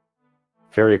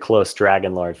very close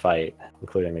Dragon Lord fight,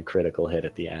 including the critical hit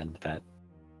at the end that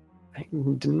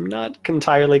I'm not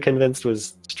entirely convinced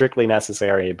was strictly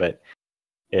necessary, but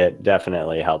it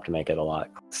definitely helped make it a lot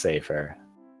safer.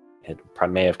 It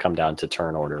may have come down to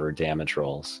turn order or damage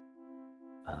rolls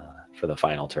for the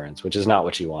final turns, which is not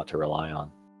what you want to rely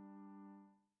on.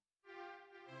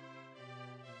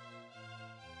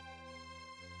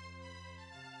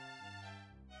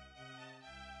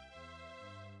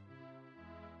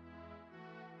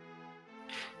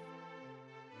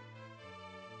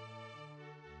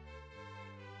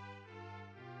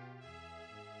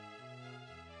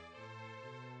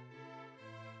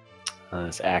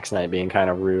 This Axe Knight being kind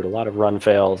of rude. A lot of run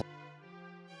fails.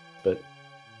 But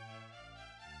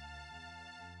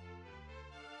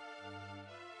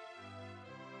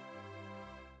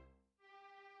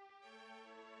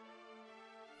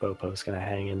Bopo's going to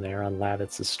hang in there on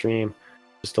Lavitz's stream.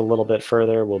 Just a little bit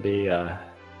further, we'll be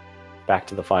back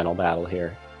to the final battle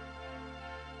here.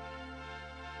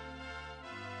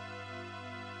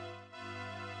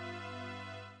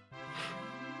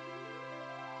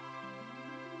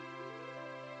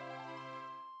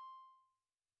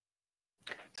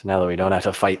 So now that we don't have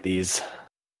to fight these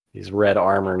red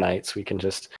armor knights, we can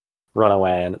just run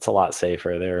away, and it's a lot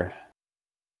safer.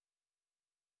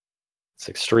 It's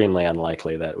extremely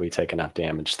unlikely that we take enough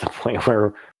damage to the point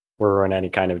where we're in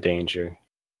any kind of danger.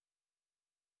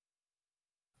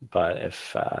 But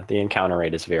if the encounter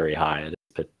rate is very high,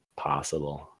 it's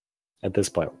possible. At this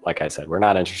point, like I said, we're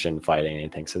not interested in fighting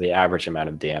anything, so the average amount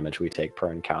of damage we take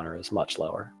per encounter is much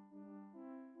lower.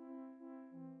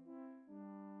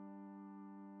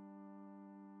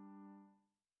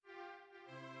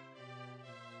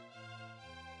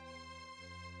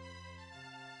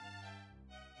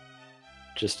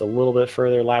 Just a little bit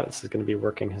further, Lavitz is going to be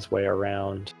working his way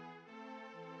around.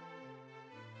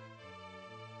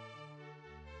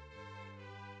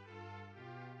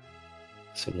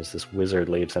 As soon as this wizard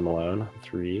leaves him alone,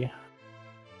 three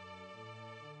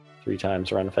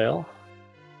times run fail.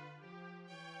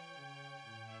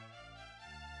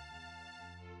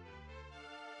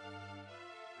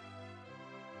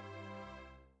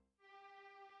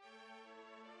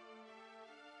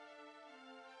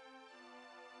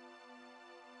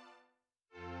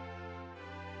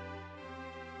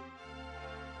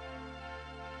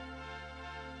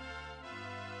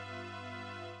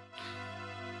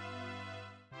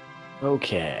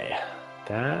 Okay,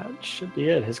 that should be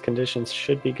it. His conditions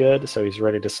should be good, so he's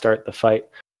ready to start the fight.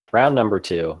 Round number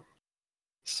 2.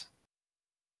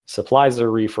 Supplies are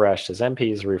refreshed. His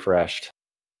MP is refreshed.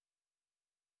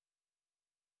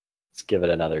 Let's give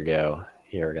it another go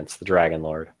here against the Dragon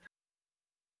Lord.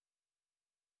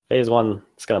 Phase 1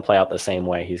 is going to play out the same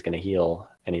way. He's going to heal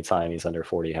anytime he's under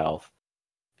 40 health.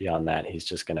 Beyond that, he's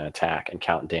just going to attack and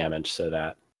count damage so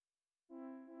that...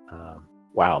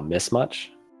 wow, miss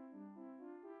much?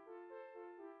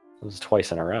 It was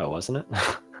twice in a row, wasn't it?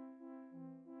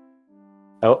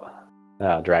 Oh,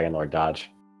 Dragon Lord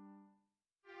dodge.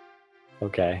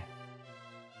 Okay.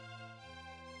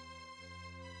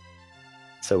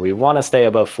 So we want to stay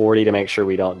above 40 to make sure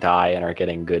we don't die and are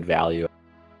getting good value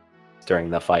during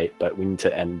the fight, but we need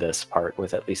to end this part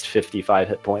with at least 55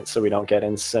 hit points so we don't get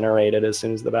incinerated as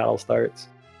soon as the battle starts.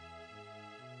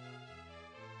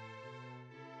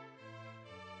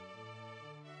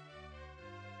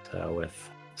 So with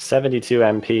 72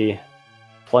 MP,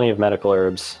 plenty of medical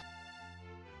herbs,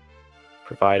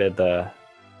 provided the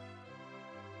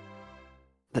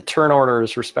turn order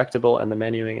is respectable and the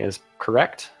menuing is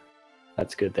correct.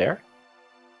 That's good there.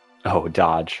 Oh,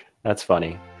 dodge. That's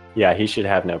funny. Yeah, he should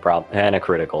have no problem. And a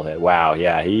critical hit. Wow,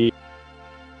 yeah, he...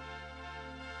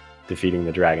 defeating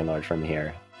the Dragon Lord from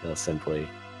here. He'll simply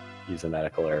use a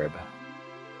medical herb.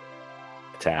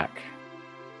 Attack.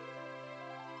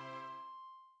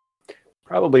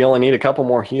 Probably only need a couple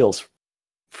more heals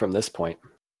from this point.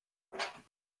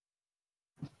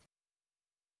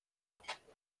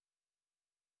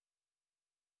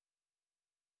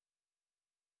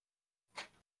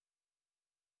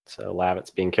 So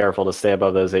Lavitz being careful to stay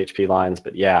above those HP lines,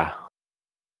 but yeah.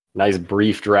 Nice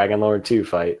brief Dragon Lord 2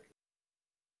 fight.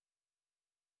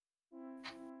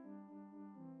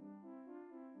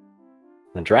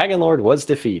 The Dragon Lord was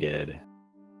defeated.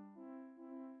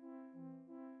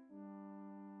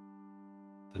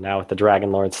 The And now with the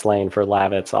Dragon Lord slain for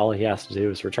Lavitz, all he has to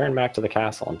do is return back to the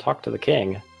castle and talk to the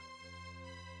king.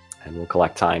 And we'll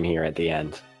collect time here at the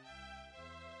end.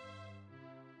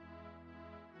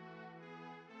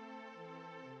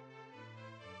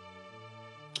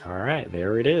 All right,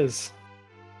 there it is.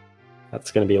 That's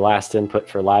going to be last input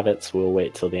for Lavitz. We'll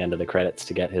wait till the end of the credits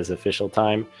to get his official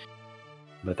time.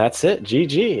 But that's it.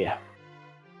 GG.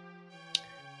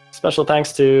 Special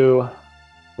thanks to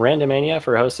Randomania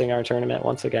for hosting our tournament.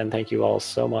 Once again, thank you all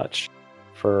so much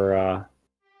for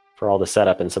all the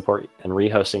setup and support and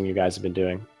re-hosting you guys have been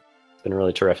doing. It's been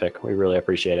really terrific. We really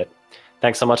appreciate it.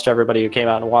 Thanks so much to everybody who came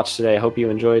out and watched today. I hope you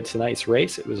enjoyed tonight's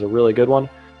race. It was a really good one.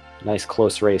 Nice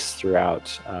close race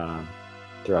throughout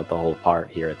the whole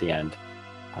part here at the end.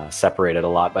 Separated a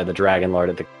lot by the Dragon Lord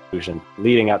at the conclusion.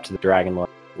 Leading up to the Dragon Lord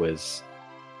was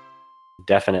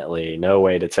definitely no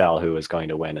way to tell who was going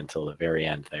to win until the very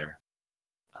end there.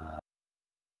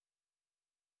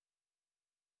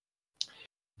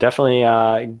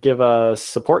 Definitely give a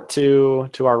support to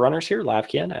our runners here,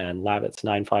 Lavkian and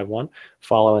Lavitz951.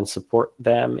 Follow and support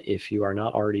them if you are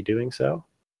not already doing so.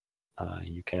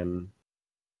 You can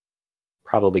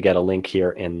probably get a link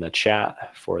here in the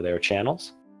chat for their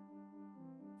channels.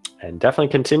 And definitely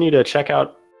continue to check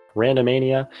out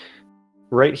Randomania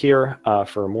right here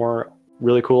for more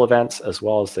really cool events, as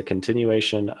well as the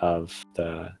continuation of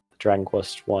the Dragon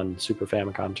Quest I Super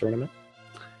Famicom tournament.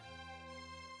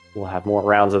 We'll have more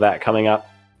rounds of that coming up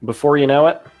before you know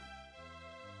it.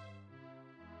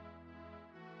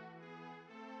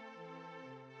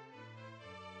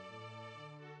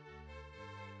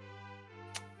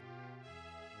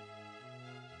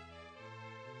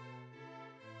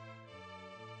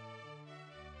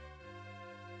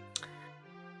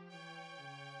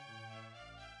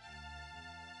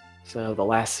 So the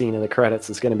last scene of the credits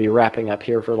is going to be wrapping up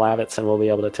here for Lavitz, and we'll be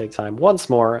able to take time once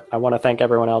more. I want to thank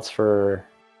everyone else for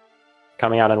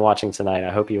coming out and watching tonight.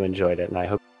 I hope you enjoyed it, and I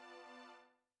hope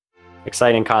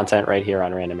exciting content right here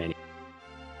on Randomania.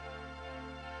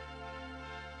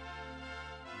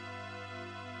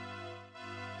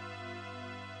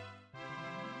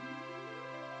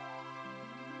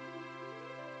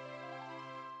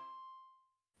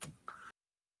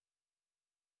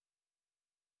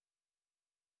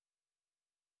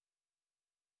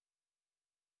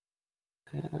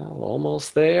 Well,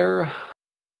 almost there.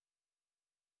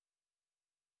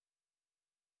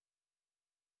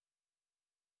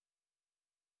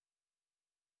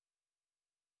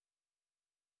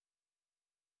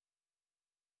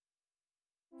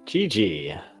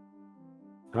 GG.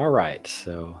 All right,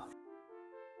 so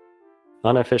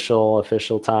unofficial,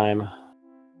 official time,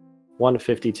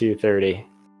 1:52:30.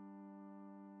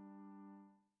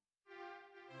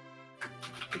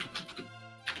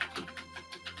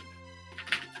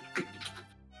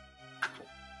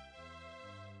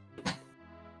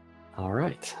 All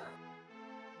right.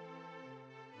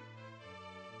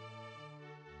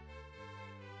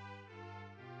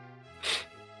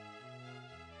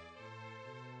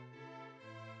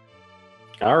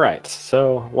 All right.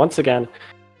 So once again,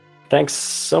 thanks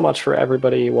so much for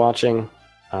everybody watching.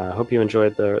 I hope you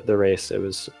enjoyed the race. It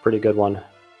was a pretty good one.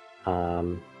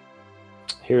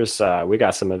 We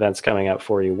got some events coming up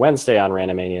for you. Wednesday on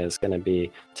Randomania is going to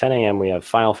be 10 a.m. We have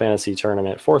Final Fantasy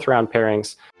Tournament 4th round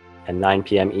pairings, and 9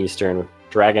 p.m. Eastern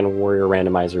Dragon Warrior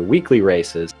Randomizer weekly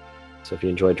races. So if you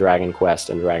enjoy Dragon Quest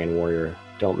and Dragon Warrior,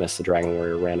 don't miss the Dragon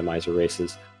Warrior Randomizer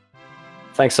races.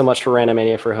 Thanks so much for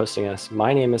Randomania for hosting us.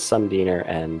 My name is Sumdiener,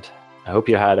 and I hope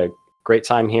you had a great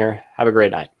time here. Have a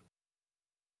great night.